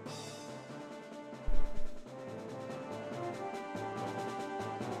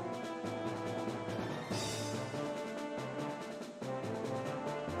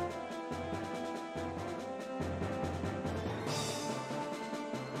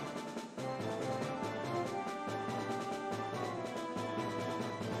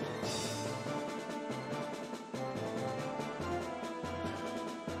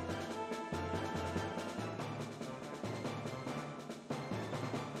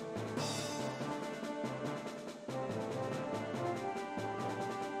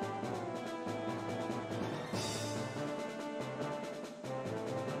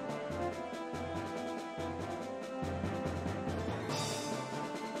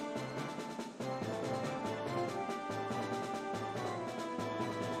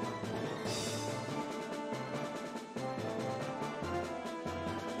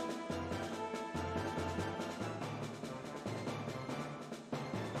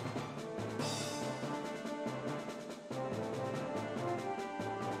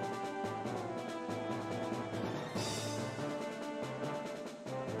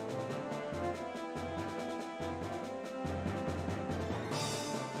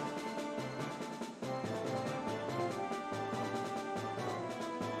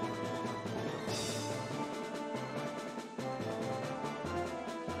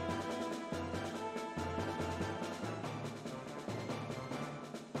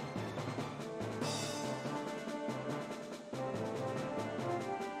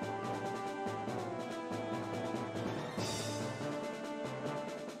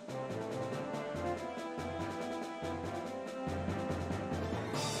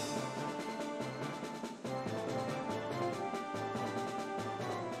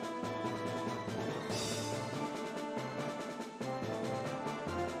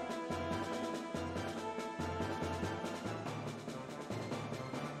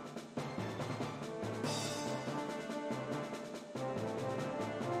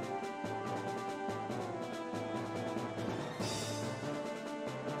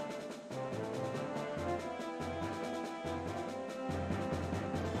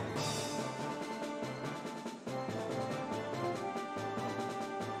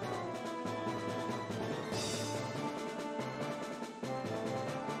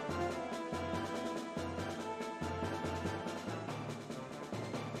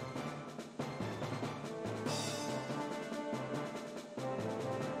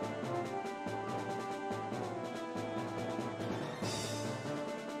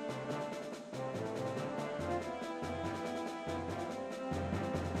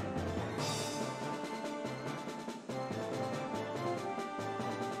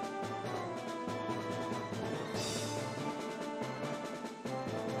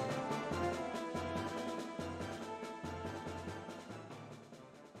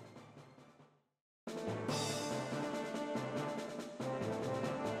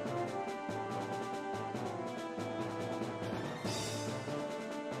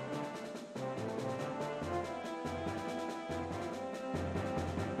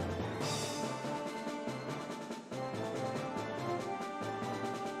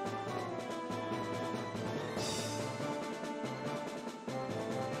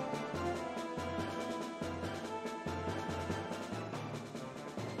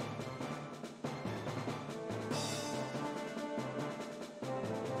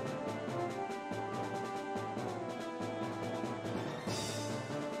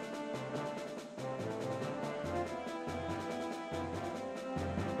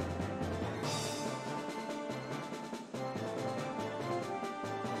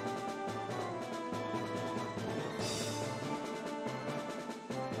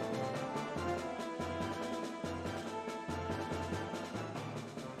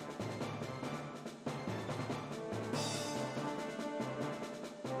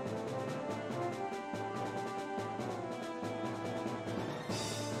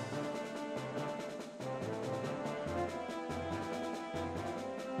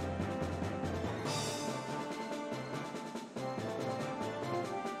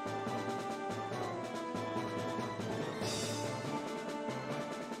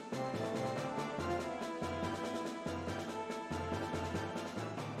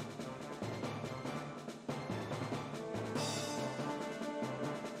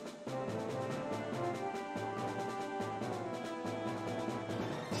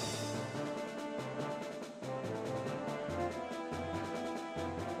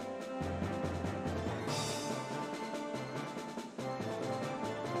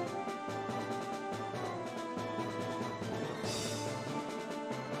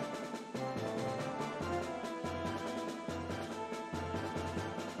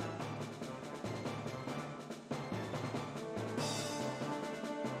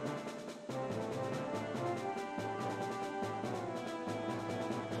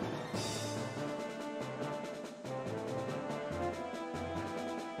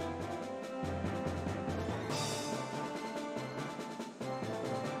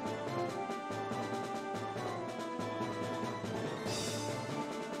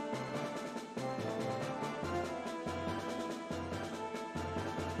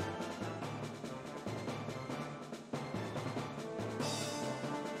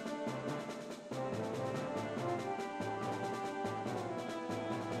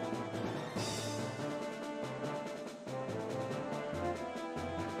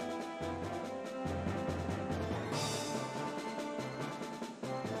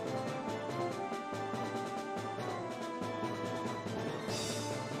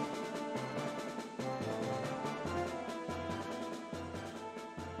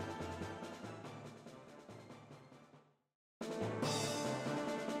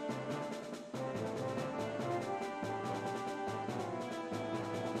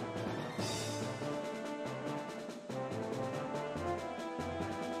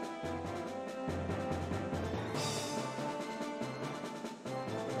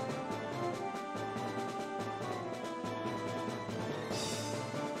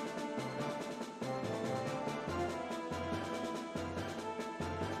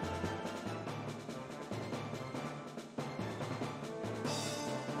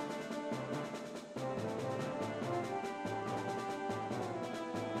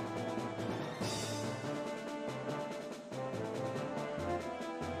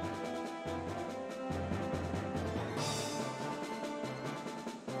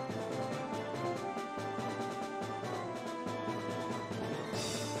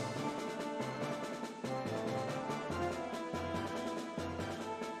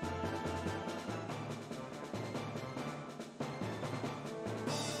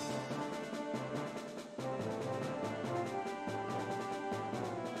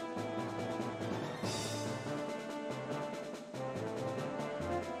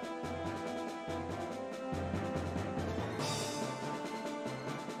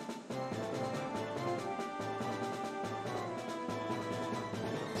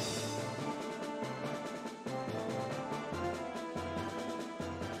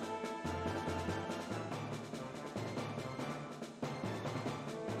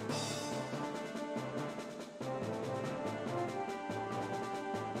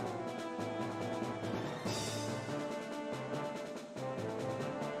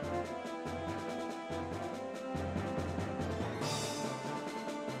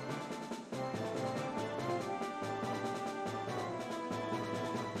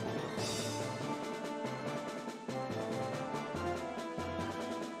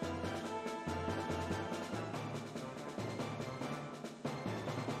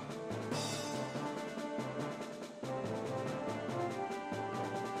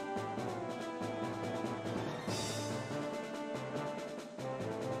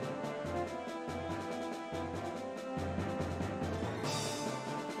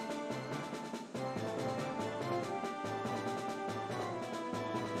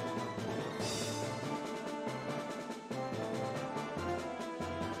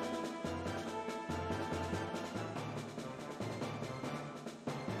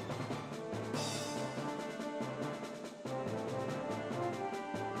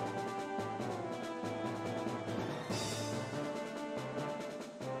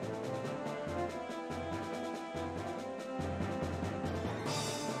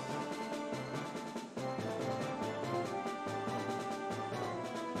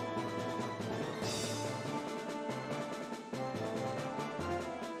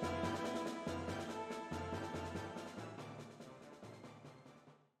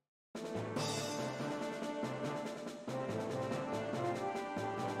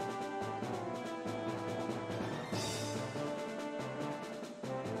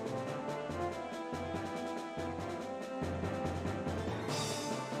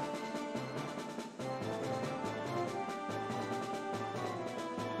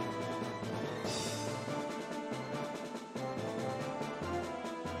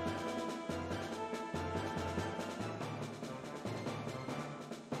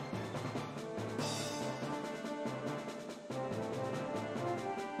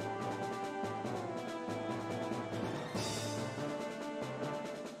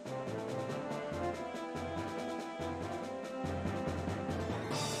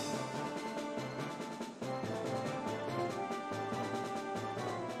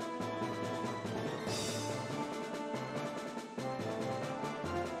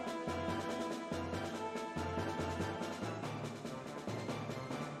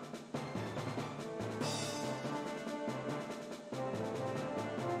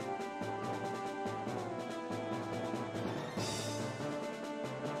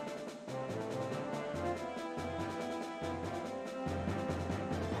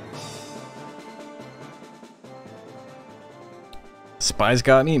 Spies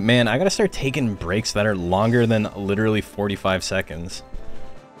got me. Man, I gotta start taking breaks that are longer than literally 45 seconds.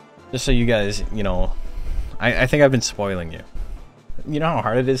 Just so you guys, you know, I think I've been spoiling you. You know how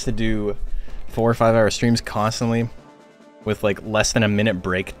hard it is to do 4 or 5 hour streams constantly with like less than a minute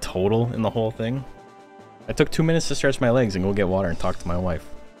break total in the whole thing? I took 2 minutes to stretch my legs and go get water and talk to my wife.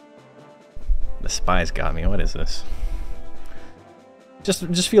 The spies got me. What is this?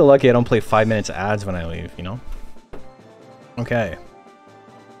 Just feel lucky I don't play 5 minutes ads when I leave, you know? Okay.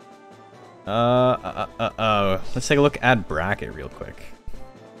 Let's take a look at bracket real quick.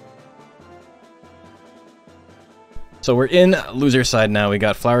 So we're in loser side now. We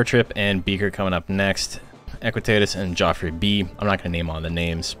got Flower Trip and Beaker coming up next. Equitatus and Joffrey B. I'm not going to name all the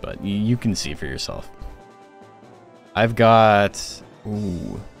names, but you can see for yourself. I've got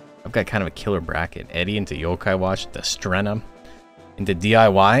kind of a killer bracket. Eddie into Yokai Watch, the Strenna into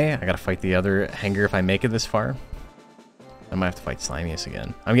DIY. I got to fight the other hanger if I make it this far. I might have to fight Slimius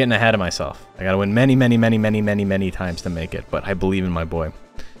again. I'm getting ahead of myself. I got to win many, many, many, many, many, many times to make it, but I believe in my boy.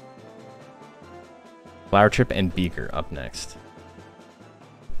 Flower Trip and Beaker up next.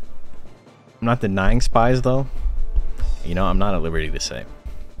 I'm not denying spies though. You know, I'm not at liberty to say.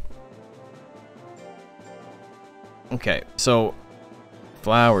 Okay, so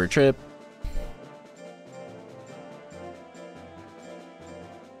Flower Trip.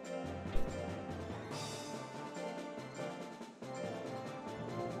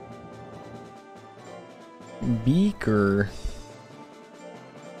 Beaker.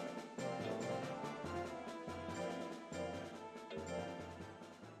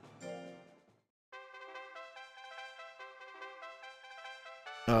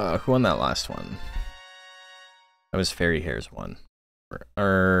 Who won that last one? That was Fairy Hair's one.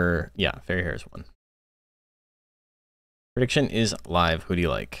 Yeah, Fairy Hair's one. Prediction is live. Who do you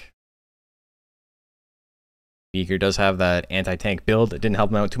like? Beaker does have that anti-tank build. It didn't help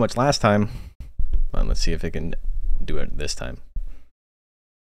him out too much last time. Well, let's see if it can do it this time.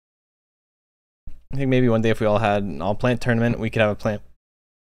 I think maybe one day if we all had an all-plant tournament, we could have a plant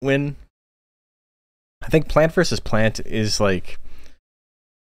win. I think plant versus plant is like...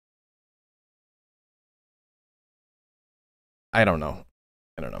 I don't know.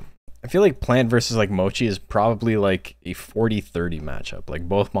 I feel like Plant versus like Mochi is probably like a 40-30 matchup. Like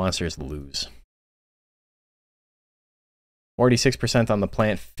both monsters lose. 46% on the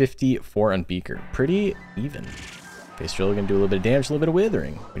Plant, 54 on Beaker. Pretty even. Face Drill gonna do a little bit of damage, a little bit of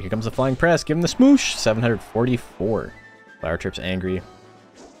withering. But here comes the Flying Press. Give him the smoosh. 744. Flower Trip's angry.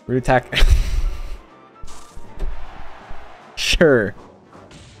 Root attack. Sure.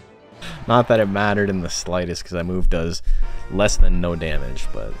 Not that it mattered in the slightest because that move does less than no damage,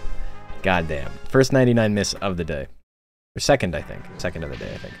 but goddamn. First 99 miss of the day. Or second, I think. Second of the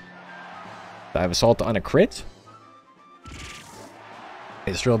day, I think. Dive Assault on a crit.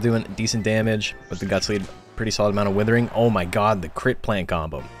 It's still doing decent damage, but the Guts lead pretty solid amount of withering. Oh my god, the crit plant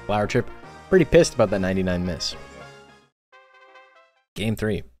combo. Flower Trip, pretty pissed about that 99 miss. Game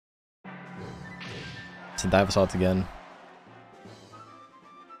 3. It's a Dive Assault again.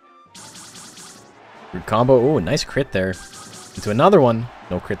 Root combo. Oh, nice crit there. Into another one.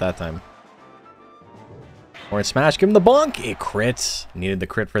 No crit that time. Orange Smash. Give him the bonk. It crits. Needed the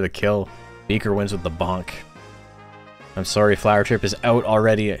crit for the kill. Beaker wins with the bonk. I'm sorry, Flower Trip is out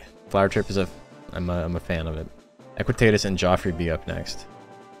already. Flower Trip is I'm a fan of it. Equitatus and Joffrey B up next.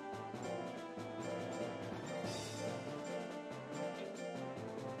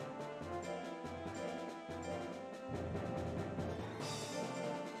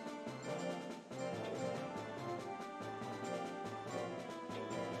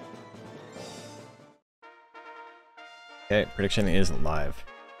 Okay, prediction is live.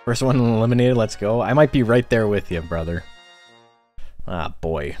 First one eliminated, let's go. I might be right there with you, brother. Ah,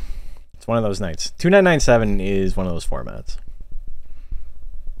 boy. It's one of those nights. 2997 is one of those formats.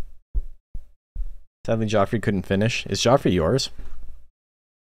 Sadly, Joffrey couldn't finish. Is Joffrey yours?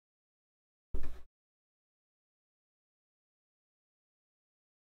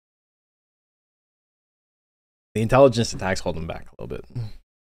 The intelligence attacks hold him back a little bit.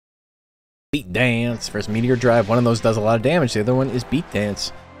 Beat Dance. First Meteor Drive. One of those does a lot of damage. The other one is Beat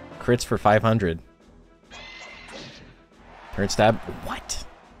Dance. Crits for 500. Turn stab. What?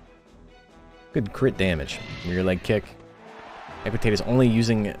 Good crit damage. Rear leg kick. Equitate is only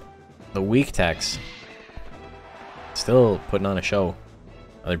using the weak techs. Still putting on a show.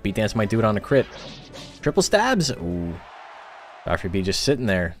 Other Beat Dance might do it on a crit. Triple stabs. Ooh. Joffrey B just sitting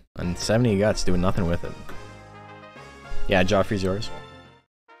there on 70 guts doing nothing with it. Yeah, Joffrey's yours.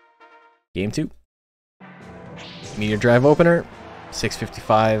 Game 2. Meteor Drive opener.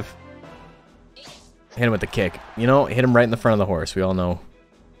 655. Hit him with the kick. You know, hit him right in the front of the horse. We all know.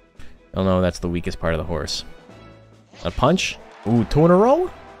 That's the weakest part of the horse. A punch? Ooh, 2 in a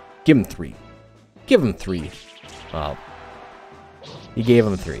row? Give him 3. Give him 3. Well, he gave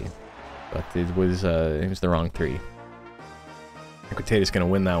him 3. But it was the wrong 3. Equitatis gonna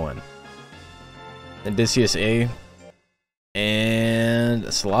win that one. Odysseus A.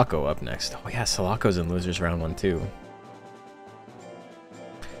 And Sulaco up next. Oh yeah, Sulaco's in losers round 1 too.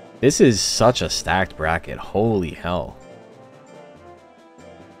 This is such a stacked bracket. Holy hell.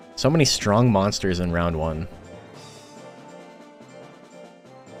 So many strong monsters in round 1.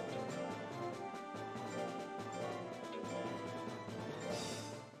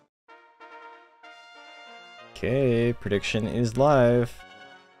 Okay, prediction is live.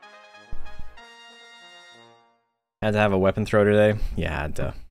 Had to have a weapon throw today? Yeah, had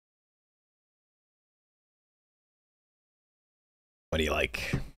to. What do you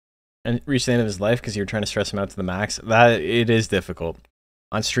like? And reach the end of his life because you were trying to stress him out to the max? That, it is difficult.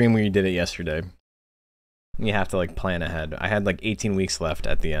 On stream where you did it yesterday. You have to like plan ahead. I had like 18 weeks left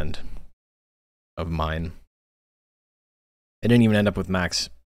at the end of mine. I didn't even end up with max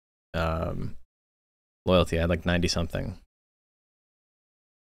loyalty. I had like 90 something.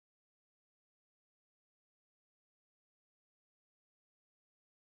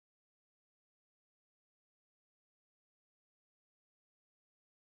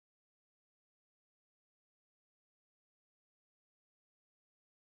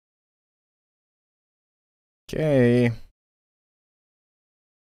 Okay.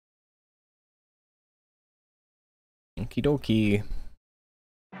 Okie dokie.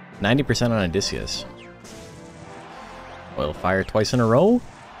 90% on Odysseus. Oil fire twice in a row?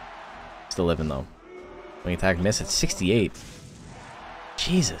 Still living though. Wing attack miss at 68.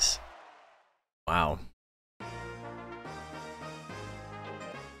 Jesus. Wow.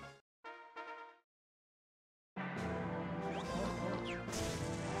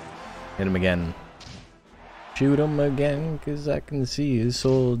 Hit him again. Shoot him again, cause I can see his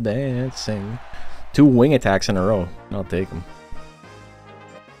soul dancing. 2 wing attacks in a row. I'll take them.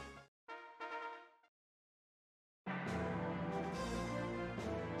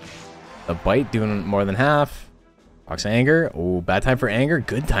 The bite doing more than half. Procs anger. Oh, bad time for anger.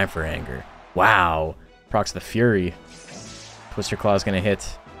 Good time for anger. Wow. Procs the fury. Twister Claw's gonna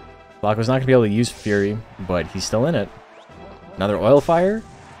hit. Flacco's not gonna be able to use fury, but he's still in it. Another oil fire.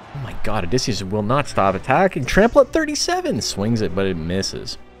 Oh my god, Odysseus will not stop attacking. Trample at 37! Swings it, but it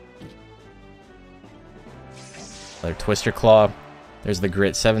misses. Another Twister Claw. There's the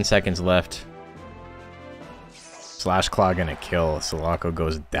grit. 7 seconds left. Slash Claw gonna kill. Sulaco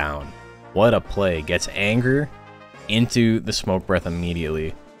goes down. What a play. Gets anger into the smoke breath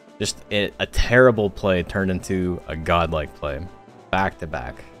immediately. Just a terrible play turned into a godlike play. Back to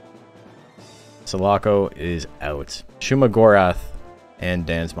back. Sulaco is out. Shuma Gorath and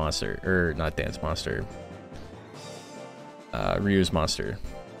Dance Monster. Or, not Dance Monster. Ryu's Monster.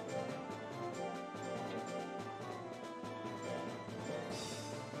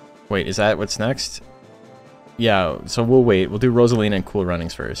 Wait, is that what's next? Yeah, so we'll wait. We'll do Rosalina and Cool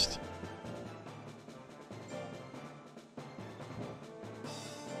Runnings first.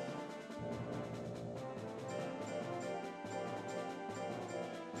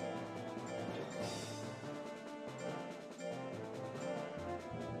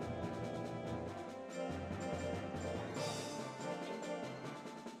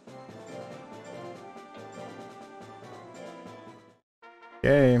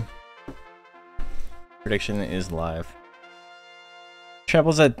 Okay. Prediction is live.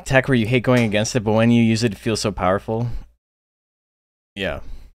 Trample's a tech where you hate going against it, but when you use it, it feels so powerful. Yeah.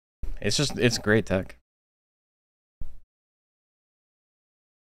 It's great tech.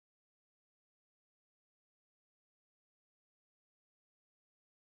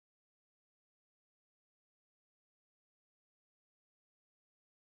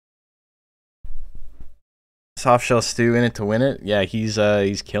 Softshell Stew in it to win it. Yeah, he's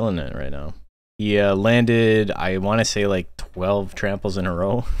killing it right now. He landed, I want to say, like 12 tramples in a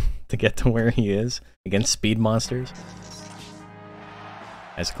row to get to where he is against speed monsters.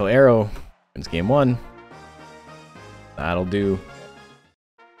 Icicle Arrow wins game 1. That'll do.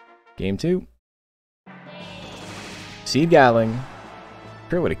 Game 2. Seed Gatling.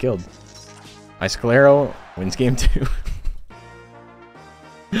 Sure would have killed. Icicle Arrow wins game 2.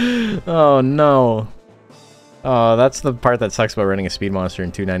 Oh no. Oh, that's the part that sucks about running a speed monster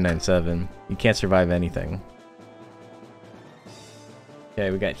in 2997. You can't survive anything. Okay,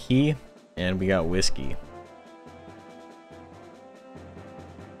 we got he, and we got whiskey.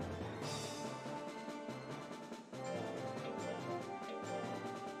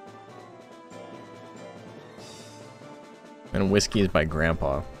 And whiskey is by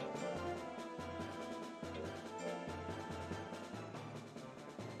Grandpa.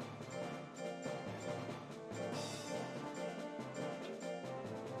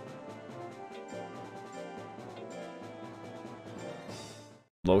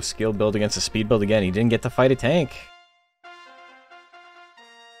 Low skill build against a speed build again. He didn't get to fight a tank.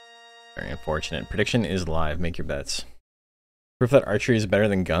 Very unfortunate. Prediction is live. Make your bets. Proof that archery is better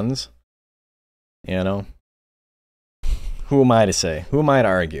than guns? You know? Who am I to say? Who am I to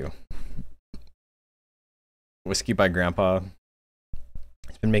argue? Whiskey by Grandpa.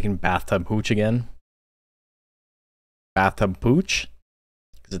 He's been making bathtub hooch again. Bathtub pooch?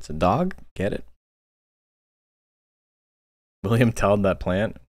 Because it's a dog? Get it? William told that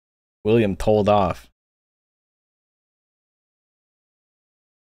plant. William told off.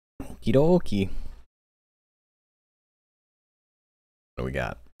 Okie dokie. What do we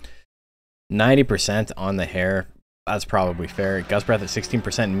got? 90% on the hair. That's probably fair. Gust breath at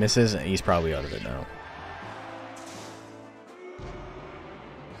 16% misses, and he's probably out of it now.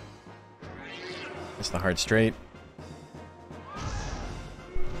 It's the hard straight.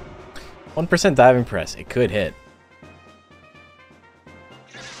 1% diving press. It could hit.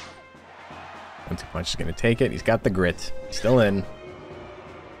 1-2 punch is going to take it. He's got the grit. He's still in.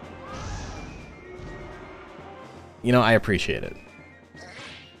 You know, I appreciate it.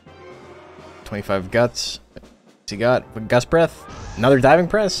 25 guts. What's he got? Gust breath. Another diving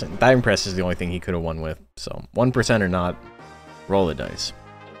press. And diving press is the only thing he could have won with. So 1% or not, roll the dice.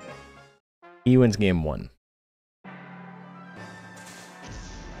 He wins game 1.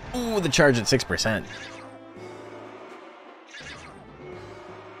 Ooh, the charge at 6%.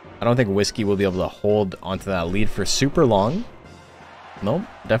 I don't think Whiskey will be able to hold onto that lead for super long. Nope,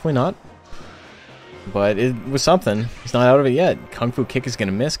 definitely not. But it was something. He's not out of it yet. Kung Fu Kick is going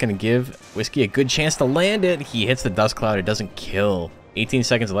to miss. Going to give Whiskey a good chance to land it. He hits the Dust Cloud. It doesn't kill. 18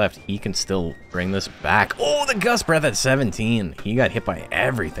 seconds left. He can still bring this back. Oh, the Gust Breath at 17. He got hit by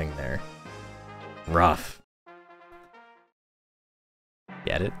everything there. Rough.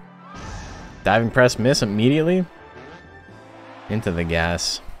 Get it? Diving Press miss immediately. Into the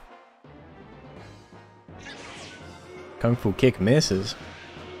gas. Kung Fu Kick misses.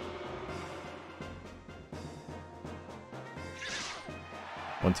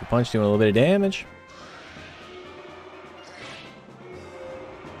 One-two punch doing a little bit of damage.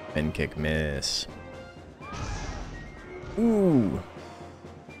 Fin kick miss. Ooh.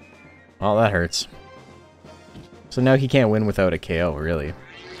 Oh, that hurts. So now he can't win without a KO, really.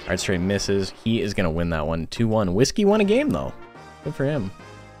 Hard straight misses. He is going to win that one. 2-1. Whiskey won a game, though. Good for him.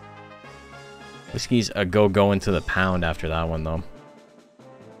 Whiskey's a go into the pound after that one, though.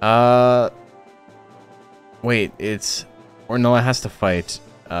 Wait, it's... Or no, it has to fight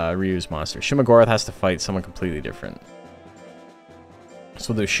Ryu's monster. Shumagorath has to fight someone completely different.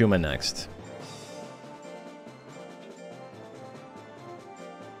 So we'll do Shuma next.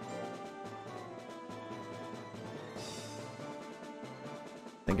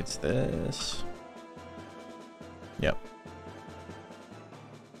 I think it's this. Yep.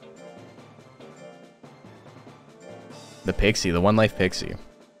 The Pixie, the 1-life Pixie.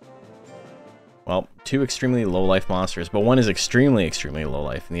 Well, 2 extremely low-life monsters, but one is extremely, extremely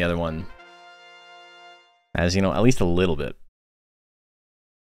low-life, and the other one has, you know, at least a little bit.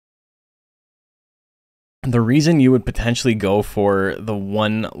 The reason you would potentially go for the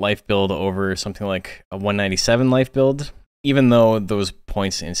 1-life build over something like a 197 life build, even though those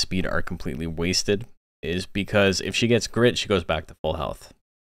points in speed are completely wasted, is because if she gets grit, she goes back to full health.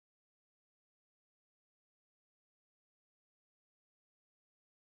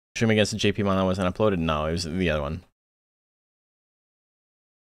 Shuma against the JP Mana wasn't uploaded? No, it was the other one.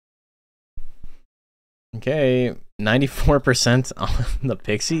 Okay, 94% on the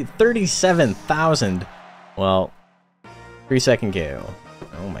Pixie. 37,000. Well, 3-second KO.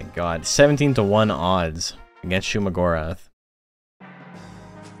 Oh my god. 17-1 odds against Shumagorath.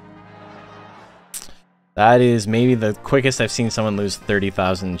 That is maybe the quickest I've seen someone lose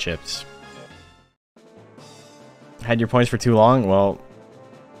 30,000 chips. Had your points for too long? Well,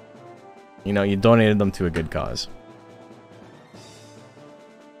 you know, you donated them to a good cause.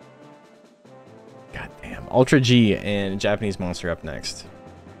 God damn. Ultra G and Japanese Monster up next.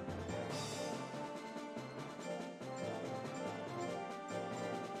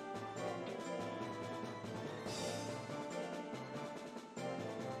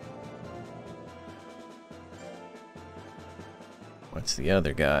 What's the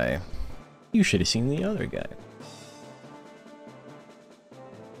other guy? You should have seen the other guy.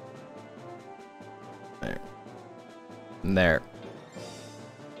 There.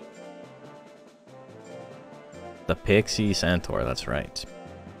 The Pixie Centaur, that's right.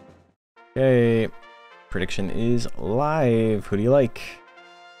 Okay, prediction is live. Who do you like?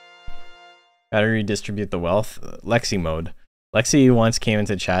 Gotta redistribute the wealth. Lexi mode. Lexi once came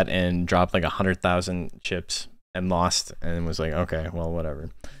into chat and dropped like 100,000 chips and lost and was like, okay, well, whatever.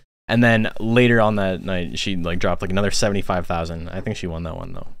 And then later on that night, she like dropped like another 75,000. I think she won that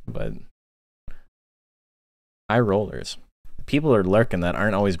one though, but high rollers. People are lurking that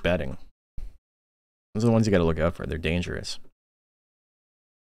aren't always betting. Those are the ones you gotta look out for. They're dangerous.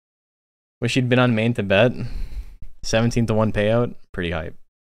 Wish you'd been on main to bet. 17 to 1 payout. Pretty hype.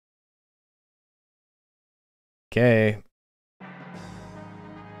 Okay.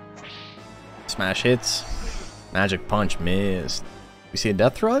 Smash hits. Magic punch missed. We see a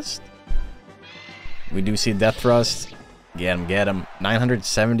death thrust? We do see a death thrust. Get him, get him.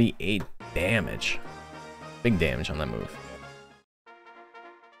 978 damage. Big damage on that move.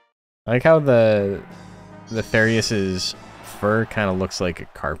 I like how the Therius's fur kind of looks like a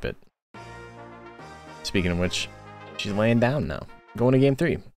carpet. Speaking of which, she's laying down now. Going to game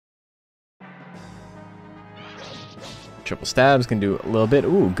 3. Triple stabs can do a little bit.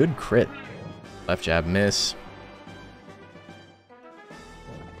 Ooh, good crit. Left jab miss.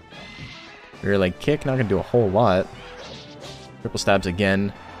 Rear leg kick, not gonna do a whole lot. Triple stabs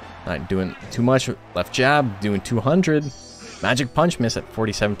again. Not doing too much. Left jab, doing 200. Magic punch miss at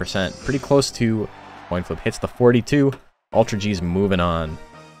 47%. Pretty close to coin flip. Hits the 42. Ultra G's moving on.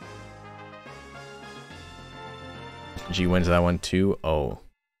 G wins that one 2-0. Or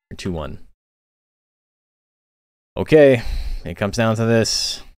 2-1. Okay. It comes down to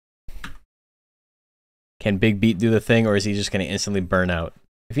this. Can Big Beat do the thing, or is he just going to instantly burn out?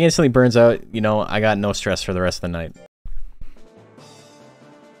 If he instantly burns out, you know, I got no stress for the rest of the night.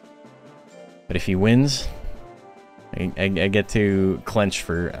 But if he wins, I get to clench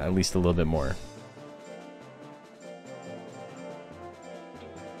for at least a little bit more.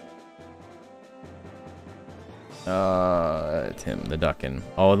 Tim, the duckin'.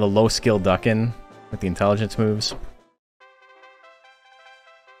 Oh, the low skill duckin' with the intelligence moves.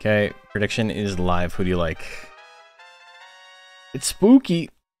 Okay, prediction is live. Who do you like? It's spooky.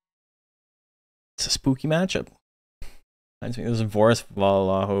 It's a spooky matchup. Reminds me, there's Voris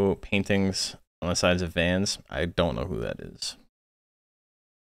Vallejo paintings on the sides of vans. I don't know who that is.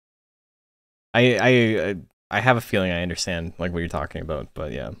 I have a feeling I understand like what you're talking about,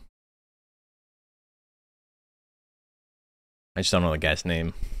 but yeah. I just don't know the guy's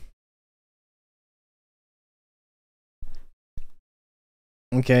name.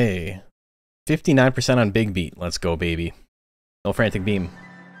 Okay. 59% on Big Beat. Let's go, baby. No frantic beam.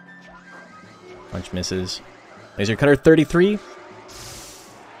 Punch misses. Laser cutter 33.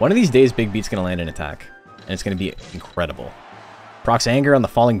 One of these days, Big Beat's gonna land an attack, and it's gonna be incredible. Procs anger on the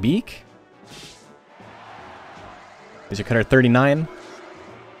falling beak. Laser cutter 39.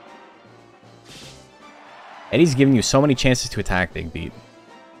 Eddie's giving you so many chances to attack Big Beat.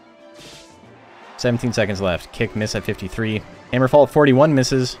 17 seconds left. Kick miss at 53. Hammerfall at 41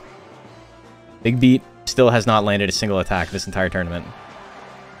 misses. Big Beat still has not landed a single attack this entire tournament.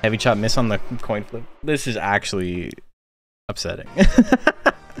 Heavy chop miss on the coin flip. This is actually upsetting.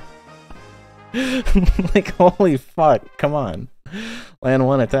 Like, holy fuck. Come on. Land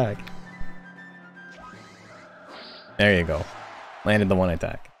one attack. There you go. Landed the one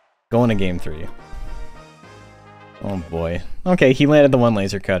attack. Going to game 3. Oh boy. Okay, he landed the one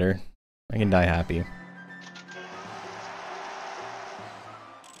laser cutter. I can die happy.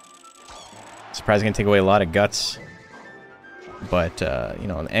 Surprised gonna take away a lot of guts. But, you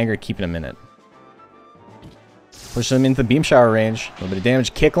know, anger keeping him in it. Push him into the beam shower range. A little bit of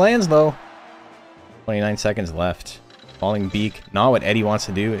damage. Kick lands, though. 29 seconds left. Falling beak. Not what Eddie wants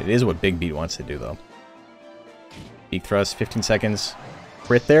to do. It is what Big Beat wants to do, though. Beak thrust, 15 seconds.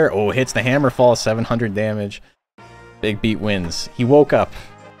 Crit there. Oh, hits the hammer fall, 700 damage. Big Beat wins. He woke up.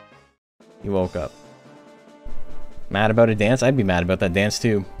 He woke up. Mad about a dance? I'd be mad about that dance,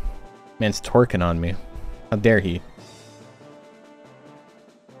 too. Man's twerking on me. How dare he?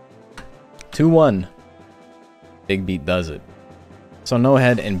 2-1. Big Beat does it. So No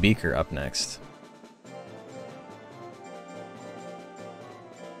Head and Beaker up next.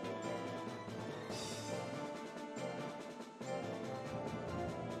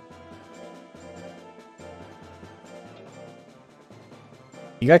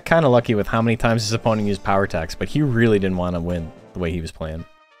 He got kind of lucky with how many times his opponent used power attacks, but he really didn't want to win the way he was playing.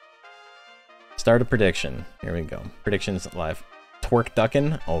 Start a prediction. Here we go. Predictions live. Twerk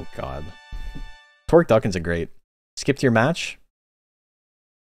Duckin'. Oh god. Twerk Duckin's a great. Skip to your match.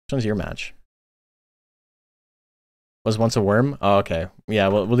 Which one's your match? Was once a worm? Oh, okay. Yeah,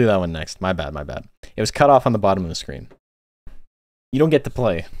 we'll do that one next. My bad, my bad. It was cut off on the bottom of the screen. You don't get to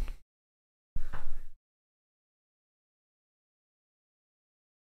play.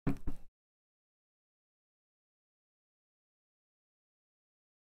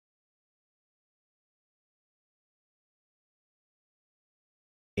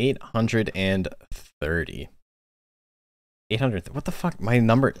 $830. 800. What the fuck? My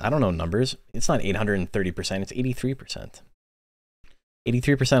number. I don't know numbers. It's not 830%. It's 83%.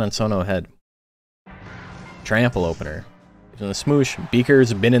 83% on Sono Head. Trample opener. Gives him the smoosh.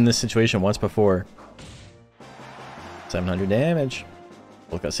 Beaker's been in this situation once before. 700 damage.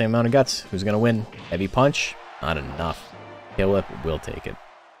 Both got the same amount of guts. Who's gonna win? Heavy punch. Not enough. Kill Whip will take it.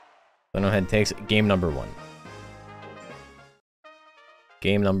 Sono Head takes game number 1.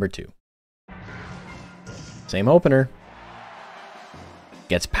 Game number 2. Same opener.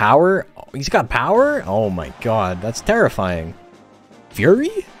 Gets power. Oh, he's got power? Oh my god, that's terrifying.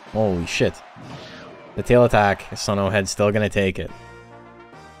 Fury? Holy shit. The tail attack. Sono Head's still gonna take it.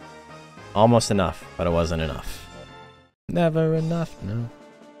 Almost enough, but it wasn't enough. Never enough, no.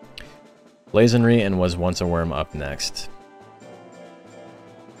 Blazonry and Was Once a Worm up next.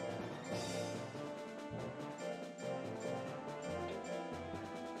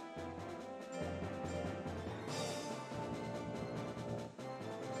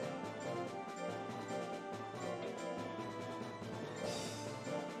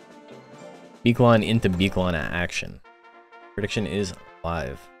 Beaklon into Beaklon action. Prediction is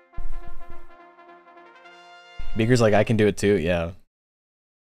live. Beaker's like, I can do it too. Yeah.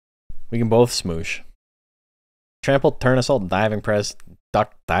 We can both smoosh. Trample, turn assault, diving press,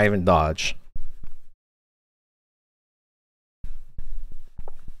 duck, dive, and dodge.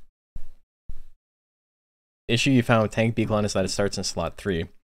 Issue you found with Tank Beaklon is that it starts in slot 3.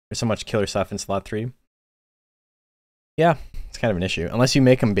 There's so much killer stuff in slot 3. Yeah, it's kind of an issue. Unless you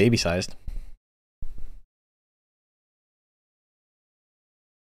make him baby-sized.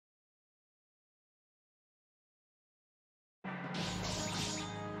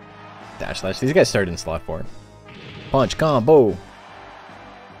 Dash slash. These guys started in slot 4. Punch, combo.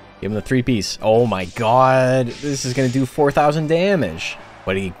 Give him the 3-piece. Oh my god. This is going to do 4,000 damage.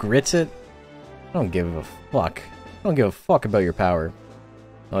 But he grits it. I don't give a fuck. I don't give a fuck about your power.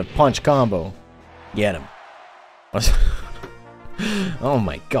 Punch, combo. Get him. Oh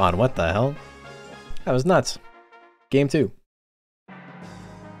my god, what the hell? That was nuts. Game 2.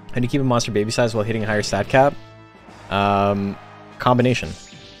 How do you keep a monster baby size while hitting a higher stat cap? Combination.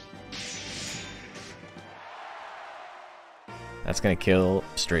 That's gonna kill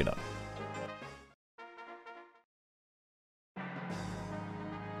straight up.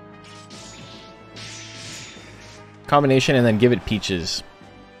 Combination and then give it peaches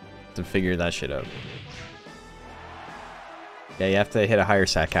to figure that shit out. Yeah, you have to hit a higher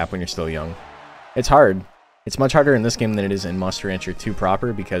stat cap when you're still young. It's hard. It's much harder in this game than it is in Monster Rancher 2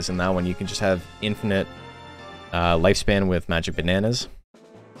 proper, because in that one you can just have infinite lifespan with magic bananas.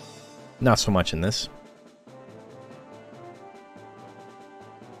 Not so much in this.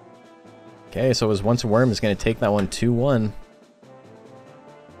 Okay, so it was Once a Worm is going to take that one 2-1.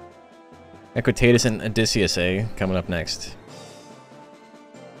 Equitatus and Odysseus A coming up next.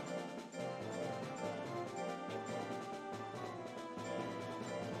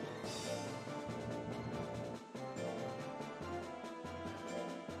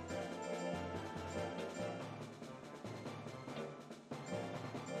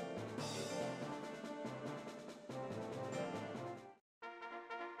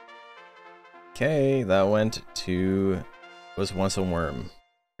 Okay, that went to Was Once a Worm.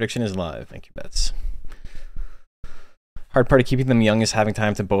 Prediction is live. Thank you, Bets. Hard part of keeping them young is having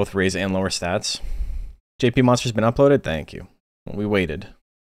time to both raise and lower stats. JP Monster's been uploaded? Thank you. Well, we waited.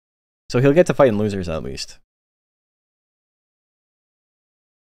 So he'll get to fight in losers at least.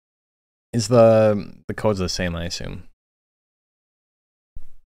 Is the code's the same, I assume.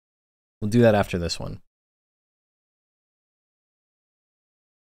 We'll do that after this one.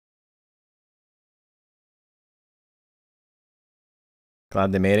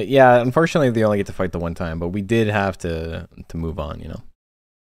 Glad they made it. Yeah, unfortunately they only get to fight the one time, but we did have to move on, you know.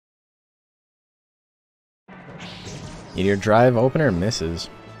 Meteor Drive opener misses.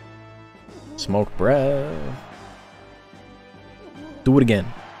 Smoke Breath. Do it again.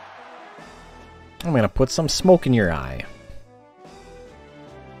 I'm gonna put some smoke in your eye.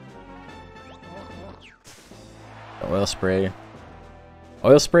 Oil Spray.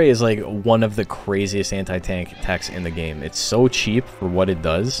 Oil Spray is like one of the craziest anti-tank attacks in the game. It's so cheap for what it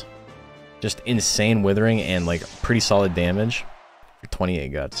does. Just insane withering and like pretty solid damage for 28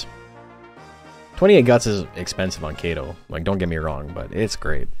 guts. 28 guts is expensive on Kato. Like, don't get me wrong, but it's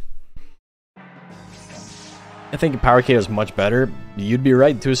great. I think Power Kato is much better. You'd be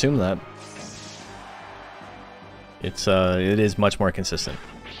right to assume that. It is much more consistent.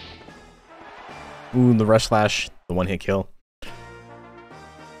 Ooh, the Rush Slash, the one-hit kill.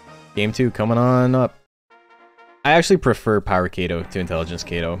 Game 2 coming on up. I actually prefer Power Kato to Intelligence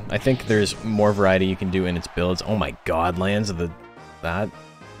Kato. I think there's more variety you can do in its builds. Oh my god, lands of that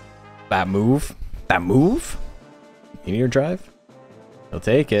move. That move? Meteor Drive? He'll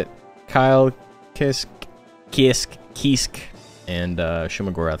take it. Kyle, Kisk, and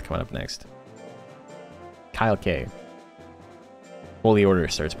Shumagorath coming up next. Kyle K. Holy Order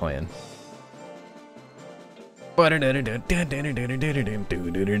starts playing. That's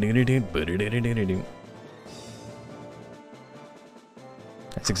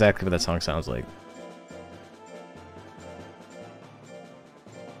exactly what that song sounds like.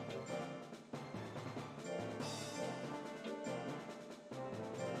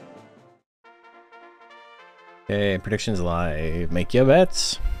 Okay, predictions live. Make your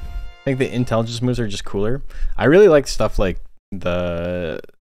bets. I think the intelligence moves are just cooler. I really like stuff like the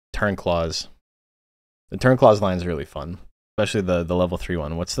turn claws. The turn claws line is really fun, especially the level 3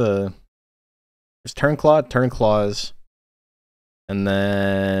 one. What's the? There's turn claws, and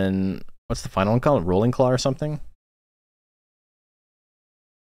then what's the final one called? Rolling claw or something?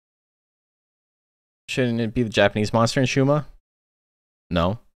 Shouldn't it be the Japanese monster in Shuma?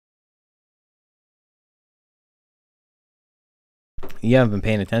 No. You haven't been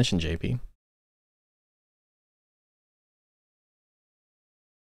paying attention, JP.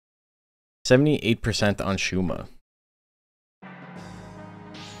 %78% on Shuma.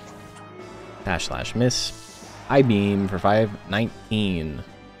 Dash slash miss. I-beam for 519.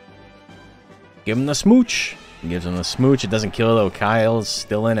 Give him the smooch. He gives him the smooch. It doesn't kill though. Kyle's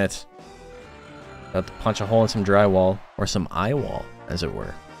still in it. About to punch a hole in some drywall. Or some eye wall, as it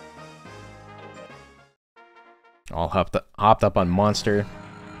were. All hopped up on Monster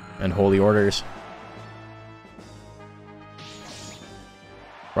and Holy Orders.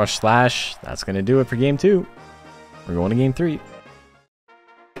 Rush Slash, that's going to do it for game 2. We're going to game 3.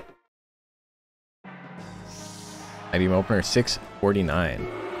 I-beam opener 649.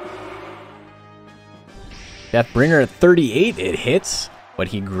 Deathbringer at 38, it hits, but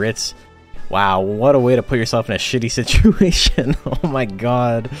he grits. Wow, what a way to put yourself in a shitty situation. Oh my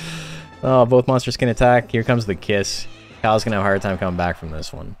god. Oh, both monsters can attack. Here comes the kiss. Kyle's gonna have a hard time coming back from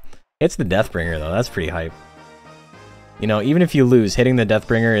this one. It's the Deathbringer though, that's pretty hype. You know, even if you lose, hitting the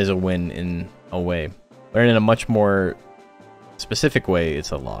Deathbringer is a win in a way. But in a much more specific way, it's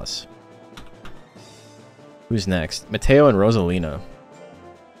a loss. Who's next? Mateo and Rosalina.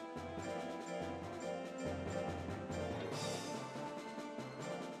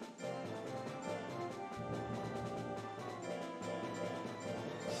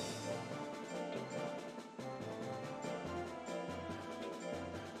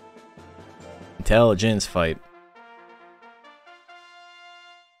 Intelligence fight.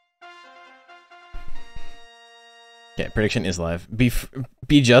 Okay, prediction is live.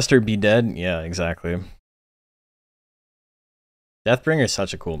 Be just or be dead. Yeah, exactly. Deathbringer is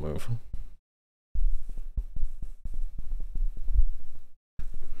such a cool move.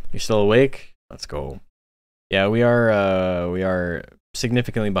 You're still awake? Let's go. Yeah, we are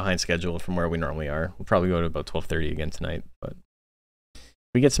significantly behind schedule from where we normally are. We'll probably go to about 12:30 again tonight, but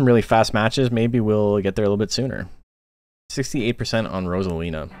if we get some really fast matches, maybe we'll get there a little bit sooner. 68% on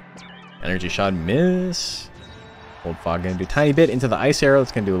Rosalina. Energy shot miss. Old Fog gonna do a tiny bit into the ice arrow.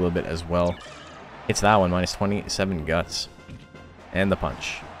 It's gonna do a little bit as well. Hits that one, minus 27 guts. And the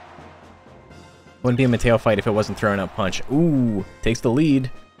punch. Wouldn't be a Mateo fight if it wasn't throwing out punch. Ooh, takes the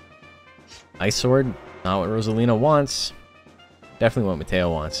lead. Ice sword, not what Rosalina wants. Definitely what Mateo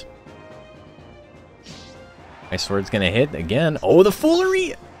wants. Ice sword's gonna hit again. Oh, the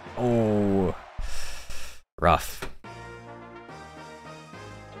foolery! Oh, rough.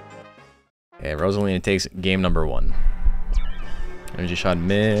 Okay, Rosalina takes game number 1. Energy shot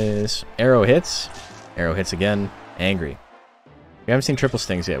miss. Arrow hits. Arrow hits again. Angry. We haven't seen triple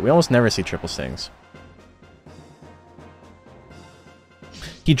stings yet. We almost never see triple stings.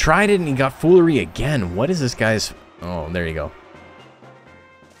 He tried it and he got foolery again. What is this guy's... Oh, there you go.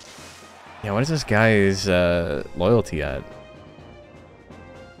 Yeah, what is this guy's loyalty at?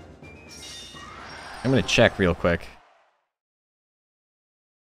 I'm gonna check real quick.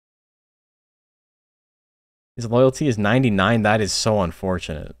 His loyalty is 99. That is so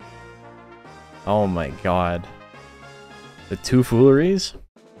unfortunate. Oh my god. The 2 fooleries?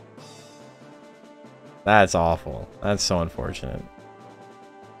 That's awful. That's so unfortunate.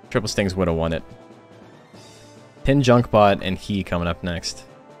 Triple Stings would have won it. Tin Junkbot and he coming up next.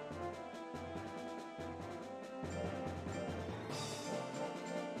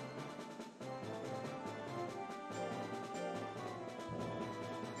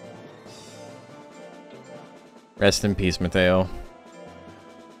 Rest in peace, Mateo.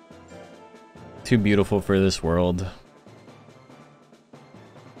 Too beautiful for this world.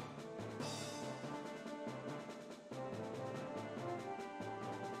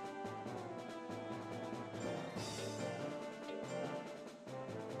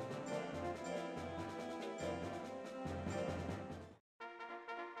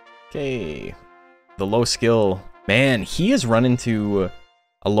 Okay. The low skill. Man, he has run into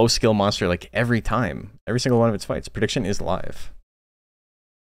a low skill monster like every time. Every single one of its fights. Prediction is live.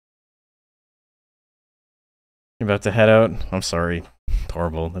 You're about to head out? I'm sorry.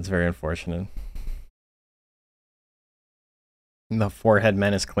 Horrible. That's very unfortunate. The Forehead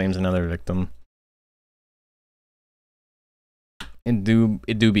Menace claims another victim. It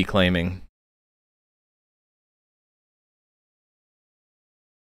do be claiming.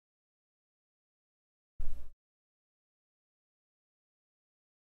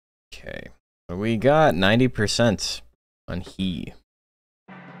 Okay. We got 90% on he.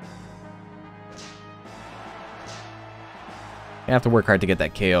 You have to work hard to get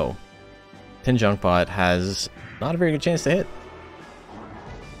that KO. Tin Junkbot has not a very good chance to hit.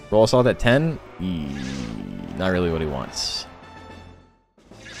 Roll Assault at 10? Not really what he wants.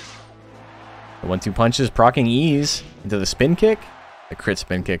 The 1-2 punches, proccing ease into the spin kick. The crit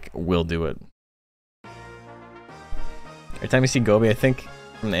spin kick will do it. Every time you see Gobi, I think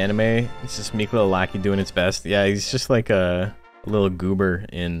from the anime, it's just meek little lackey doing its best. Yeah, he's just like a little goober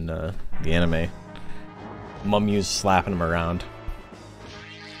in the anime. Mumyu's slapping him around.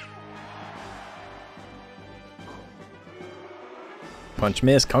 Punch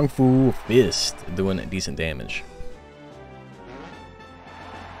miss, Kung Fu Fist, doing decent damage.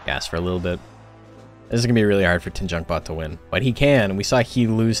 Gas for a little bit. This is gonna be really hard for Tin Junkbot to win, but he can. We saw he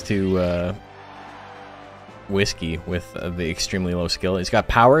lose to Whiskey with the extremely low skill. He's got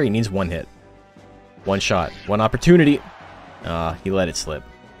power. He needs one hit, one shot, one opportunity. He let it slip.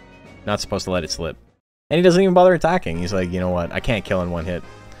 Not supposed to let it slip. And he doesn't even bother attacking. He's like, you know what? I can't kill in one hit.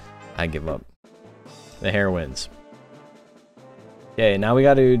 I give up. The hair wins. Okay, now we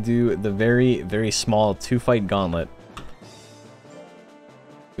got to do the very, very small 2-fight gauntlet.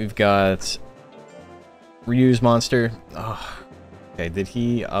 We've got Ryu's monster. Oh, okay, did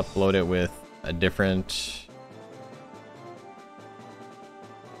he upload it with a different...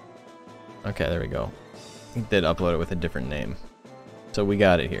 Okay, there we go. He did upload it with a different name. So we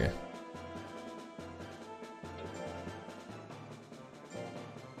got it here.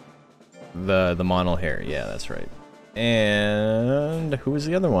 The mono hair, yeah, that's right. And who was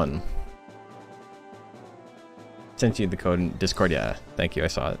the other one? Sent you the code in Discord, yeah. Thank you, I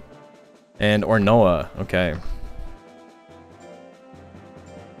saw it. And Ornoa, okay.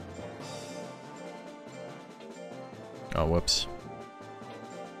 Oh, whoops.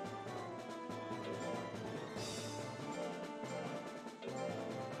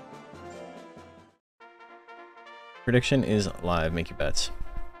 Prediction is live, make your bets.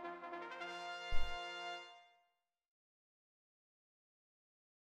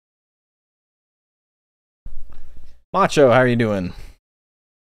 Macho, how are you doing?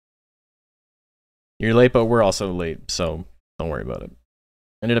 You're late, but we're also late, so don't worry about it.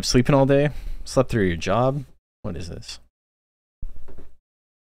 Ended up sleeping all day? Slept through your job? What is this?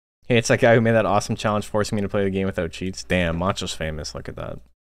 Hey, it's that guy who made that awesome challenge forcing me to play the game without cheats. Damn, Macho's famous, look at that.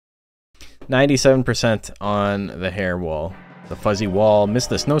 97% on the hair wall. The fuzzy wall, missed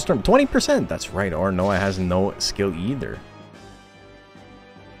the snowstorm. 20%, that's right, or Noah has no skill either.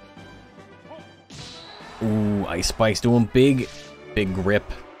 Ooh, Ice Spike's doing big grip.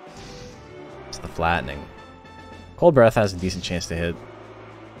 It's the flattening. Cold Breath has a decent chance to hit.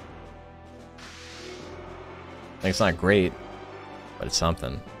 Like, it's not great, but it's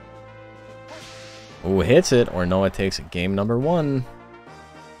something. Ooh, hits it, or Noah takes game number 1.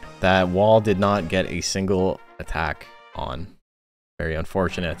 That wall did not get a single attack on. Very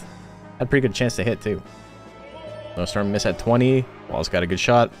unfortunate. Had a pretty good chance to hit, too. Snowstorm miss at 20. Wall's got a good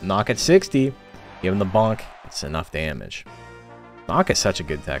shot. Knock at 60. Give him the bonk. It's enough damage. Knock is such a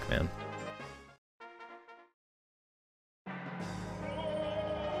good tech, man.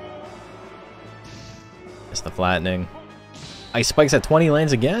 It's the flattening. Ice Spikes at 20,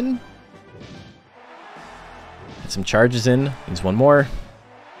 lands again. Get some charges in. Needs one more.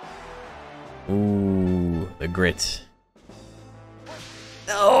 Ooh, the grit.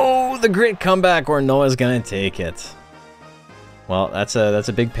 No, the grit comeback, or Noah's gonna take it. Well, that's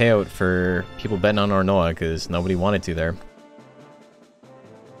a big payout for people betting on Ornoa because nobody wanted to there.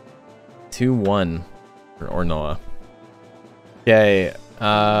 2-1 for Ornoa. Okay,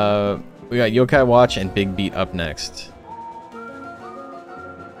 we got Yokai Watch and Big Beat up next.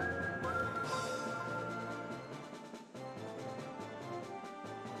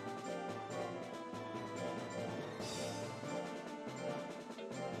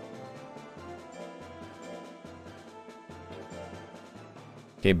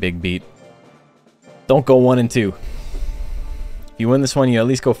 Okay, Big Beat. Don't go 1 and 2. If you win this one, you at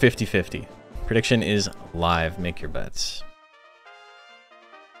least go 50-50. Prediction is live. Make your bets.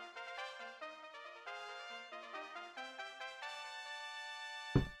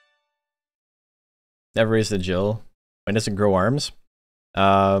 Never raised the Jill. When does it grow arms?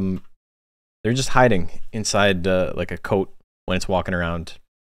 They're just hiding inside like a coat when it's walking around.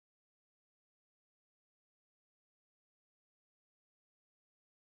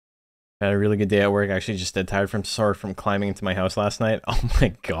 Had a really good day at work. Actually, just dead tired from climbing into my house last night. Oh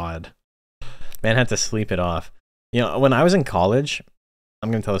my god, man, had to sleep it off. You know, when I was in college,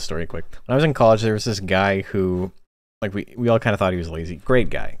 I'm gonna tell a story quick. When I was in college, there was this guy who, like, we all kind of thought he was lazy. Great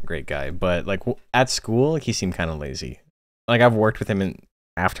guy, but like at school, he seemed kind of lazy. Like I've worked with him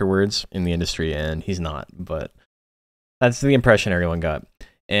afterwards in the industry, and he's not. But that's the impression everyone got.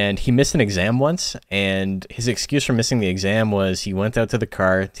 And he missed an exam once, and his excuse for missing the exam was he went out to the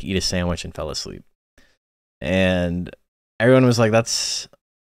car to eat a sandwich and fell asleep. And everyone was like,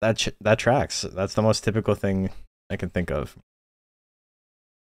 that tracks. That's the most typical thing I can think of.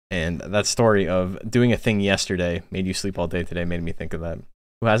 And that story of doing a thing yesterday made you sleep all day today made me think of that.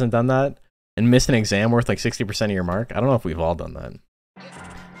 Who hasn't done that? And missed an exam worth like 60% of your mark? I don't know if we've all done that.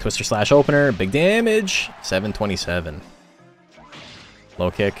 Twister slash opener, big damage, 727. Low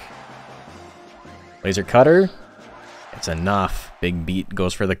kick. Laser cutter. It's enough. Big Beat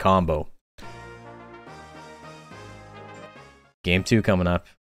goes for the combo. Game 2 coming up.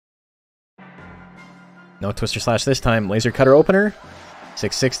 No Twister slash this time. Laser cutter opener.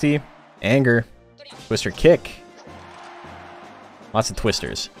 660. Anger. Twister kick. Lots of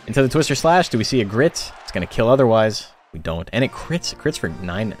twisters. Into the Twister slash. Do we see a grit? It's going to kill otherwise. We don't. And it crits. It crits for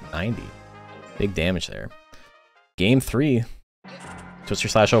 990. Big damage there. Game 3. Twister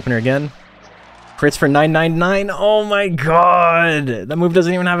slash opener again. Crits for 999. Oh my god. That move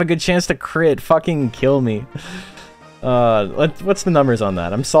doesn't even have a good chance to crit. Fucking kill me. What's the numbers on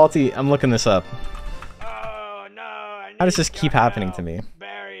that? I'm salty. I'm looking this up. Oh no! How does this keep happening to me?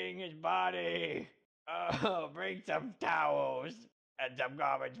 Burying his body. Oh, bring some towels and some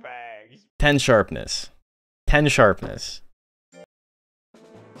garbage bags. 10 sharpness. 10 sharpness.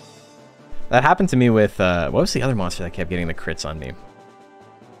 That happened to me with what was the other monster that kept getting the crits on me?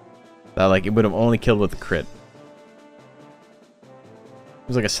 That like it would have only killed with the crit. It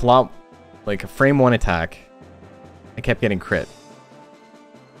was like a slot, like a frame 1 attack. I kept getting crit.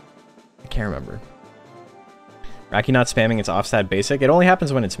 I can't remember. Raki not spamming its offstat basic. It only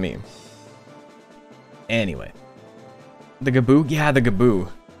happens when it's me. Anyway. The Gaboo? Yeah, the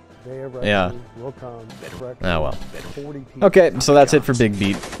Gaboo. Yeah. Oh well. Okay, so that's it for Big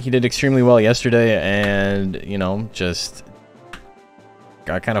Beat. He did extremely well yesterday, and, you know, just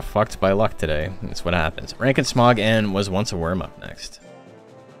got kind of fucked by luck today. That's what happens. Rankin Smog and Was Once a Worm up next.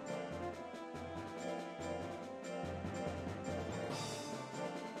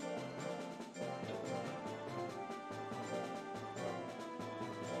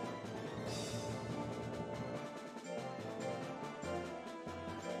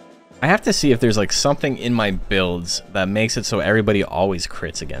 I have to see if there's like something in my builds that makes it so everybody always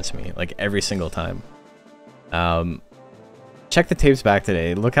crits against me, like every single time. Check the tapes back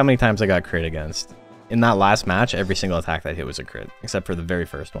today. Look how many times I got crit against. In that last match, every single attack that hit was a crit, except for the very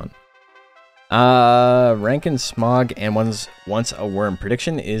first one. Rankin Smog and Once a Worm.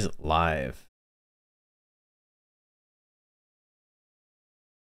 Prediction is live.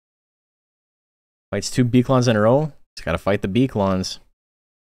 Fights 2 Beaklons in a row. He's got to fight the Beaklons.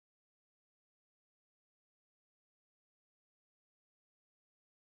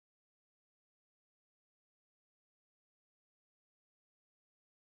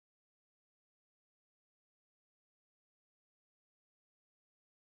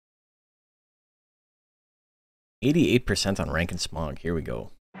 %88% on Rankin Smog. Here we go.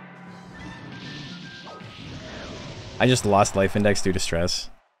 I just lost life index due to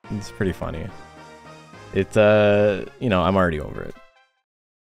stress. It's pretty funny. It, you know, I'm already over it.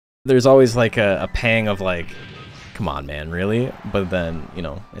 There's always like a pang of like, come on, man, really? But then, you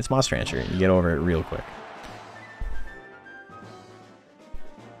know, it's Monster Rancher. You get over it real quick.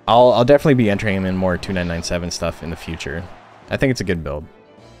 I'll definitely be entering him in more 2997 stuff in the future. I think it's a good build.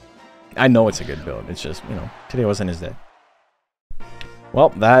 I know it's a good build. It's just, you know, today wasn't his day. Well,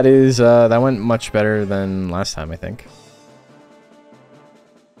 that is, that went much better than last time, I think.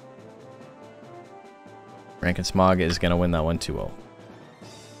 Rankin Smog is gonna win that one 2-0.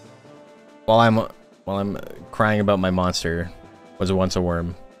 While I'm crying about my monster, was once a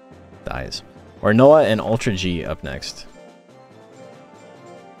worm, dies. Or Noah and Ultra G up next.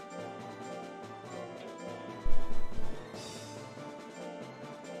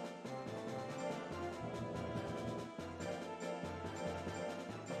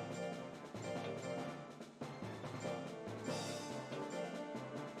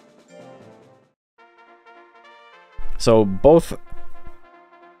 So both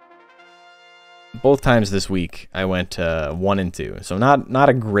times this week I went 1 and 2. So not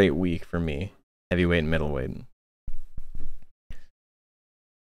a great week for me, heavyweight and middleweight.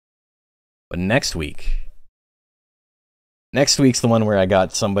 But next week's the one where I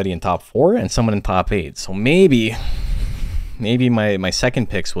got somebody in top 4 and someone in top 8. So maybe my second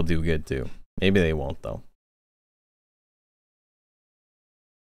picks will do good too. Maybe they won't though.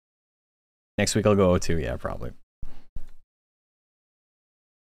 Next week I'll go 0-2, yeah, probably.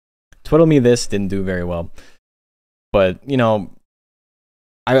 Twiddle Me This didn't do very well. But, you know,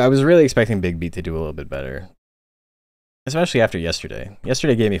 I was really expecting Big B to do a little bit better. Especially after yesterday.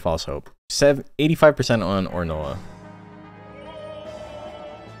 Yesterday gave me false hope. 85% on Ornoa.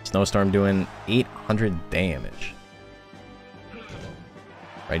 Snowstorm doing 800 damage.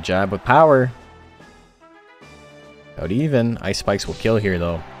 Right jab with power. Out even. Ice Spikes will kill here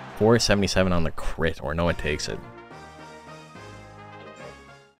though. 477 on the crit. Ornoa takes it.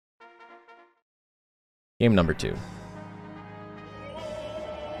 Game number 2.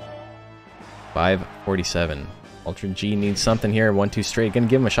 547. Ultra G needs something here. 1-2 straight. Gonna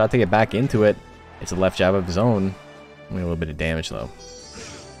give him a shot to get back into it. It's a left jab of his own. Only a little bit of damage though.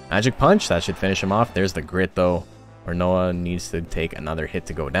 Magic Punch. That should finish him off. There's the grit though. Ornoa needs to take another hit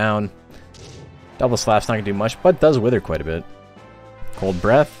to go down. Double Slap's not gonna do much, but does wither quite a bit. Cold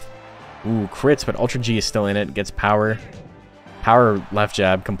Breath. Ooh, crits, but Ultra G is still in it. Gets power. Power left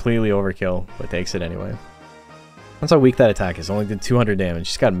jab. Completely overkill, but takes it anyway. That's how weak that attack is. Only did 200 damage.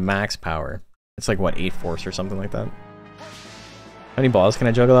 She's got max power. It's like, what, 8 force or something like that? How many balls can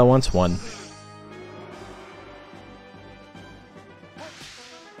I juggle at once? 1.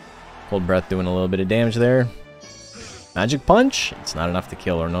 Cold Breath doing a little bit of damage there. Magic Punch. It's not enough to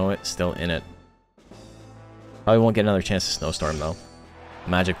kill or no, it's still in it. Probably won't get another chance to Snowstorm though.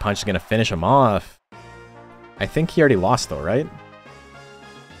 Magic Punch is going to finish him off. I think he already lost though, right?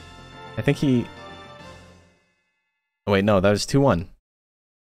 I think he... Oh wait, no, that was 2-1.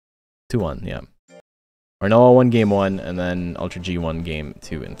 2-1, yeah. Ornoa won game 1, and then Ultra G won game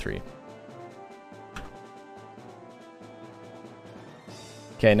 2 and 3.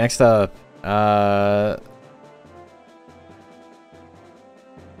 Okay, next up.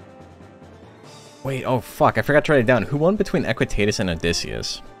 Wait, oh fuck, I forgot to write it down. Who won between Equitatus and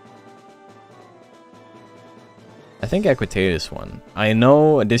Odysseus? I think Equitatus won. I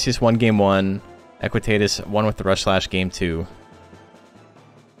know Odysseus won game 1. Equitatus won with the Rush Slash game 2.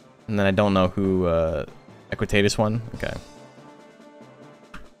 And then I don't know who Equitatus won. Okay.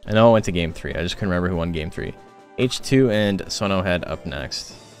 I know it went to game 3. I just couldn't remember who won game 3. H2 and Sono Head up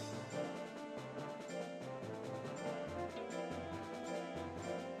next.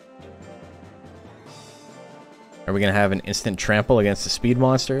 Are we going to have an instant trample against the speed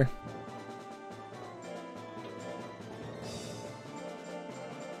monster?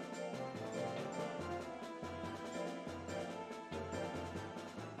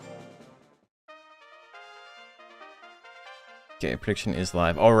 Okay, prediction is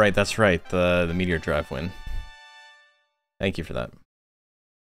live. Oh, right, that's right. The Meteor Drive win. Thank you for that.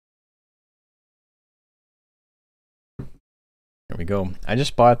 There we go. I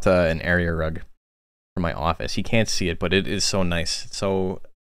just bought an area rug for my office. You can't see it, but it is so nice. It's so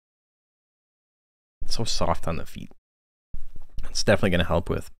soft on the feet. It's definitely going to help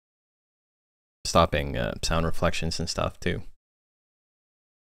with stopping sound reflections and stuff too.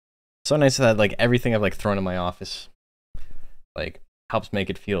 So nice that like everything I've like thrown in my office like helps make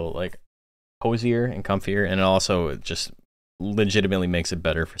it feel like cozier and comfier, and it also just legitimately makes it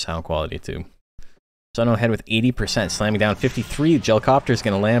better for sound quality too. Sono Head with 80%, slamming down 53. Gelcopter is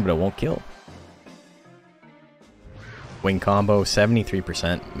going to land, but it won't kill. Wing combo,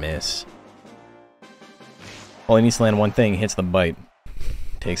 73%, miss. All he needs to land one thing, hits the bite.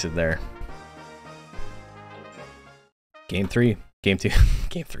 Takes it there. Game 3. Game 2.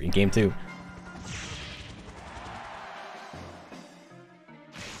 Game 3. Game 2.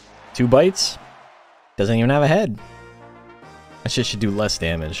 2 bites. Doesn't even have a head. That shit should do less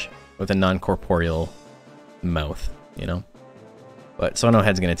damage with a non-corporeal mouth, you know? But Sono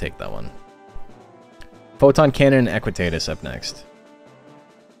Head's gonna take that one. Photon Cannon and Equitatus up next.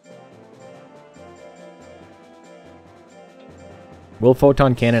 Will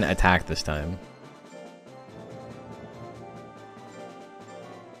Photon Cannon attack this time?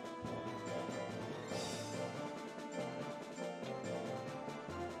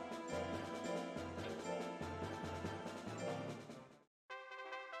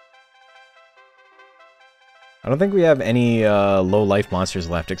 I don't think we have any low life monsters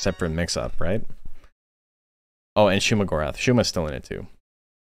left except for Mix-Up, right? Oh, and Shumagorath. Shuma's still in it too.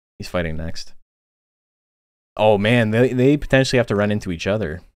 He's fighting next. Oh man, they potentially have to run into each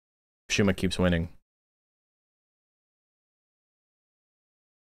other if Shuma keeps winning.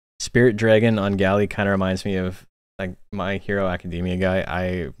 Spirit Dragon on Galley kind of reminds me of like My Hero Academia guy.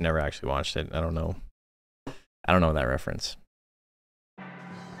 I've never actually watched it. I don't know that reference.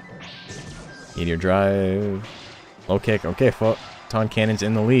 Meteor Drive. Low kick. Okay, Photon Cannon's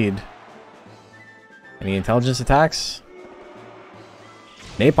in the lead. Any intelligence attacks?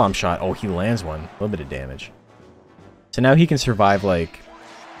 Napalm Shot. Oh, he lands one. A little bit of damage. So now he can survive, like,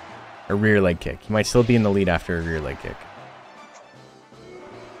 a rear leg kick. He might still be in the lead after a rear leg kick.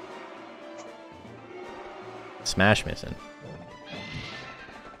 Smash missing.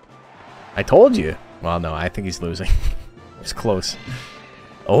 I told you! Well, no, I think he's losing. It's close.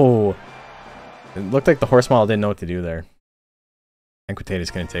 Oh. It looked like the horse model didn't know what to do there. Equitate's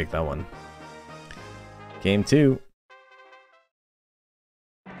gonna take that one. Game 2.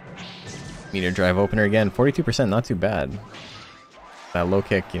 Meteor Drive opener again. 42%, not too bad. That low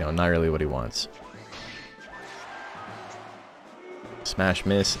kick, you know, not really what he wants. Smash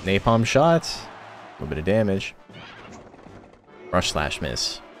miss. Napalm Shot. A little bit of damage. Rush slash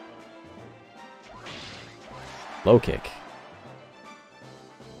miss. Low kick.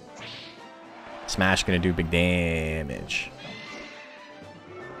 Smash gonna do big damage.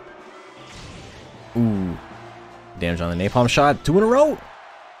 Ooh. Damage on the Napalm Shot. 2 in a row!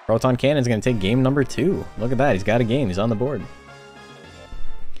 Photon Cannon's gonna take game number 2. Look at that, he's got a game, he's on the board.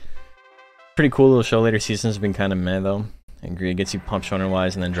 Pretty cool little show later seasons have been kind of meh though. I agree, it gets you pump shoulder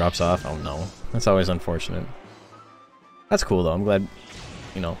wise and then drops off. Oh no, that's always unfortunate. That's cool though, I'm glad,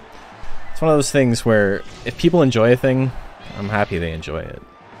 you know. It's one of those things where if people enjoy a thing, I'm happy they enjoy it.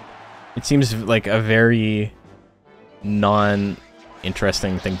 It seems like a very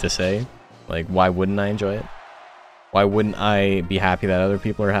non-interesting thing to say. Like, why wouldn't I enjoy it? Why wouldn't I be happy that other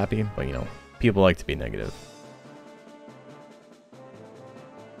people are happy? But, you know, people like to be negative.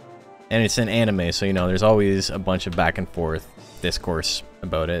 And it's an anime, so, you know, there's always a bunch of back and forth discourse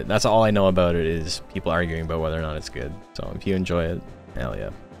about it. That's all I know about it is people arguing about whether or not it's good. So, if you enjoy it, hell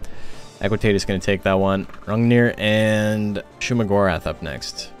yeah. Equitate is going to take that one. Rungnir and Shumagorath up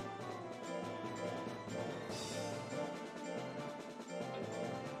next.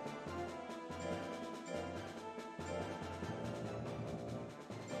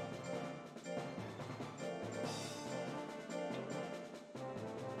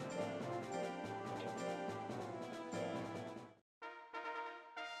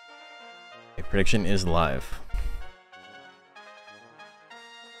 Prediction is live.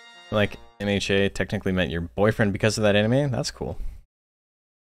 Like, MHA technically met your boyfriend because of that anime? That's cool.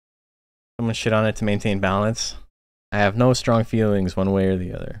 Someone shit on it to maintain balance. I have no strong feelings one way or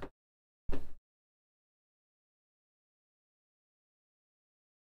the other.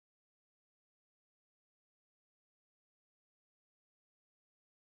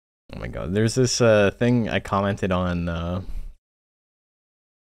 Oh my god, there's this thing I commented on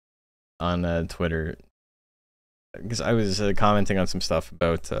Twitter, because I was commenting on some stuff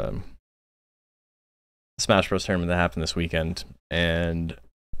about Smash Bros tournament that happened this weekend, and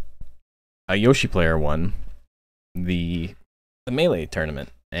a Yoshi player won the Melee tournament,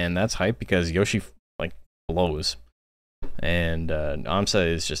 and that's hype because Yoshi like blows, and Amsa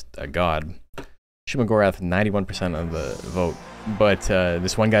is just a god. Shumagorath 91% of the vote, but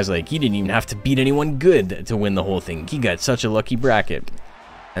this one guy's like, he didn't even have to beat anyone good to win the whole thing. He got such a lucky bracket.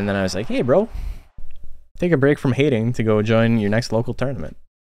 And then I was like, hey bro, take a break from hating to go join your next local tournament.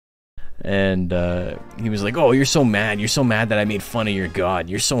 And he was like, oh, you're so mad that I made fun of your god,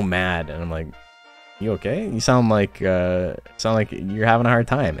 you're so mad. And I'm like, you okay? You sound like you're having a hard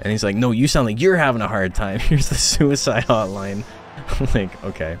time. And he's like, no, you sound like you're having a hard time. Here's the suicide hotline. I'm like,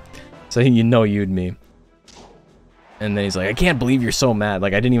 okay, so you know you'd me. And then he's like, I can't believe you're so mad.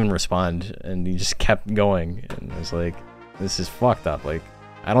 Like, I didn't even respond, and he just kept going. And I was like, this is fucked up. Like,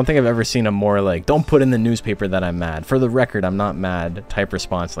 I don't think I've ever seen a more, like, don't put in the newspaper that I'm mad. For the record, I'm not mad type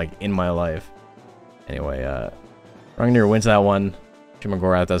response, like, in my life. Anyway, Rungner wins that one.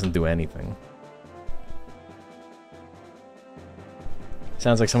 Shimagora doesn't do anything.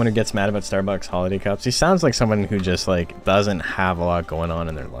 Sounds like someone who gets mad about Starbucks holiday cups. He sounds like someone who just, like, doesn't have a lot going on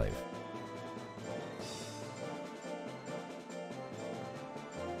in their life.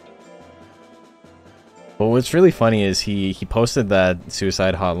 But what's really funny is he posted that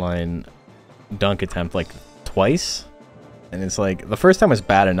suicide hotline dunk attempt, like, twice. And it's like, the first time was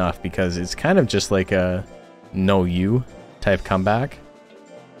bad enough because it's kind of just like a no you type comeback.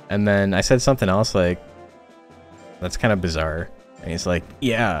 And then I said something else like, that's kind of bizarre. And he's like,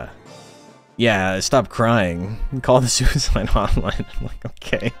 yeah, stop crying. Call the suicide hotline. I'm like,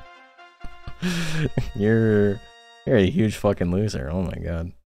 okay. You're a huge fucking loser. Oh my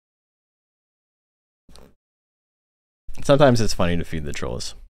god. Sometimes it's funny to feed the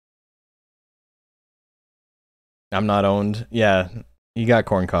trolls. I'm not owned. Yeah, you got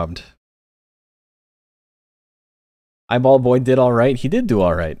corn-cobbed. Eyeball Boy did alright. He did do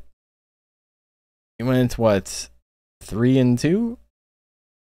alright. He went, what, 3-2?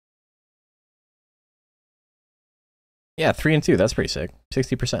 Yeah, 3-2. That's pretty sick.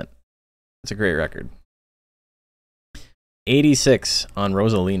 60%. That's a great record. 86 on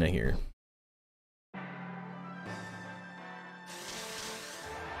Rosalina here.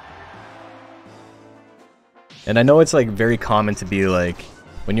 And I know it's like very common to be like,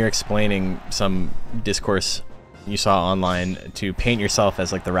 when you're explaining some discourse you saw online, to paint yourself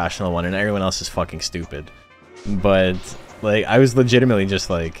as like the rational one and everyone else is fucking stupid. But like, I was legitimately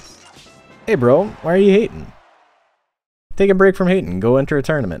just like, hey bro, why are you hating? Take a break from hating, go enter a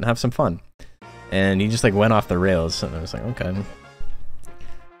tournament and have some fun. And he just like went off the rails and I was like, okay.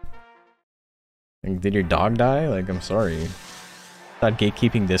 Like, did your dog die? Like, I'm sorry. That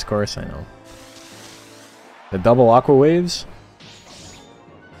gatekeeping discourse, I know. The double aqua waves?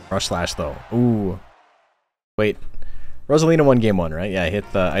 Rush slash though. Ooh. Wait. Rosalina won game 1, right? Yeah, I hit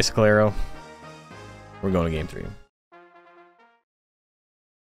the icicle arrow. We're going to game 3.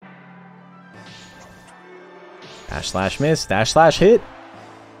 Dash slash miss. Dash slash hit.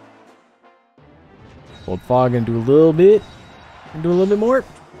 Hold fog and do a little bit. And do a little bit more.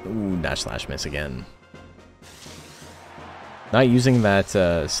 Ooh, dash slash miss again. Not using that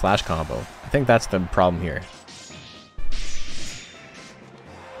slash combo. I think that's the problem here.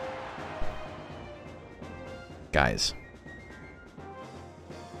 Guys.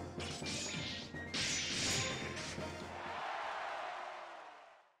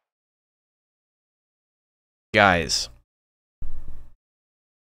 Guys.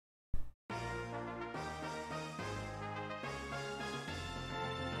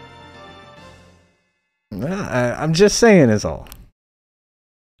 I'm just saying is all.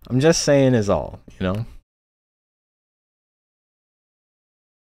 I'm just saying is all, you know?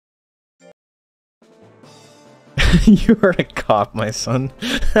 You are a cop, my son.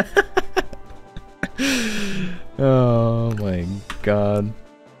 Oh my god.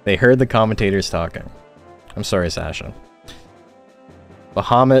 They heard the commentators talking. I'm sorry, Sasha.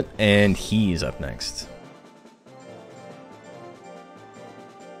 Bahamut and he's up next.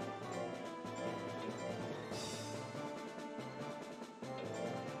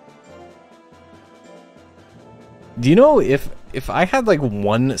 Do you know if I had like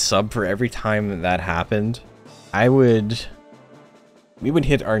 1 sub for every time that happened, we would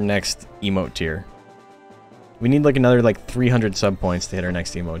hit our next emote tier. We need like another like 300 sub points to hit our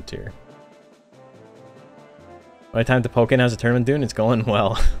next emote tier. By the time the Pokken has a tournament doing, it's going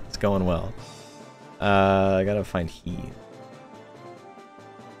well. It's going well. I gotta find he.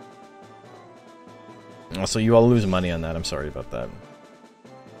 Also, you all lose money on that. I'm sorry about that.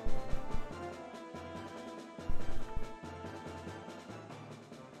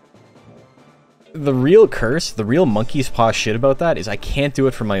 The real curse, the real monkey's paw shit about that is I can't do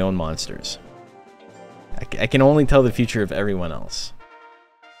it for my own monsters. I can only tell the future of everyone else.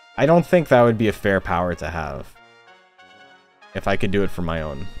 I don't think that would be a fair power to have. If I could do it for my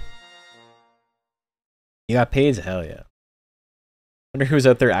own. You got paid? Hell yeah. Wonder who's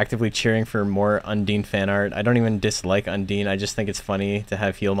out there actively cheering for more Undine fan art. I don't even dislike Undine, I just think it's funny to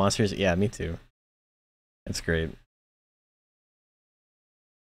have heal monsters. Yeah, me too. It's great.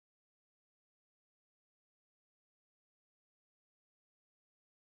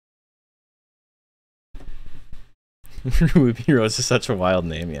 Ruby Rose is such a wild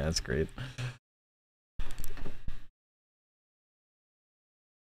name. Yeah, it's great.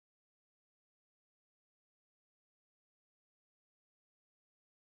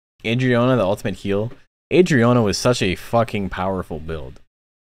 Adriana, the ultimate heal. Adriana was such a fucking powerful build.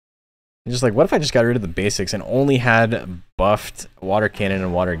 I'm just like, what if I just got rid of the basics and only had buffed water cannon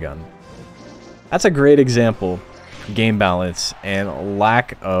and water gun? That's a great example game balance and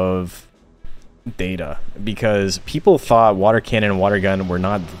lack of data, because people thought water cannon and water gun were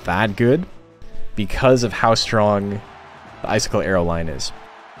not that good because of how strong the icicle arrow line is.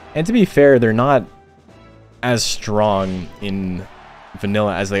 And to be fair, they're not as strong in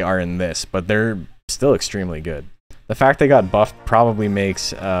vanilla as they are in this, but they're still extremely good. The fact they got buffed probably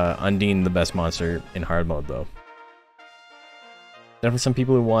makes Undine the best monster in hard mode, though. Definitely some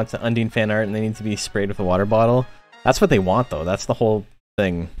people who want the Undine fan art and they need to be sprayed with a water bottle. That's what they want, though. That's the whole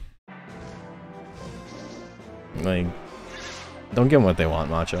thing. Like, don't give them what they want,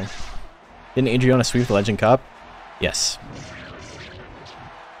 Macho. Didn't Adriana sweep the Legend Cup? Yes.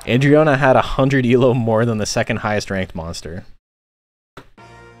 Adriana had 100 elo more than the second highest ranked monster.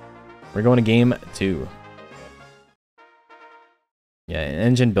 We're going to game 2. Yeah,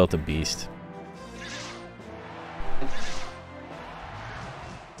 Engine built a beast.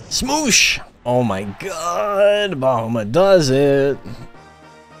 Smoosh! Oh my god, Bahama does it!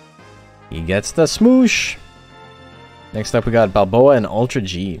 He gets the smoosh! Next up we got Balboa and Ultra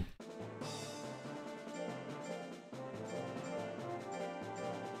G.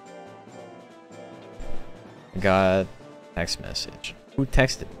 I got text message. Who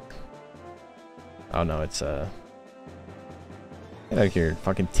texted me? Oh no, it's get out of here.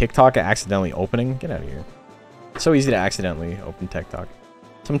 Fucking TikTok accidentally opening? Get out of here. It's so easy to accidentally open TikTok.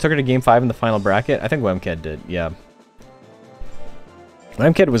 Someone took her to game 5 in the final bracket. I think Wemked did, yeah.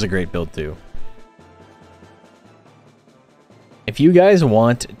 Wemked was a great build too. If you guys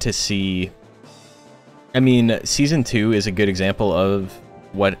want to see... I mean, Season 2 is a good example of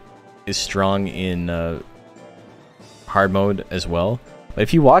what is strong in hard mode as well. But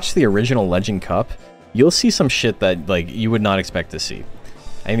if you watch the original Legend Cup, you'll see some shit that like you would not expect to see.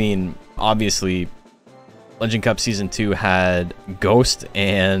 I mean, obviously, Legend Cup Season 2 had Ghost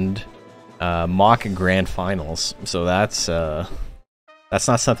and Mock Grand Finals, so that's not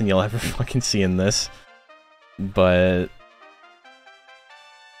something you'll ever fucking see in this. But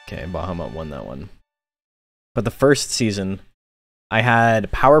okay, Bahamut won that one. But the first season, I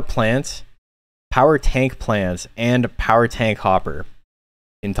had Power Plant, Power Tank Plant, and Power Tank Hopper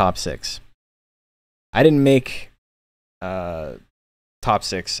in top 6. I didn't make top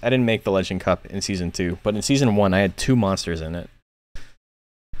 6. I didn't make the Legend Cup in Season 2, but in Season 1, I had 2 monsters in it.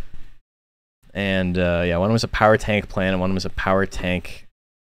 And yeah, one was a Power Tank Plant, and one was a Power Tank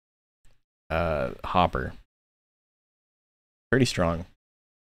Hopper. Pretty strong.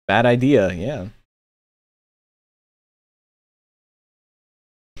 Bad idea, yeah.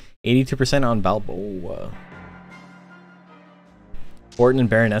 82% on Balboa. Borton and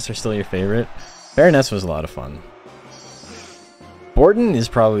Baroness are still your favorite? Baroness was a lot of fun. Borton is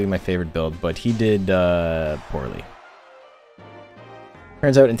probably my favorite build, but he did poorly.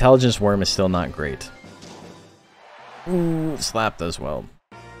 Turns out Intelligence Worm is still not great. Ooh, Slap does well.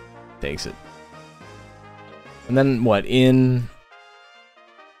 Takes it. And then what? In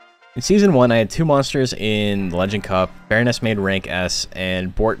Season 1, I had 2 monsters in the Legend Cup. Baroness made rank S,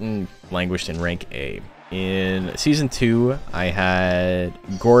 and Borton languished in rank A. In Season 2, I had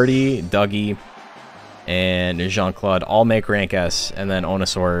Gordy, Dougie, and Jean-Claude all make rank S, and then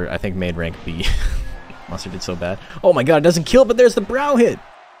Onosaur, I think, made rank B. Monster did so bad. Oh my god, it doesn't kill, but there's the brow hit!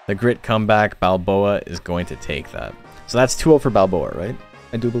 The Grit comeback, Balboa is going to take that. So that's 2-0 for Balboa, right?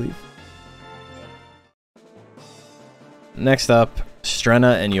 I do believe. Next up,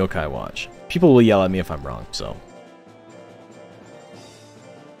 Strenna and Yokai Watch. People will yell at me if I'm wrong, so.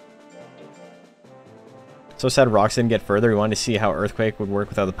 So sad Rocks didn't get further. We wanted to see how Earthquake would work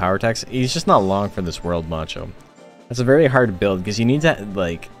without the power attacks. He's just not long for this world, Macho. That's a very hard build, because you need to,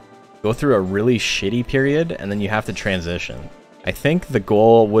 like, go through a really shitty period, and then you have to transition. I think the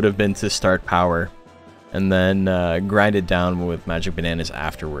goal would have been to start power, and then grind it down with Magic Bananas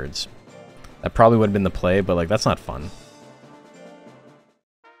afterwards. That probably would have been the play, but, like, that's not fun.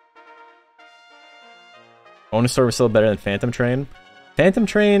 Onosaur was still better than Phantom Train. Phantom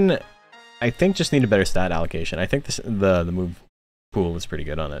Train, I think, just needed better stat allocation. I think the move pool was pretty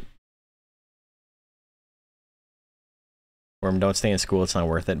good on it. Worm, don't stay in school, it's not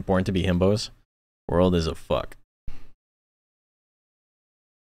worth it. Born to be himbos. World is a fuck.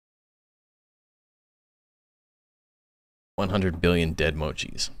 $100 billion dead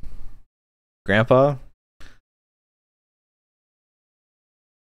mochis. Grandpa?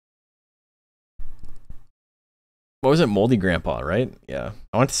 What was it? Moldy Grandpa, right? Yeah.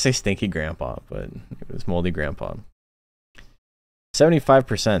 I wanted to say Stinky Grandpa, but it was Moldy Grandpa.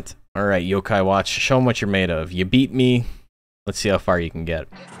 75%. Alright, Yokai Watch. Show them what you're made of. You beat me. Let's see how far you can get.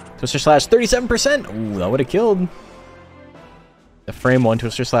 Twister Slash, 37%! Ooh, that would have killed. The frame 1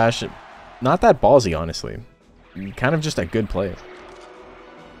 Twister Slash. Not that ballsy, honestly. kind of just a good play.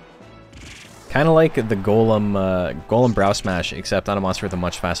 Kind of like the Golem Brow Smash, except on a monster with a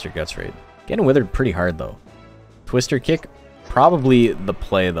much faster guts rate. Getting withered pretty hard, though. Twister Kick, probably the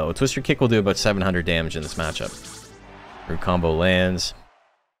play, though. Twister Kick will do about 700 damage in this matchup. Root combo lands.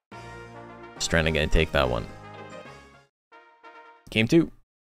 Strenna gonna take that one. Game 2.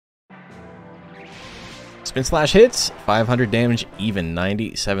 Spin Slash hits, 500 damage, even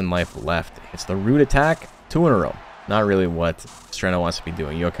 97 life left. It's the root attack, 2 in a row. Not really what Strenna wants to be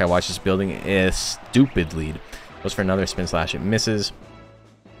doing. Yokai watches building a stupid lead. Goes for another Spin Slash, it misses.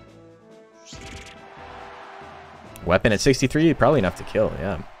 Weapon at 63, probably enough to kill,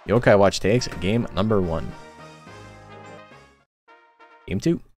 yeah. Yokai Watch takes game number 1. Game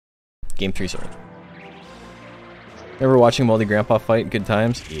 2. Game 3, sorry. Ever watching Moldy Grandpa fight? Good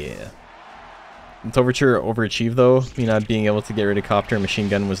times? Yeah. It's Overture overachieved though. Me not being able to get rid of Copter and Machine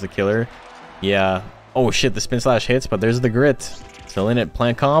Gun was the killer. Yeah. Oh shit, the Spin Slash hits, but there's the grit. Still in it.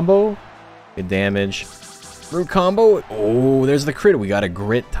 Plant combo. Good damage. Root combo. Oh, there's the crit. We got a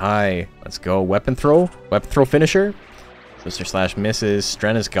grit tie. Let's go. Weapon throw. Weapon throw finisher. Twister Slash misses.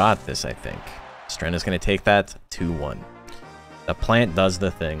 Strenna's got this, I think. Strenna's going to take that 2-1. The plant does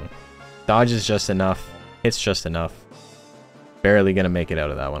the thing. Dodge is just enough. Hits just enough. Barely going to make it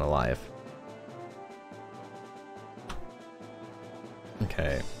out of that one alive.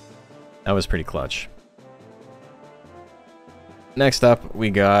 Okay. That was pretty clutch. Next up, we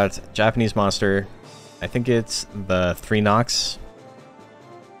got Japanese monster. I think it's the 3 Nox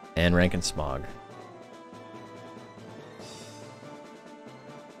and Rankin Smog.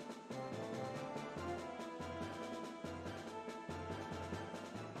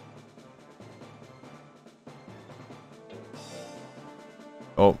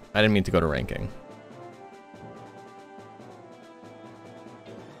 Oh, I didn't mean to go to ranking.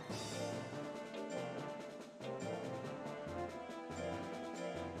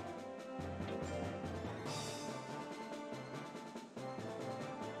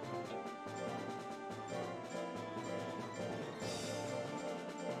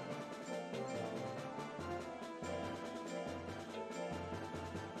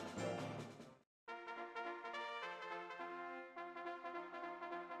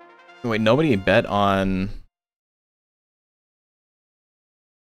 Wait, nobody bet on...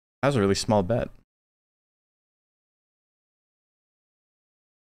 That was a really small bet.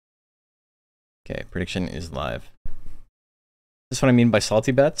 Okay, prediction is live. This is what I mean by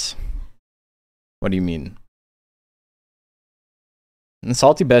salty bets? What do you mean? And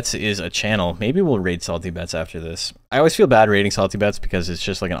Salty Bets is a channel. Maybe we'll raid Salty Bets after this. I always feel bad raiding Salty Bets because it's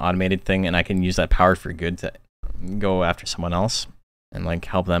just like an automated thing and I can use that power for good to go after someone else and like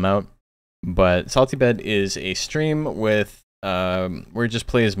help them out. But Salty Bet is a stream with where it just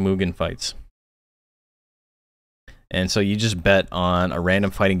plays Mugen fights. And so you just bet on a random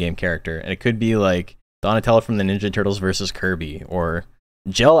fighting game character, and it could be like Donatello from the Ninja Turtles versus Kirby, or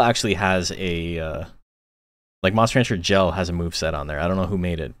Gel actually has a like Monster Rancher Gel has a moveset on there. I don't know who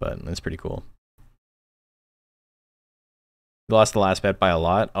made it, but it's pretty cool. You lost the last bet by a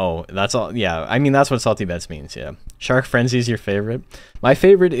lot. Oh, that's all. Yeah, I mean, that's what Salty Bets means. Yeah. Shark Frenzy is your favorite. My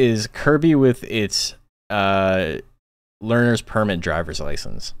favorite is Kirby with its learner's permit driver's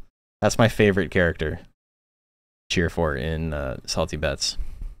license. That's my favorite character. Cheer for in Salty Bets.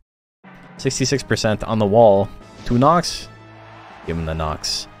 66% on the wall. 2 Nox. Give him the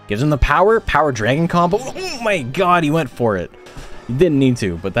Nox. Gives him the power. Power Dragon combo. Oh my god, he went for it. He didn't need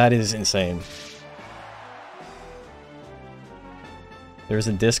to, but that is insane. There was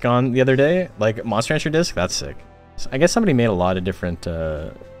a disc on the other day, like Monster Rancher disc. That's sick. So I guess somebody made a lot of different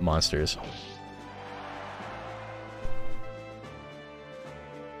monsters.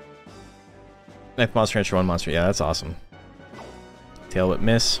 Like Monster Rancher 1 monster. Yeah, that's awesome. Tail Whip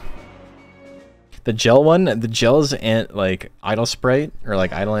miss. The Gel one, the Gel's like idle sprite or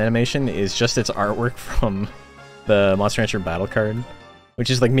like idle animation is just its artwork from the Monster Rancher battle card,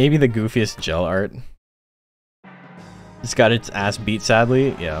 which is like maybe the goofiest Gel art. It's got its ass beat,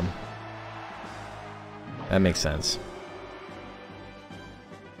 sadly. Yeah. That makes sense.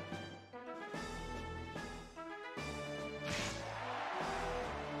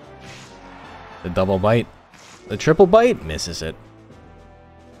 The double bite. The triple bite misses it.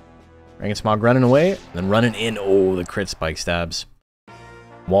 Rankin Smog running away, then running in. Oh, the crit spike stabs.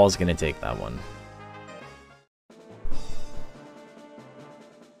 Wall's gonna take that one.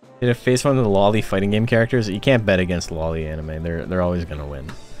 Did it face one of the lolly fighting game characters? You can't bet against lolly anime. They're always gonna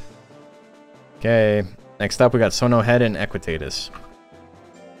win. Okay, next up we got Sono Head and Equitatus.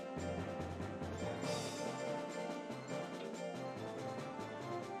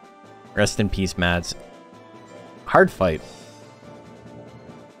 Rest in peace, Mads. Hard fight.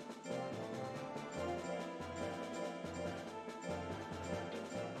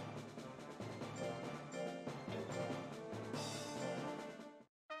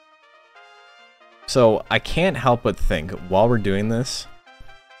 So I can't help but think while we're doing this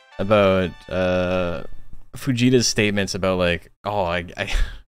about Fujita's statements about like, oh, I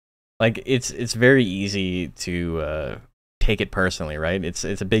like it's very easy to take it personally, right? It's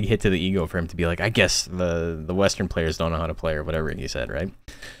a big hit to the ego for him to be like, I guess the Western players don't know how to play or whatever he said, right?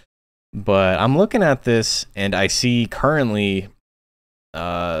 But I'm looking at this and I see currently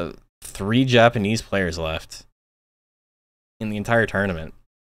 3 Japanese players left in the entire tournament.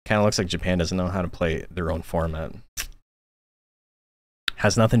 Kind of looks like Japan doesn't know how to play their own format.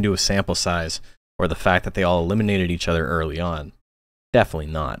 Has nothing to do with sample size or the fact that they all eliminated each other early on. Definitely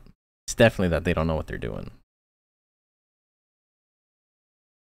not. It's definitely that they don't know what they're doing.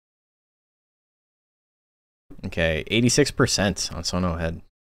 Okay, 86% on Sono Head.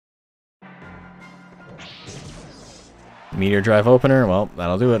 Meteor Drive opener, well,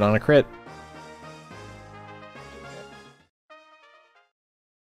 that'll do it on a crit.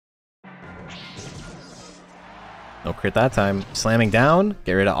 No crit that time. Slamming down,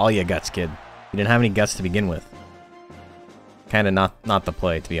 get rid of all your guts, kid. You didn't have any guts to begin with. Kind of not the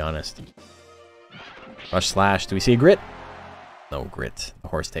play, to be honest. Rush slash, do we see a grit? No grit. The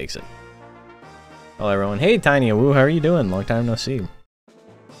horse takes it. Hello everyone. Hey Tiny Woo, how are you doing? Long time no see.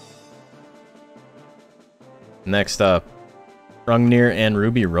 Next up, Rungnir and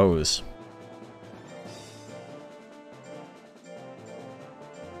Ruby Rose.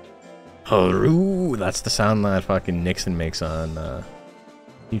 Haru! That's the sound that fucking Nixon makes on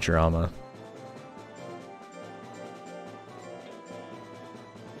Futurama.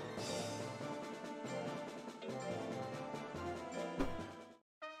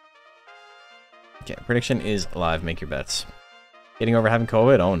 Okay, prediction is live. Make your bets. Getting over having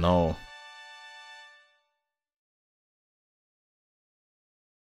COVID? Oh no.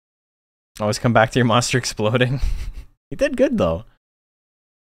 Always come back to your monster exploding. He did good though.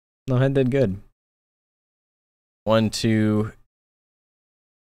 No Head did good. 1, 2.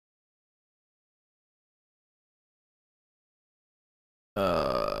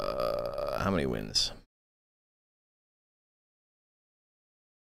 How many wins?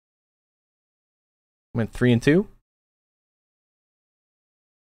 Went 3 and 2.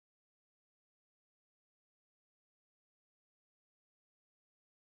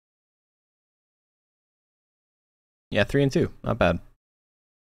 Yeah, 3 and 2. Not bad.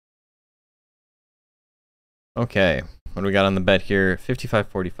 Okay, what do we got on the bet here?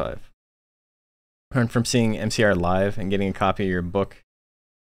 55-45. Learned from seeing MCR live and getting a copy of your book.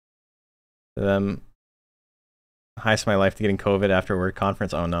 To them, highest of my life to getting COVID after a work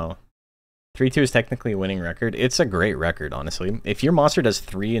conference. Oh no. 3-2 is technically a winning record. It's a great record, honestly. If your monster does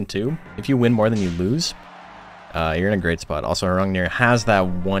 3 and 2, if you win more than you lose, you're in a great spot. Also, Rungnir has that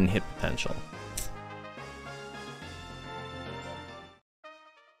 1-hit potential.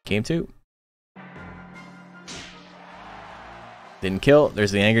 Game 2. Didn't kill.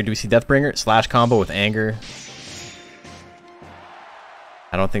 There's the anger. Do we see Deathbringer? Slash combo with anger.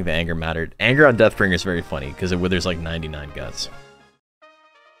 I don't think the anger mattered. Anger on Deathbringer is very funny because it withers like 99 guts.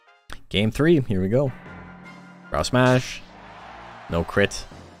 Game 3. Here we go. Brow smash. No crit.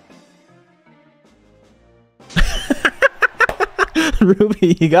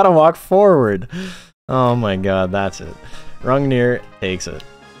 Ruby, you gotta walk forward. Oh my god, that's it. Rungnir takes it.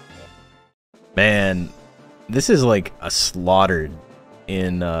 Man, this is like a slaughtered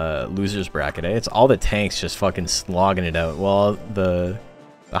in losers bracket, eh? It's all the tanks just fucking slogging it out, while the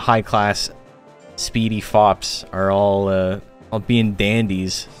high class speedy fops are all being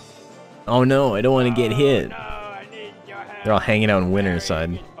dandies. Oh no, I don't want to get hit. No, they're all hanging out in winner's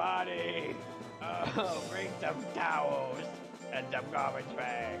side. Oh, bring some towels and some garbage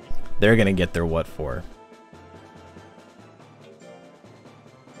bags. They're gonna get their what for.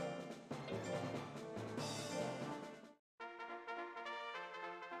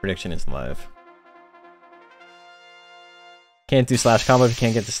 Prediction is live. Can't do slash combo if you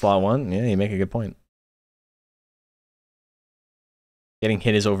can't get to slot 1. Yeah, you make a good point. Getting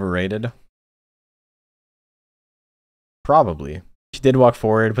hit is overrated. Probably. She did walk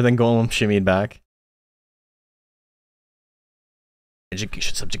forward, but then Golem shimmied back.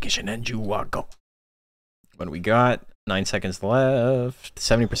 Education, subjugation, and you go. What do we got? 9 seconds left.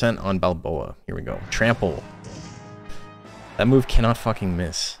 70% on Balboa. Here we go. Trample. That move cannot fucking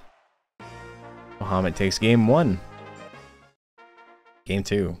miss. Muhammad takes game 1. Game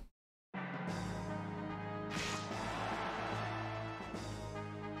 2.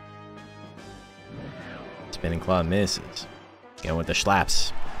 Spinning claw misses. Going with the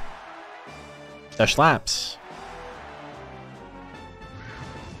slaps. The slaps.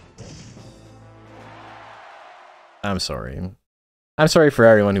 I'm sorry. I'm sorry for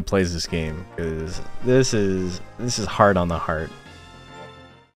everyone who plays this game, because this is hard on the heart.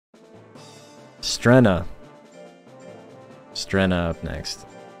 Strenna. Strenna up next.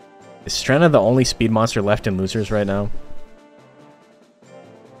 Is Strenna the only speed monster left in losers right now?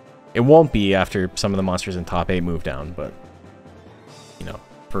 It won't be after some of the monsters in top 8 move down, but you know,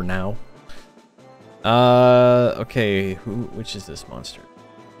 for now. Okay, which is this monster?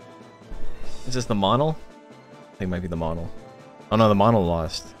 Is this the Monol? I think it might be the Monol. Oh no, the Monol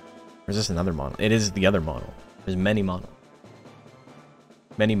lost. Or is this another Monol? It is the other Monol. There's many Monol.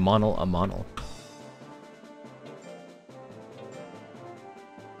 Many Monol a Monol.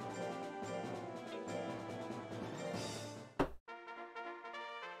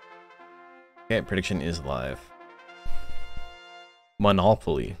 Okay, prediction is live.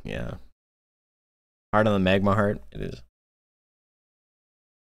 Monopoly, yeah. Hard on the Magma Heart, it is.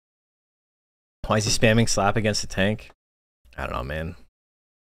 Why is he spamming slap against the tank? I don't know, man.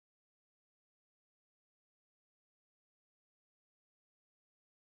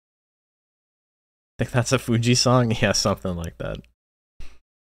 I think that's a Fuji song? Yeah, something like that.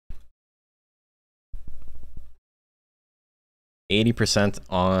 %80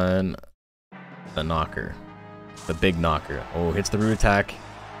 on the knocker. The big knocker. Oh, hits the root attack.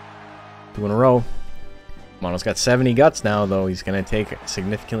 2 in a row. Mono's got 70 guts now, though. He's going to take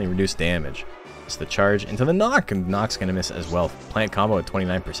significantly reduced damage. It's the charge into the knock, and knock's going to miss as well. Plant combo at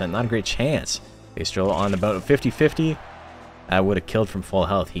 29%. Not a great chance. Base drill on about 50-50. That would have killed from full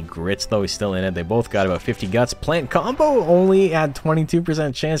health. He grits, though. He's still in it. They both got about 50 guts. Plant combo only had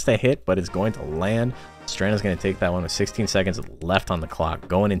 22% chance to hit, but it's going to land. Strenna's going to take that one with 16 seconds left on the clock.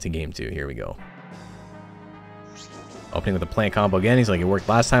 Going into game 2. Here we go. Opening with the plant combo again. He's like, it worked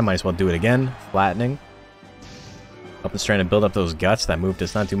last time. Might as well do it again. Flattening. Up and trying to build up those guts. That move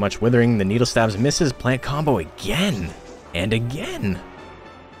does not do much. Withering. The needle stabs misses. Plant combo again. And again.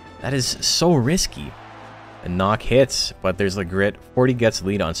 That is so risky. A knock hits, but there's the grit. 40 guts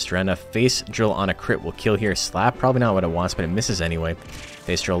lead on Strenna. Face drill on a crit will kill here. Slap, probably not what it wants, but it misses anyway.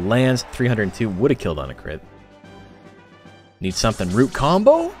 Face drill lands. 302 would have killed on a crit. Need something. Root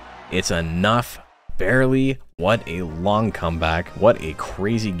combo? It's enough. Barely. What a long comeback. What a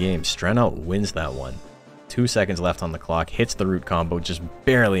crazy game. Strenna wins that one. 2 seconds left on the clock. Hits the root combo. Just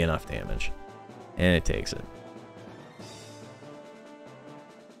barely enough damage. And it takes it.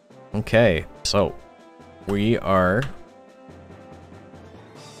 Okay, so we are...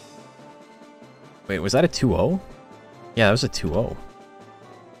 Wait, was that a 2-0? Yeah, that was a 2-0.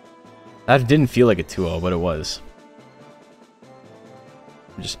 That didn't feel like a 2-0, but it was.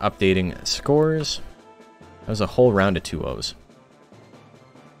 I'm just updating scores. That was a whole round of 2-0s.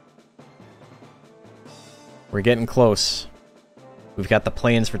 We're getting close. We've got the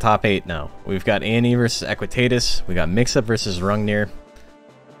play-ins for top 8 now. We've got A&E versus Equitatis. We got Mix-Up versus Rungnir.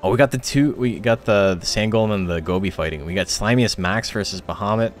 Oh, we got the Sand Golem and the Gobi fighting. We got Slimiest Max versus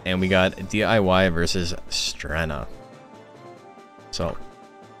Bahamut, and we got DIY versus Strenna. So,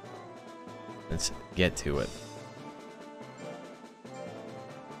 let's get to it.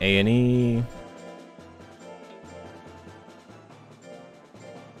 A&E.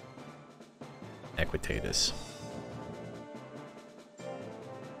 Equitatis.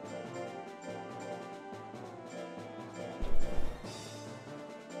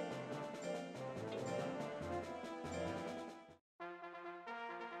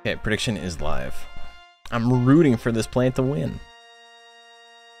 Okay, prediction is live. I'm rooting for this plant to win.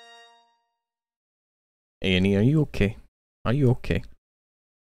 A&E, are you okay? Are you okay?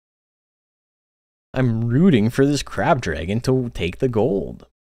 I'm rooting for this crab dragon to take the gold.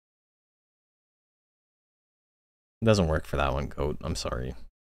 It doesn't work for that one, Goat. I'm sorry.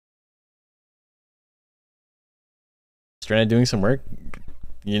 Strenna doing some work.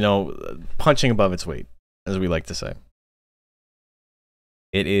 You know, punching above its weight, as we like to say.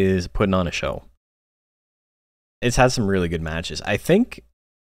 It is putting on a show. It's had some really good matches. I think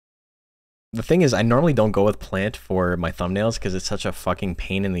the thing is, I normally don't go with plant for my thumbnails because it's such a fucking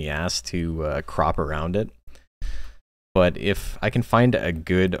pain in the ass to crop around it. But if I can find a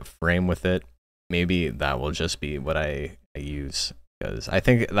good frame with it, maybe that will just be what I use, because I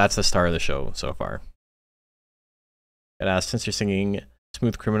think that's the star of the show so far. Got asked, since you're singing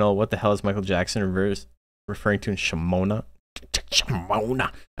Smooth Criminal, what the hell is Michael Jackson referring to in Shimona?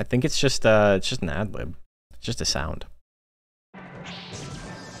 Shimona. I think it's just an ad lib. It's just a sound.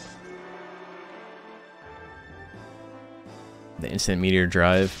 The instant meteor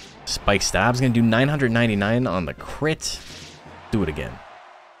drive. Spike Stab's gonna do 999 on the crit. Do it again.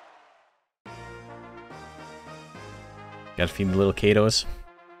 Gotta feed the little Katos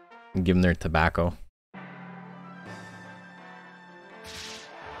and give them their tobacco.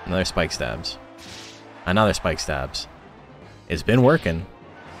 Another Spike Stabs. Another Spike Stabs. It's been working.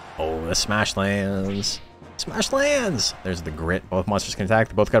 Oh, the smash lands. Smash lands! There's the grit. Both monsters can attack.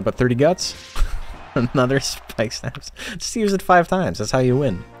 They both got about 30 guts. Another Spike Stabs. Just use it 5 times. That's how you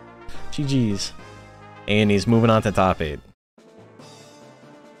win. GG's. And he's moving on to top 8.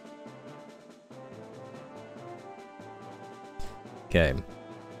 Okay.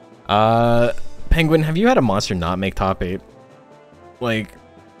 Penguin, have you had a monster not make top 8? Like,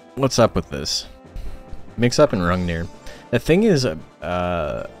 what's up with this? Mix up and Rungnir. The thing is,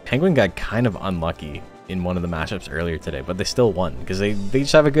 Penguin got kind of unlucky in one of the matchups earlier today, but they still won because they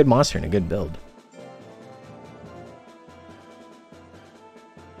just have a good monster and a good build.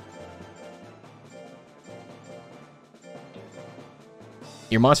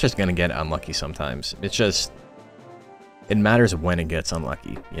 Your monster's gonna get unlucky sometimes. It's just, it matters when it gets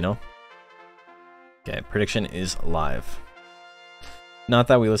unlucky, you know? Okay, prediction is live. Not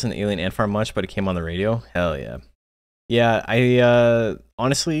that we listen to Alien Ant Farm much, but it came on the radio. Hell yeah. Yeah, I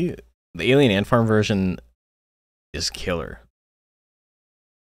honestly, the Alien Ant Farm version is killer.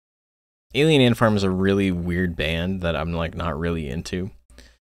 Alien Ant Farm is a really weird band that I'm like not really into.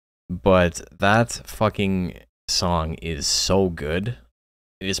 But that fucking song is so good.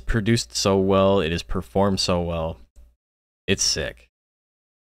 It is produced so well, it is performed so well. It's sick.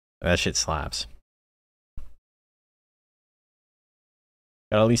 That shit slaps.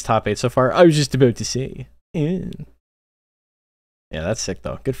 Got at least top 8 so far. I was just about to say. Yeah, that's sick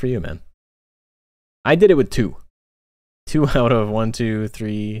though. Good for you, man. I did it with 2. 2 out of 1, 2,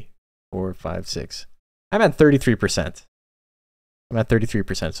 3, 4, 5, 6. I'm at 33%. I'm at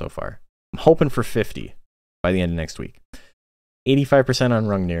 33% so far. I'm hoping for 50 by the end of next week. 85% on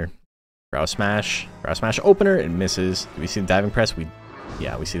Rungnir. Brow Smash. Brow Smash opener. It misses. Do we see the diving press?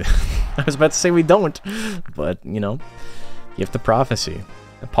 Yeah, we see that. I was about to say we don't. But, you know, gift of prophecy.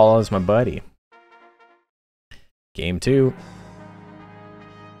 Apollo is my buddy. Game 2.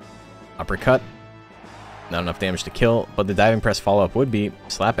 Uppercut. Not enough damage to kill, but the diving press follow-up would be.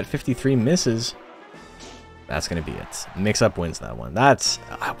 Slap at 53 misses. That's going to be it. Mix-up wins that one. That's...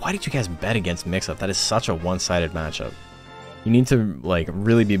 why did you guys bet against Mix-up? That is such a one-sided matchup. You need to, like,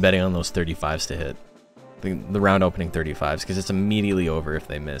 really be betting on those 35s to hit. The round opening 35s, because it's immediately over if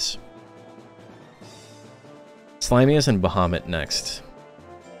they miss. Slimius and Bahamut next.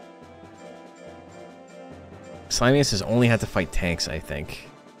 Slimius has only had to fight tanks, I think.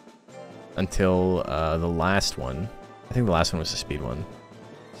 Until the last one. I think the last one was the speed one.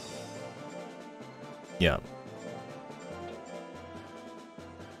 Yeah.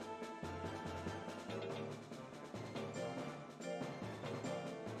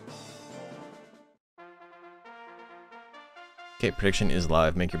 Okay, prediction is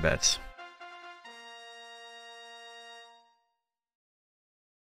live. Make your bets.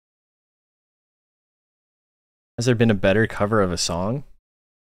 Has there been a better cover of a song?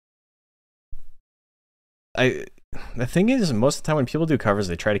 The thing is, most of the time when people do covers,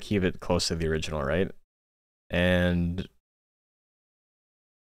 they try to keep it close to the original, right? And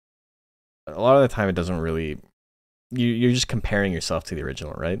a lot of the time it doesn't really... You're just comparing yourself to the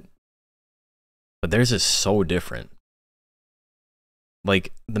original, right? But theirs is so different.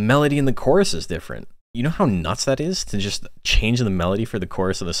 Like, the melody in the chorus is different. You know how nuts that is to just change the melody for the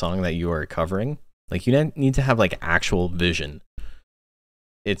chorus of the song that you are covering? Like, you need to have, like, actual vision.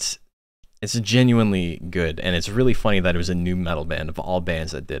 It's genuinely good, and it's really funny that it was a new metal band of all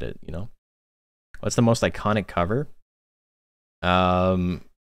bands that did it, you know? What's the most iconic cover?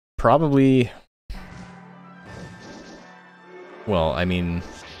 Probably... Well, I mean,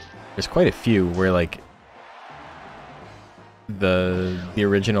 there's quite a few where, like, the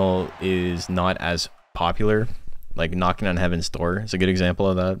original is not as popular. Like, Knocking on Heaven's Door is a good example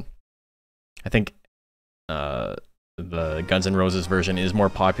of that. I think the Guns N' Roses version is more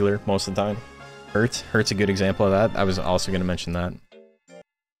popular most of the time. Hurt's a good example of that. I was also going to mention that.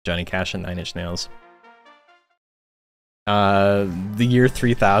 Johnny Cash and 9 Inch Nails. The Year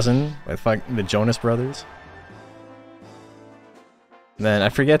 3000 by the Jonas Brothers. Then I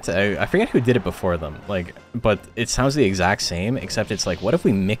forget who did it before them. Like, but it sounds the exact same, except it's like, what if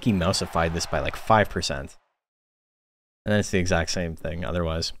we Mickey Mouseified this by like 5%? And then it's the exact same thing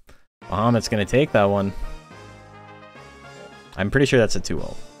otherwise. Bahamut's gonna take that one. I'm pretty sure that's a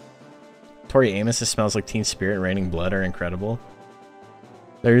 2-0. Tori Amos' Smells Like Teen Spirit, Raining Blood are incredible.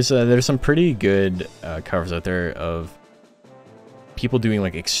 There's some pretty good covers out there of people doing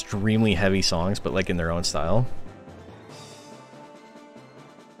like extremely heavy songs, but like in their own style.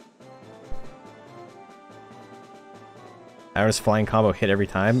 Aris flying combo hit every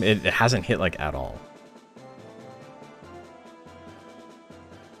time. It hasn't hit like at all.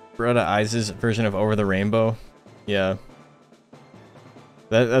 Bretta Eyes' version of Over the Rainbow. Yeah.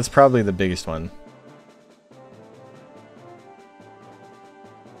 That's probably the biggest one.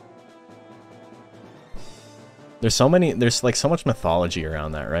 There's like so much mythology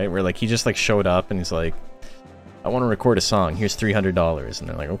around that, right? Where like he just like showed up and he's like, I want to record a song, here's $300. And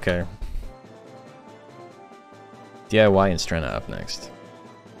they're like, okay. DIY and Strenna up next.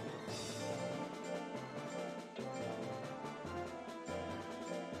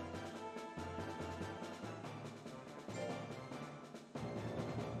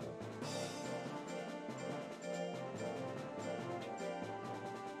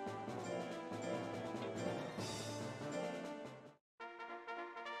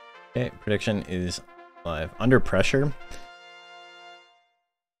 Okay, prediction is live. Under Pressure.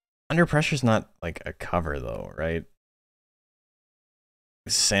 Under Pressure's not like a cover though, right?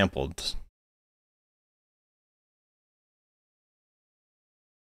 It's sampled.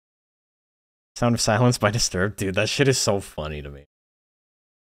 Sound of Silence by Disturbed. Dude, that shit is so funny to me.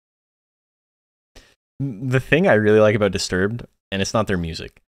 The thing I really like about Disturbed, and it's not their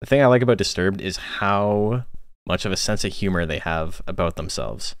music, the thing I like about Disturbed is how much of a sense of humor they have about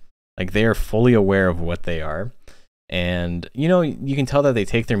themselves. Like, they are fully aware of what they are. And, you know, you can tell that they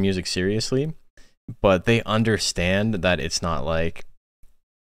take their music seriously, but they understand that it's not like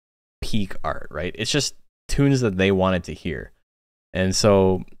peak art, right? It's just tunes that they wanted to hear. And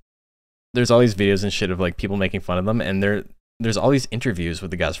so there's all these videos and shit of like people making fun of them, and there's all these interviews with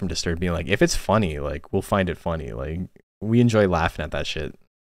the guys from Disturbed being like, if it's funny, like, we'll find it funny. Like, we enjoy laughing at that shit.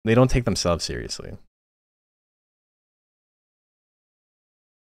 They don't take themselves seriously.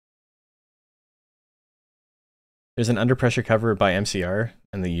 There's an Under Pressure cover by MCR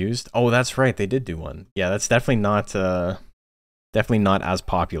and The Used. Oh, that's right, they did do one. Yeah, that's definitely not as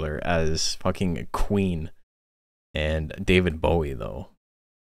popular as fucking Queen and David Bowie, though.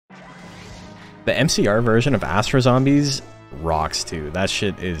 The MCR version of Astro Zombies rocks too. That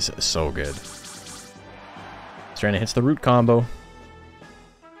shit is so good. Strenna hits the root combo.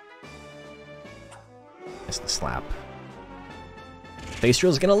 It's the slap. Face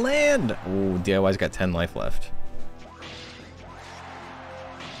drill's gonna land! Ooh, DIY's got 10 life left.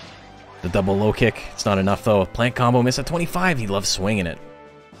 The double low kick, it's not enough though. Plant combo miss at 25, he loves swinging it.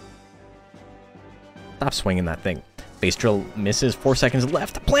 Stop swinging that thing. Base drill misses, 4 seconds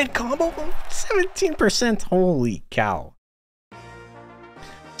left. Plant combo, 17%, holy cow.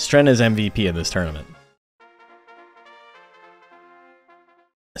 Strenna's MVP of this tournament.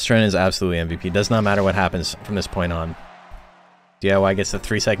 Strenna is absolutely MVP, does not matter what happens from this point on. DIY gets the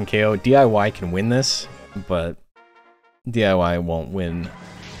 3-second KO. DIY can win this, but DIY won't win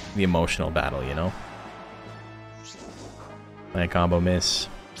the emotional battle, you know? Plant combo miss.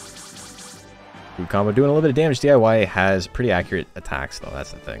 Root combo doing a little bit of damage. DIY has pretty accurate attacks, though.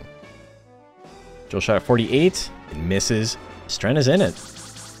 That's the thing. Drill shot at 48. It misses. Strenna's in it.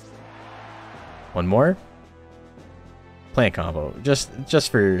 One more. Plant combo. Just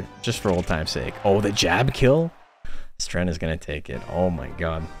for old time's sake. Oh, the jab kill? Strenna's gonna take it. Oh my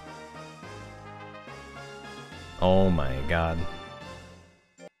god. Oh my god.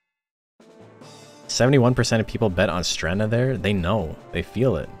 71% of people bet on Strenna there. They know. They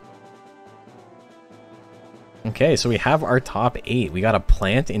feel it. Okay, so we have our top 8. We got a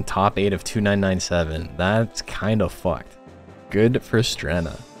plant in top 8 of 2997. That's kind of fucked. Good for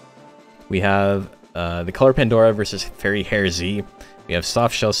Strenna. We have the Color Pandora versus Fairy Hair Z. We have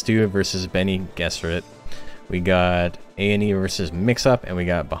Soft Shell Stew versus Benny Gesserit. We got A&E versus Mix Up, and we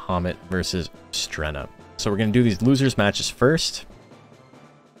got Bahamut versus Strenna. So we're going to do these losers matches first,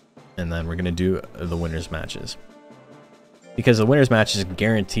 and then we're going to do the winners matches. Because the winners matches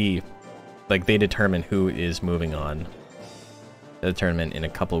guarantee, like, they determine who is moving on to the tournament in a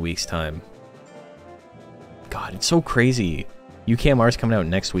couple of weeks' time. God, it's so crazy. UKMR's coming out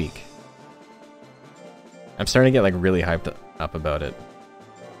next week. I'm starting to get, like, really hyped up about it.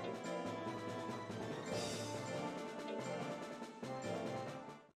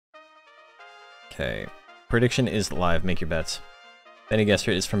 Okay. Prediction is live. Make your bets. Benny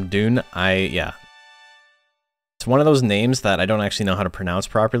Gesserit is from Dune. Yeah. It's one of those names that I don't actually know how to pronounce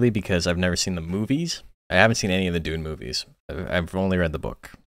properly because I've never seen the movies. I haven't seen any of the Dune movies. I've only read the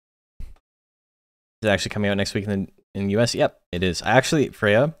book. Is it actually coming out next week in the US? Yep, it is. Actually,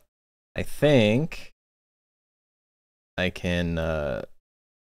 Freya, I think I can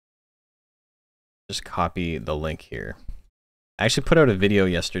just copy the link here. I actually put out a video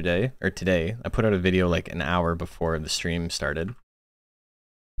yesterday, or today. I put out a video like an hour before the stream started.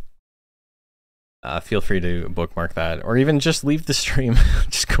 Feel free to bookmark that, or even just leave the stream.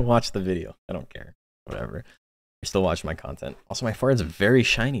 Just go watch the video. I don't care. Whatever. You're still watching my content. Also, my forehead's very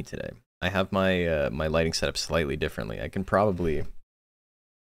shiny today. I have my my lighting set up slightly differently. I can probably do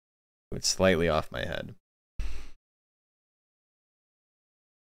it slightly off my head.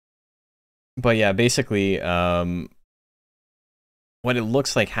 But yeah, basically, what it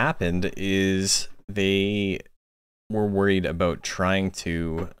looks like happened is they were worried about trying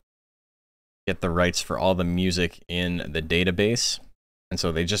to get the rights for all the music in the database, and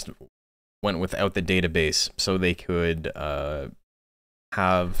so they just went without the database so they could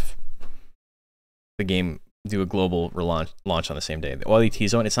have the game do a global launch on the same day. The oily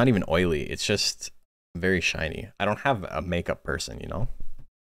T-zone, it's not even oily, it's just very shiny. I don't have a makeup person, you know?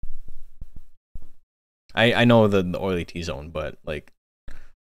 I know the oily T-zone, but like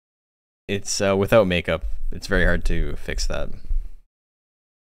it's without makeup, it's very hard to fix that.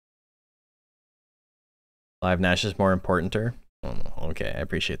 Live Nash is more importanter. Oh, okay, I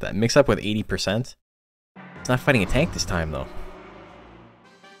appreciate that. Mix up with 80%. It's not fighting a tank this time, though.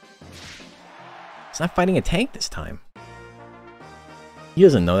 It's not fighting a tank this time. He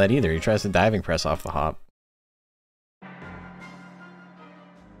doesn't know that either. He tries to diving press off the hop.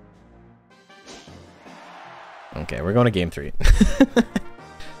 Okay, we're going to game 3.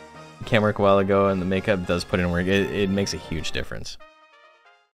 Can't work a while ago, and the makeup does put in work. It makes a huge difference.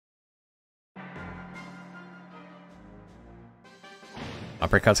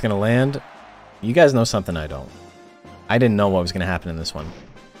 Uppercut's gonna land. You guys know something I don't. I didn't know what was gonna happen in this one.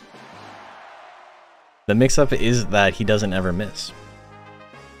 The mix-up is that he doesn't ever miss.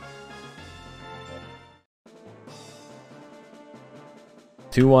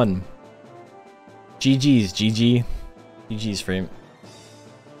 (2-1). GG's, GG. GG's frame.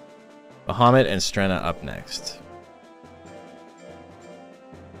 Bahamut and Strenna up next.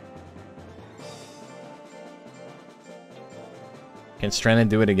 Can Strenna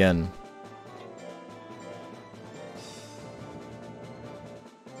do it again?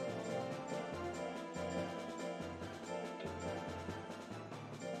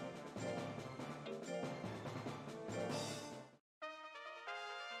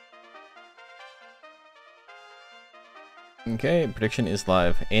 Okay, prediction is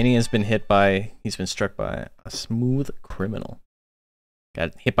live. Annie has been he's been struck by a smooth criminal.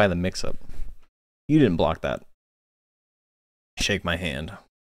 Got hit by the mix-up. You didn't block that. Shake my hand.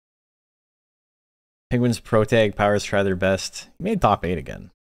 Penguins Pro Tag powers try their best. He made top 8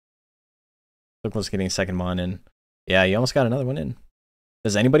 again. Close getting second mon in. Yeah, you almost got another one in.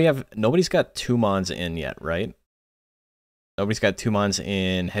 Does anybody have... Nobody's got 2 mons in yet, right? Nobody's got 2 mons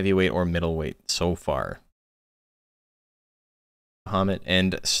in heavyweight or middleweight so far. Bahamut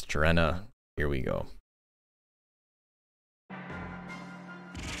and Strenna. Here we go.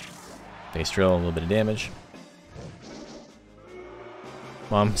 Base drill, a little bit of damage.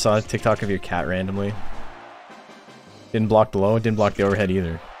 Mom, saw a TikTok of your cat randomly. Didn't block the low, didn't block the overhead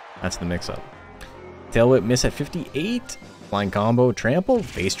either. That's the mix-up. Tail whip miss at 58. Flying combo, trample.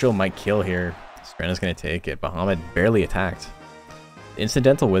 Base drill might kill here. Strenna's gonna take it. Bahamut barely attacked. The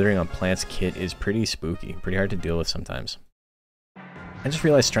incidental withering on Plant's kit is pretty spooky. Pretty hard to deal with sometimes. I just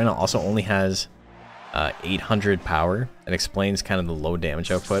realized Strenna also only has 800 power. That explains kind of the low damage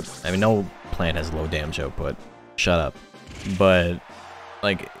output. I mean, no Plant has low damage output. Shut up. But...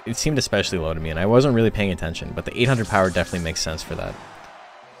 like, it seemed especially low to me, and I wasn't really paying attention, but the 800 power definitely makes sense for that.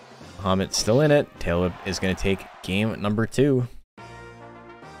 Bahamut still in it. Tail whip is going to take game number 2.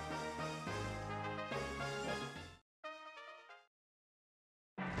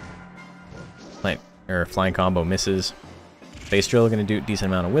 Flying combo misses. Base drill going to do a decent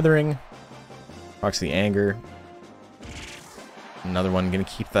amount of withering. Procs the anger. Another one going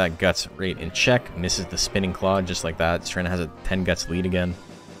to keep that guts rate in check. Misses the spinning claw just like that. Strenna has a 10 guts lead again.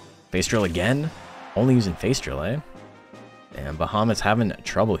 Face drill again. Only using face drill, eh? And Bahamut's having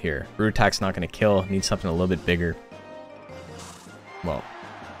trouble here. Brute attack's not going to kill. Needs something a little bit bigger. Well,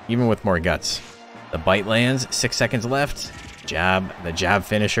 even with more guts. The bite lands. 6 seconds left. Jab. The jab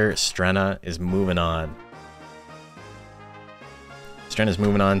finisher. Strenna is moving on. Strenna's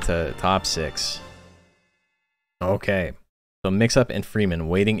moving on to top 6. Okay. So Mix-Up and Freeman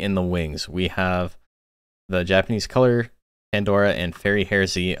waiting in the wings. We have the Japanese Color, Pandora, and Fairy Hair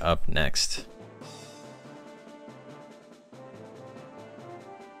Z up next.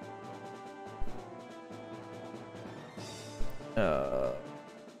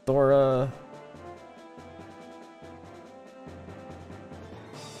 Thora.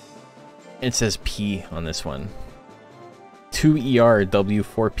 It says P on this one. 2ER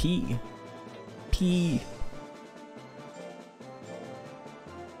W4P. P.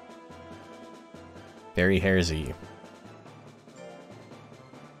 Very hairsy.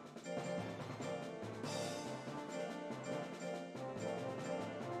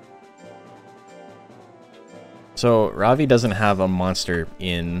 So Ravi doesn't have a monster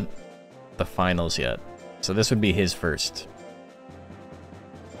in the finals yet. So this would be his first.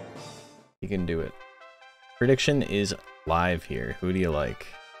 He can do it. Prediction is live here. Who do you like?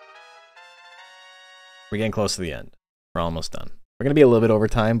 We're getting close to the end. We're almost done. We're going to be a little bit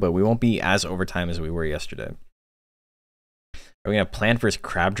overtime, but we won't be as overtime as we were yesterday. Are we going to have Plant versus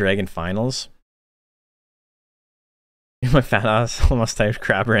Crab Dragon finals? My fat ass almost typed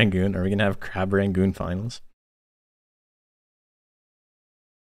Crab Rangoon. Are we going to have Crab Rangoon finals?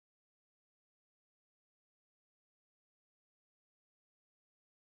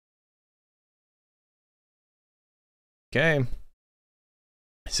 Okay.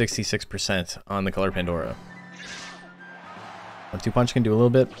 66% on the color Pandora. 1-2 punch can do a little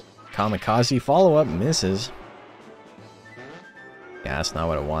bit. Kamikaze follow-up misses. Yeah, that's not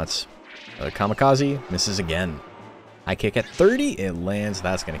what it wants. Another Kamikaze misses again. High kick at 30. It lands.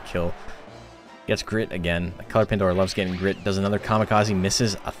 That's going to kill. Gets grit again. The color Pandora loves getting grit. Does another Kamikaze.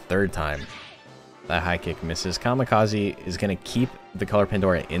 Misses a third time. That high kick misses. Kamikaze is going to keep the color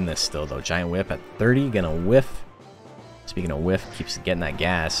Pandora in this still, though. Giant whip at 30. Going to whiff. Speaking of whiff, keeps getting that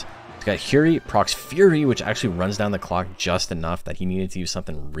gas. He's got Huri, procs Fury, which actually runs down the clock just enough that he needed to use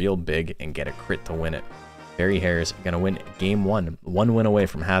something real big and get a crit to win it. Barry Hare's gonna win game 1. 1 win away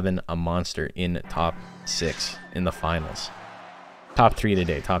from having a monster in top 6 in the finals. Top 3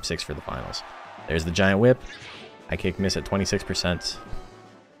 today, top 6 for the finals. There's the Giant Whip. High kick miss at 26%.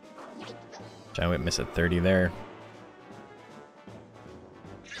 Giant Whip miss at 30 there.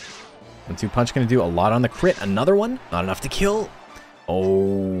 1-2 punch gonna do a lot on the crit. Another one, not enough to kill.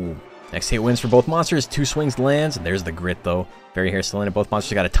 Oh, next hit wins for both monsters. 2 swings lands. There's the grit though. Very hair still in it. Both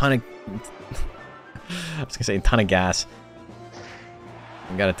monsters got a ton of I was gonna say a ton of gas.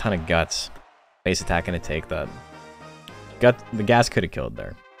 And got a ton of guts. Base attack gonna take that. The gas could have killed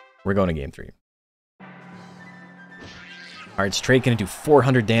there. We're going to game 3. Hard straight gonna do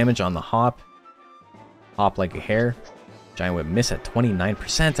 400 damage on the hop. Hop like a hare. Giant whip miss at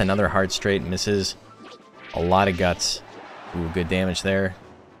 29%. Another hard straight misses. A lot of guts. Ooh, good damage there.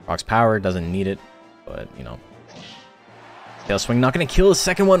 Rock's power doesn't need it, but you know. Tail swing not gonna kill. The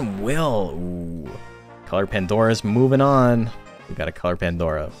second one will. Ooh. Color Pandora's moving on. We got a color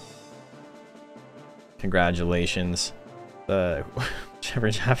Pandora. Congratulations. Whichever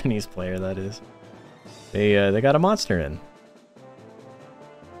Japanese player that is. They got a monster in.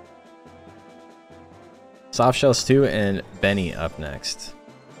 Soft Shell Stew and Benny up next.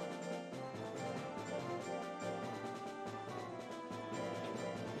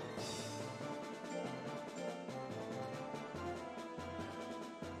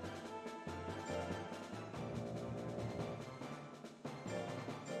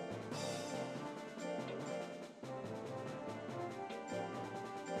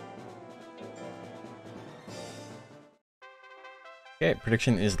 Okay,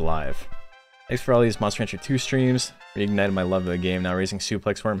 prediction is live. Thanks for all these Monster Hunter 2 streams. Reignited my love of the game. Now raising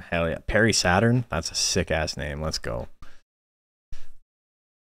suplex for him. Hell yeah. Perry Saturn? That's a sick ass name. Let's go.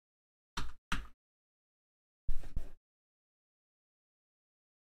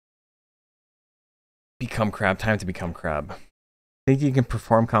 Become crab. Time to become crab. Think you can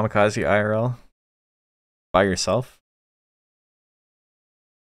perform Kamikaze IRL by yourself?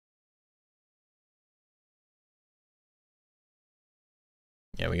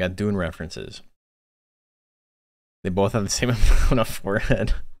 Yeah, we got Dune references. They both have the same amount of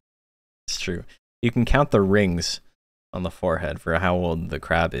forehead. It's true. You can count the rings on the forehead for how old the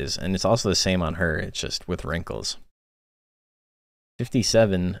crab is, and it's also the same on her. It's just with wrinkles.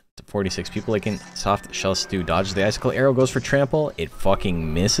 57 to 46. People liking Soft Shell Stew. Dodges the icicle arrow, goes for trample. It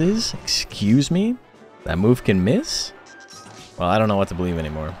fucking misses. Excuse me? That move can miss? Well, I don't know what to believe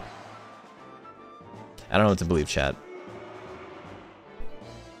anymore. I don't know what to believe, chat.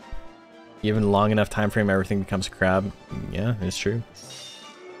 Given long enough time frame, everything becomes crab. Yeah, it's true.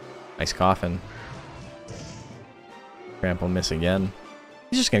 Nice coffin. Trample miss again.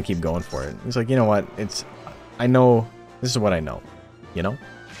 He's just gonna keep going for it. He's like, you know what? I know. This is what I know. You know?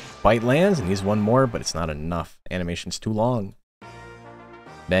 Bite lands and he's one more, but it's not enough. Animation's too long.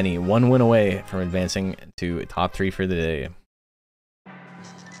 Benny, 1 win away from advancing to top 3 for the day.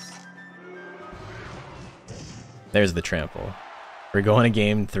 There's the trample. We're going to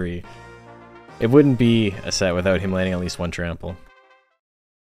game 3. It wouldn't be a set without him landing at least 1 trample.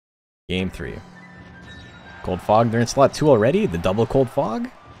 Game 3. Cold Fog, they're in slot 2 already? The double Cold Fog?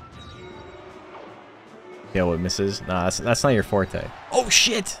 Yeah, what misses? Nah, that's not your forte. Oh,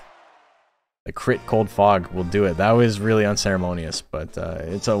 shit! The crit Cold Fog will do it. That was really unceremonious, but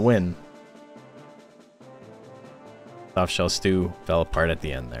it's a win. Soft Shell Stew fell apart at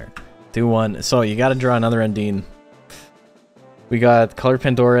the end there. 2-1. So you gotta draw another Undine. We got Color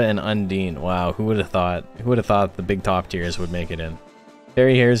Pandora and Undine. Wow, who would have thought? Who would have thought the big top tiers would make it in?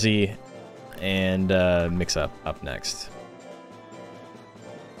 Fairy Hairzy and Mix up next.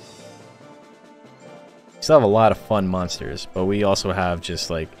 We still have a lot of fun monsters, but we also have just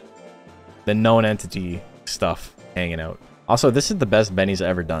like the known entity stuff hanging out. Also, this is the best Benny's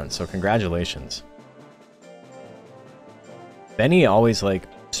ever done, so congratulations. Benny always like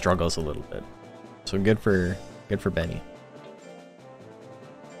struggles a little bit, so good for Benny.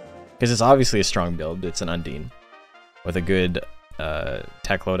 Because it's obviously a strong build. It's an Undine with a good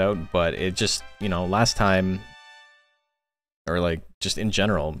tech loadout, but it just, you know, last time, or like just in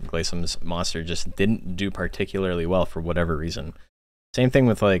general, Glaysam's monster just didn't do particularly well for whatever reason. Same thing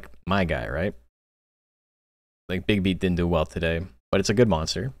with like my guy, right? Like Big Beat didn't do well today, but it's a good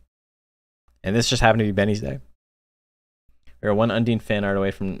monster. And this just happened to be Benny's day. We're one Undine fan art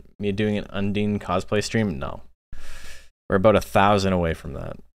away from me doing an Undine cosplay stream? No. We're about 1,000 away from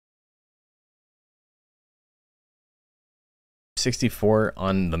that. 64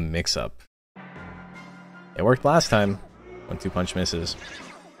 on the mix-up. It worked last time. 1-2 punch misses.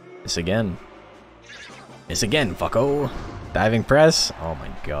 Miss again. Miss again, fucko. Diving press. Oh my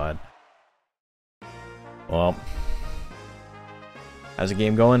god. Well. How's the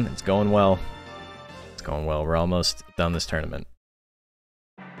game going? It's going well. It's going well. We're almost done this tournament.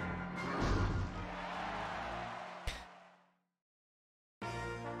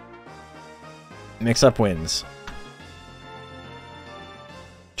 Mix-up wins.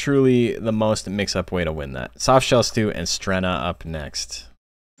 Truly the most mix-up way to win that. Soft Shell Stew and Strenna up next.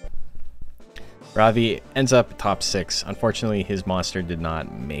 Ravi ends up top 6. Unfortunately, his monster did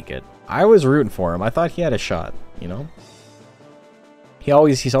not make it. I was rooting for him. I thought he had a shot, you know?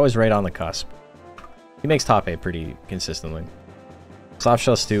 He's always right on the cusp. He makes top 8 pretty consistently. Soft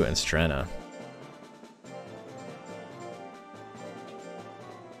Shell Stew and Strenna.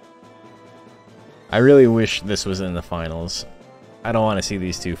 I really wish this was in the finals. I don't want to see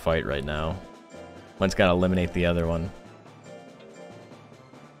these two fight right now. One's got to eliminate the other one.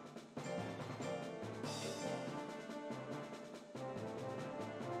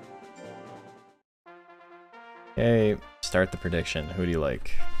 Okay, start the prediction. Who do you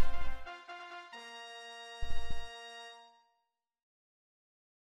like?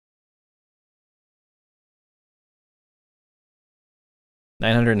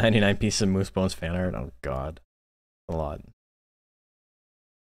 $999 pieces of Moose Bones fan art. Oh god, a lot.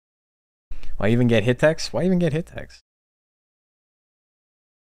 Why even get hit text? Why even get hit text?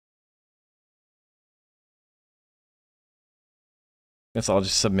 Guess I'll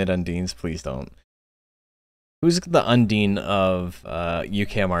just submit Undines. Please don't. Who's the Undine of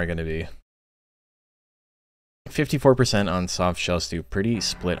UKMR gonna be? 54% on Soft Shell Stew. Pretty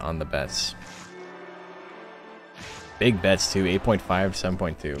split on the bets. Big bets too. 8.5 to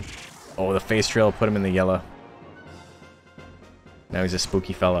 7.2. Oh, the face trail put him in the yellow. Now he's a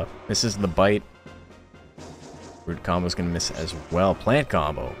spooky fella. This is the bite. Root combo's gonna miss as well. Plant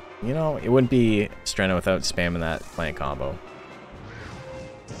combo. You know, it wouldn't be Strenna without spamming that plant combo.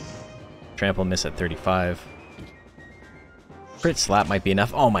 Trample miss at 35. Crit slap might be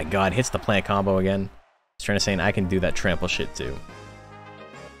enough. Oh my god, hits the plant combo again. Strenna saying I can do that trample shit too.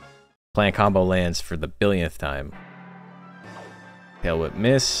 Plant combo lands for the billionth time. Tail whip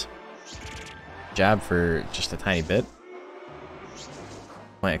miss. Jab for just a tiny bit.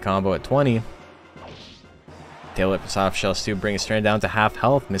 Plant combo at 20. Tail whip Soft Shell Stew brings Strenna down to half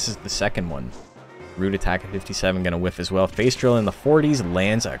health. Misses the second one. Root attack at 57 gonna whiff as well. Face drill in the 40s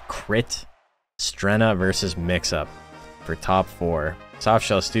lands a crit. Strenna versus Mix Up for top 4. Soft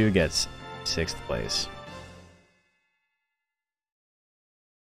Shell Stew gets 6th place.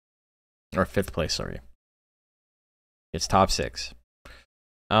 Or 5th place, sorry. It's top 6.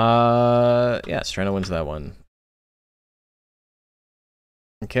 Yeah, Strenna wins that one.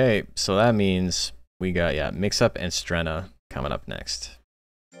 Okay, so that means we got, yeah, Mix Up and Strenna coming up next.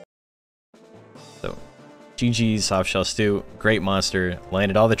 So, GG's Soft Shell Stew. Great monster.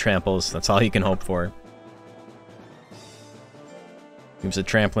 Landed all the tramples. That's all you can hope for. He was a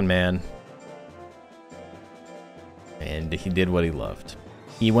trampling man. And he did what he loved.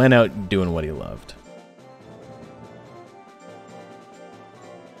 He went out doing what he loved.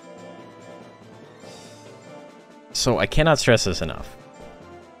 So I cannot stress this enough.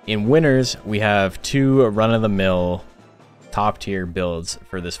 In winners, we have 2 run-of-the-mill top-tier builds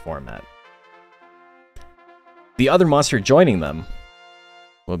for this format. The other monster joining them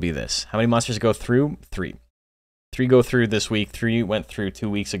will be this. How many monsters go through? 3. 3 go through this week. 3 went through 2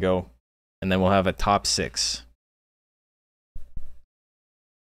 weeks ago. And then we'll have a top 6.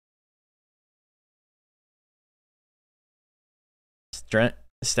 Strenna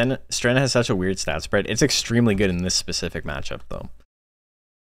has such a weird stat spread. It's extremely good in this specific matchup, though.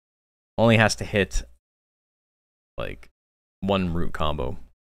 Only has to hit, like, 1 root combo.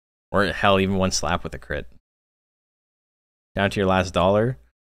 Or, hell, even 1 slap with a crit. Down to your last dollar.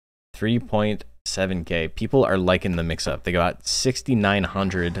 3.7k. People are liking the mix-up. They got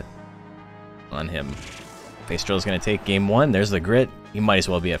 6,900 on him. Face Drill's going to take game 1. There's the grit. He might as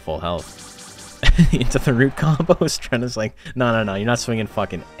well be at full health. Into the root combo. Strenna's like, no, you're not swinging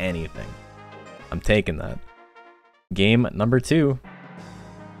fucking anything. I'm taking that. Game number 2.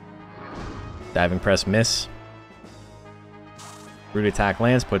 Diving press miss. Root attack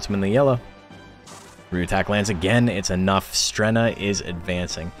lands, puts him in the yellow. Root attack lands again. It's enough. Strenna is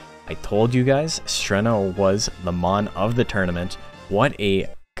advancing. I told you guys, Strenna was the Mon of the tournament. What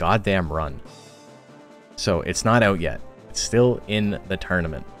a goddamn run. So it's not out yet. It's still in the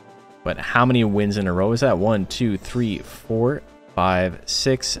tournament. But how many wins in a row is that? 1, 2, 3, 4, 5,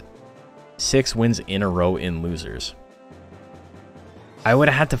 6. 6 wins in a row in losers. I would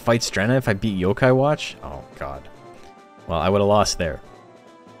have had to fight Strenna if I beat Yokai Watch. Oh, God. Well, I would have lost there.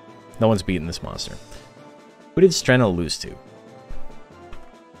 No one's beaten this monster. Who did Strenna lose to?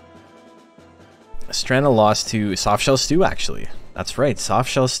 Strenna lost to Softshell Stew, actually. That's right.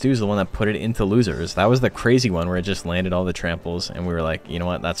 Softshell Stew is the one that put it into losers. That was the crazy one where it just landed all the tramples, and we were like, you know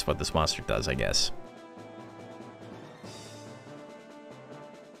what? That's what this monster does, I guess.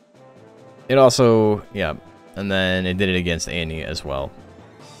 It also, yeah, and then it did it against Annie as well.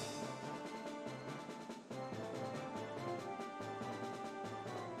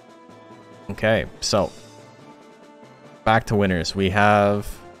 Okay, so back to winners. We have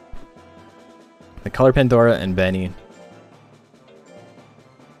the Color Pandora and Benny.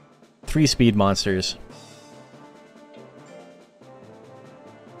 3 speed monsters.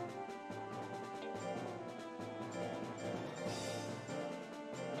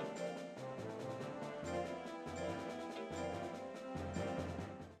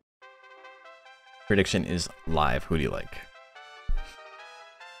 Prediction is live. Who do you like?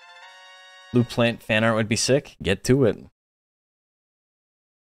 Blue Plant fan art would be sick. Get to it.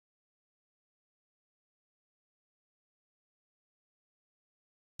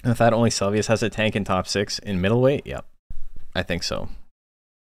 If that only Sylvius has a tank in top 6 in middleweight, yep. I think so.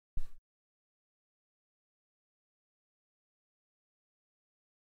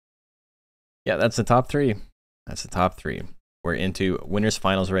 Yeah, that's the top 3. That's the top 3. We're into winners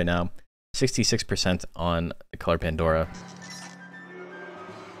finals right now. 66% on the Color Pandora.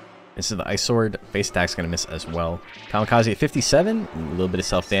 This is the Ice Sword. Face attack's going to miss as well. Kamikaze at 57. A little bit of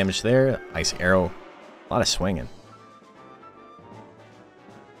self-damage there. Ice Arrow. A lot of swinging.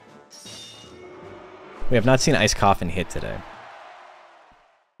 We have not seen Ice Coffin hit today.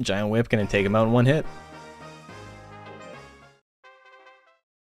 Giant Whip going to take him out in 1 hit.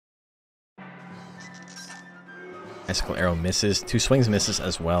 Icicle Arrow misses. 2 swings misses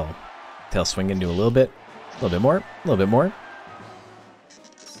as well. Tail swing can do a little bit more, a little bit more.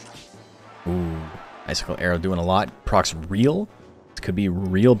 Ooh, Icicle Arrow doing a lot. Procs real. This could be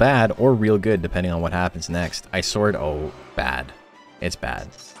real bad or real good depending on what happens next. Ice Sword, oh, bad. It's bad.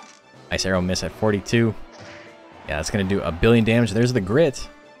 Ice Arrow miss at 42. Yeah, that's going to do a billion damage. There's the grit.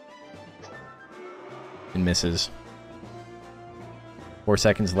 It misses. 4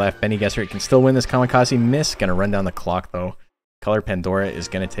 seconds left. Benny Gesserit can still win this. Kamikaze miss. Going to run down the clock, though. Color Pandora is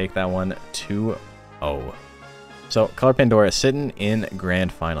going to take that one 2-0. So, Color Pandora sitting in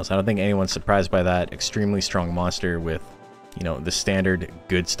grand finals. I don't think anyone's surprised by that. Extremely strong monster with, you know, the standard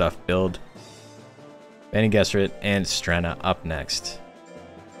good stuff build. Benny Gesserit and Strenna up next.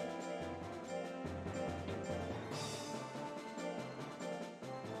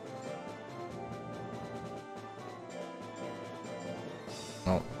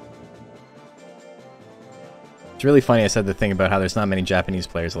 Oh. It's really funny I said the thing about how there's not many Japanese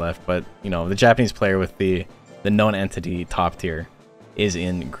players left, but, you know, the Japanese player with the known entity top tier is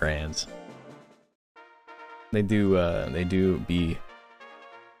in grands. They do be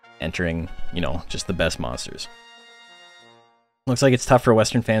entering, you know, just the best monsters. Looks like it's tough for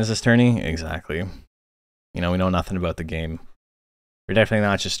Western fans this tourney. Exactly. You know, we know nothing about the game. We're definitely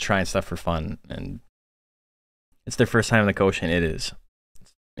not just trying stuff for fun, and it's their first time in the Koshin. It is.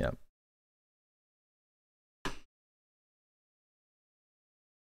 Yeah.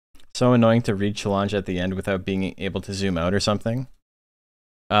 So annoying to read challenge at the end without being able to zoom out or something.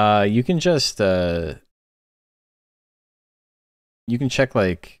 You can just you can check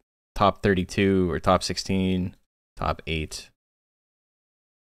like top 32 or top 16, top 8.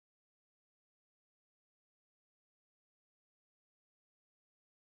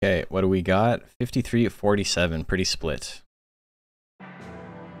 Okay, what do we got? 53-47, pretty split.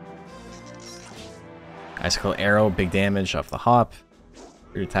 Icicle arrow, big damage off the hop.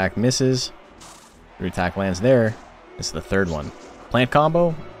 Root attack misses. Root attack lands there. This is the third one. Plant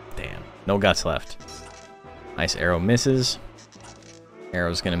combo? Damn, no guts left. Ice arrow misses.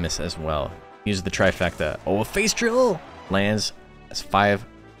 Arrow's gonna miss as well. Use the trifecta. Oh, a face drill! Lands. That's 5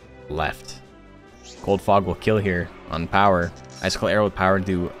 left. Cold fog will kill here on power. Icicle arrow with power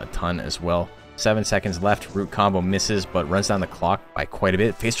do a ton as well. 7 seconds left. Root combo misses, but runs down the clock by quite a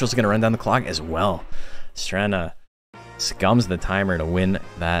bit. Face drill's gonna run down the clock as well. Strana scums the timer to win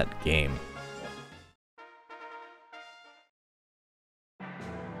that game.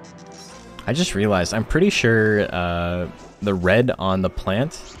 I just realized, I'm pretty sure the red on the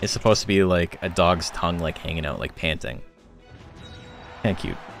plant is supposed to be like a dog's tongue, like hanging out, like panting. Kinda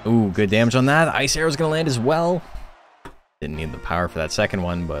cute. Ooh, good damage on that. Ice arrow's gonna land as well. Didn't need the power for that second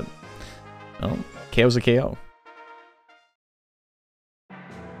one, but well, KO's a KO.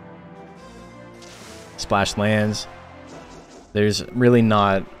 Splash lands. There's really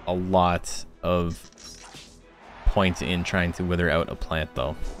not a lot of point in trying to wither out a plant,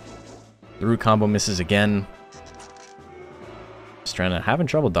 though. The root combo misses again. Strana having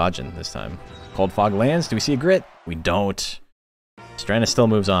trouble dodging this time. Cold fog lands. Do we see a grit? We don't. Strana still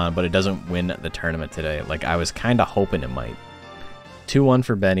moves on, but it doesn't win the tournament today, like I was kind of hoping it might. 2-1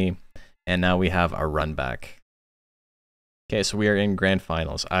 for Benny, and now we have a run back. Okay, so we are in grand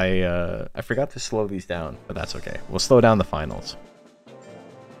finals. I forgot to slow these down, but that's okay. We'll slow down the finals.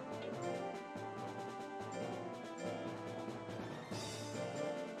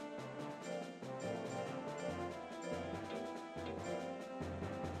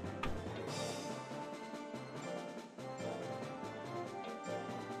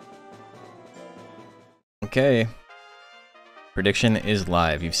 Okay. Prediction is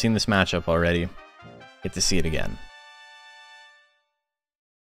live. You've seen this matchup already. Get to see it again.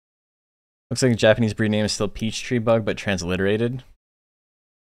 Looks like a Japanese breed name is still Peachtree Bug, but transliterated.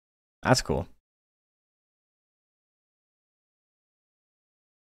 That's cool.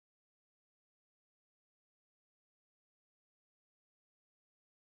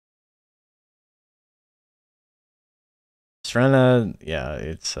 Strana, yeah,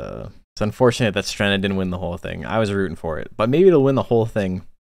 it's unfortunate that Strana didn't win the whole thing. I was rooting for it, but maybe it'll win the whole thing.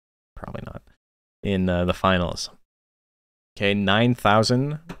 Probably not. In the finals. Okay,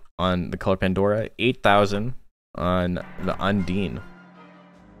 9,000 on the color Pandora, 8,000 on the Undine.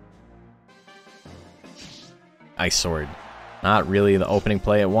 Ice Sword. Not really the opening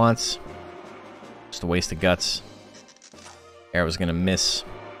play it wants. Just a waste of guts. Arrow's gonna miss.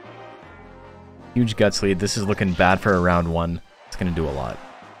 Huge guts lead. This is looking bad for a round 1. It's gonna do a lot.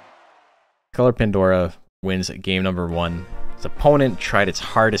 Color Pandora wins game number 1. Its opponent tried its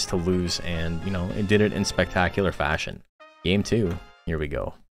hardest to lose, and, you know, it did it in spectacular fashion. Game 2. Here we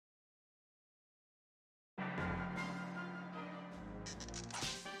go.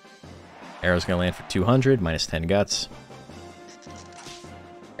 Arrow's gonna land for 200, minus 10 guts.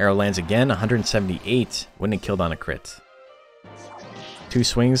 Arrow lands again, 178. Wouldn't have killed on a crit. 2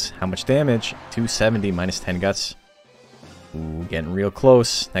 swings, how much damage? 270, minus 10 guts. Ooh, getting real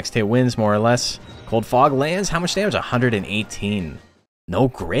close. Next hit wins, more or less. Cold Fog lands, how much damage? 118. No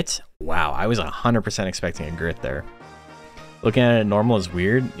grit? Wow, I was 100% expecting a grit there. Looking at it normal is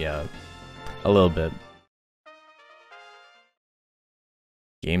weird? Yeah, a little bit.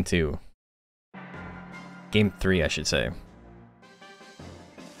 Game 2. Game 3, I should say.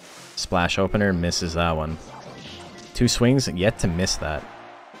 Splash opener, misses that one. 2 swings, yet to miss that.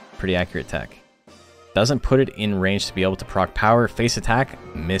 Pretty accurate tech. Doesn't put it in range to be able to proc power. Face attack,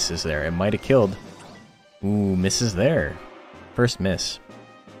 misses there. It might have killed. Ooh, misses there. First miss.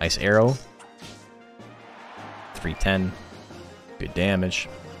 Ice arrow. 310. Good damage.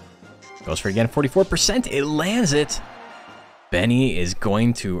 Goes for it again, 44%. It lands it. Benny is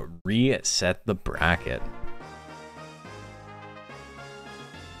going to reset the bracket.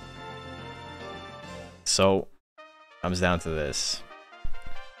 So, comes down to this.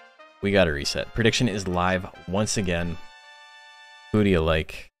 We got to reset. Prediction is live once again. Who do you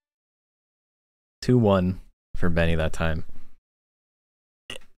like? 2-1 for Benny that time.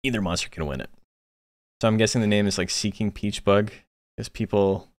 Either monster can win it. So I'm guessing the name is like Seeking Peach Bug, because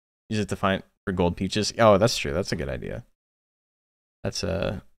people use it to find for gold peaches. Oh, that's true. That's a good idea. That's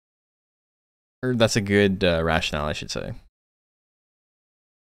Or that's a good rationale, I should say.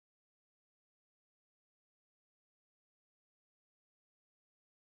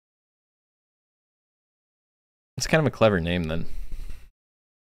 It's kind of a clever name then.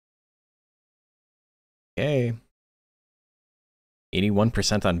 Okay.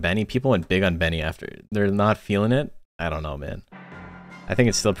 81% on Benny. People went big on Benny after. They're not feeling it? I don't know, man. I think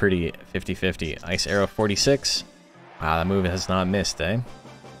it's still pretty 50-50. Ice Arrow 46. Wow, that move has not missed, eh?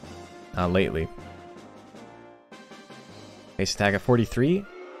 Not lately. Base attack at 43.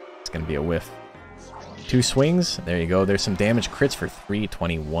 It's going to be a whiff. 2 swings. There you go. There's some damage crits for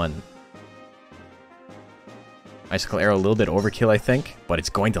 321. Icicle Arrow, a little bit overkill, I think, but it's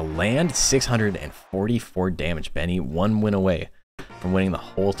going to land 644 damage. Benny, 1 win away from winning the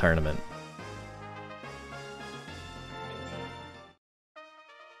whole tournament.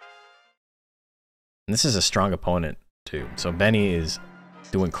 And this is a strong opponent, too. So Benny is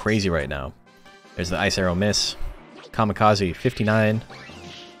doing crazy right now. There's the Ice Arrow miss. Kamikaze, 59.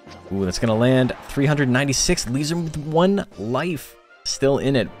 Ooh, that's going to land 396. Leaves him with 1 life. Still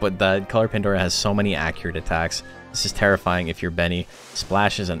in it, but the Color Pandora has so many accurate attacks. This is terrifying if you're Benny.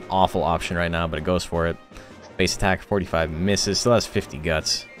 Splash is an awful option right now, but it goes for it. Base attack, 45 misses. Still has 50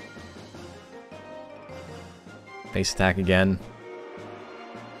 guts. Base attack again.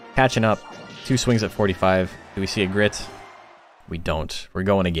 Catching up. 2 swings at 45. Do we see a grit? We don't. We're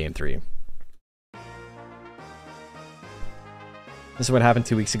going to game 3. This is what happened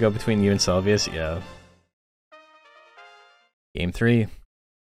 2 weeks ago between you and Salvius? Yeah. Game 3.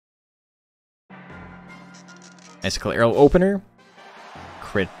 Icicle Arrow opener.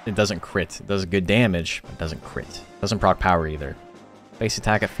 Crit. It doesn't crit. It does good damage, but it doesn't crit. It doesn't proc power either. Base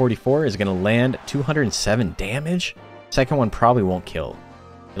attack at 44 is going to land 207 damage. Second one probably won't kill.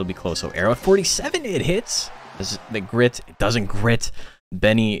 It'll be close. So Arrow at 47, it hits. Does the grit? It doesn't grit.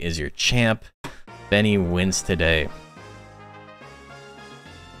 Benny is your champ. Benny wins today.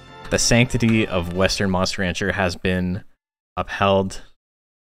 The sanctity of Western Monster Rancher has been upheld.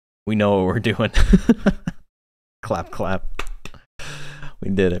 We know what we're doing. Clap, clap. We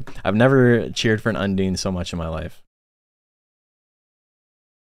did it. I've never cheered for an Undine so much in my life.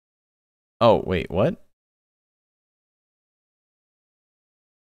 Oh, wait, what?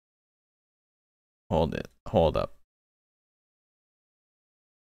 Hold it. Hold up.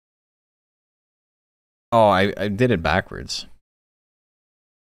 Oh, I did it backwards.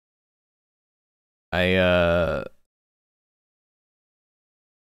 I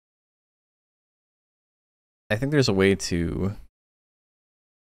think there's a way to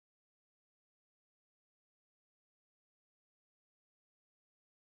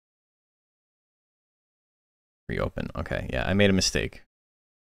reopen. Okay, yeah, I made a mistake.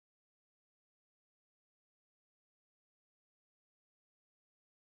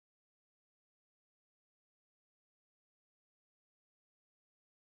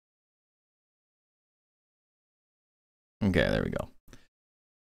 Okay, there we go.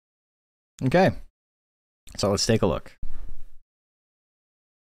 Okay. So let's take a look.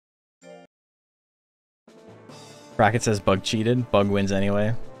 Bracket says Bug cheated. Bug wins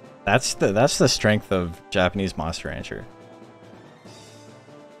anyway. That's the strength of Japanese Monster Rancher.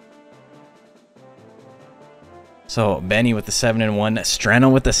 So Benny with the 7-1,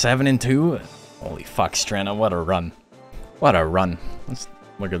 Strenna with the 7-2. Holy fuck, Strenna! What a run! What a run! Let's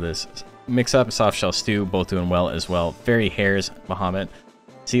look at this. Mix up, soft shell stew, both doing well as well. Fairy hairs, Bahamut.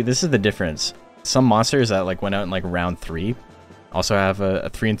 See, this is the difference. Some monsters that like went out in like round 3 also have a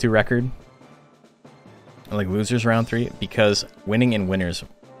 3-2 record. Like losers round 3, because winning in winners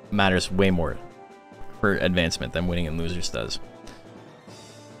matters way more for advancement than winning in losers does.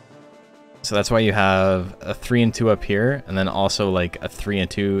 So that's why you have a 3-2 up here, and then also like a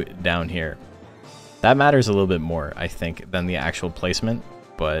 3-2 down here. That matters a little bit more, I think, than the actual placement.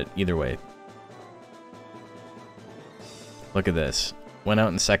 But either way, look at this. Went out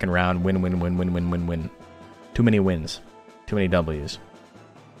in the second round. Win, win, win, win, win, win, win. Too many wins. Too many W's.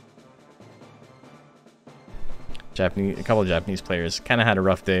 A couple of Japanese players kind of had a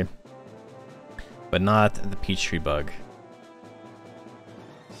rough day, but not the Peachtree Bug.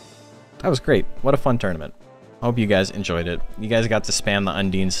 That was great. What a fun tournament. I hope you guys enjoyed it. You guys got to spam the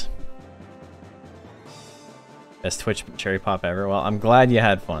Undines. Best Twitch cherry pop ever. Well, I'm glad you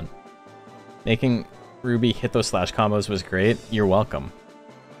had fun. Making Ruby hit those slash combos was great. You're welcome.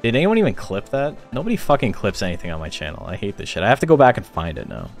 Did anyone even clip that? Nobody fucking clips anything on my channel. I hate this shit. I have to go back and find it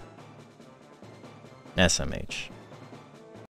now. SMH.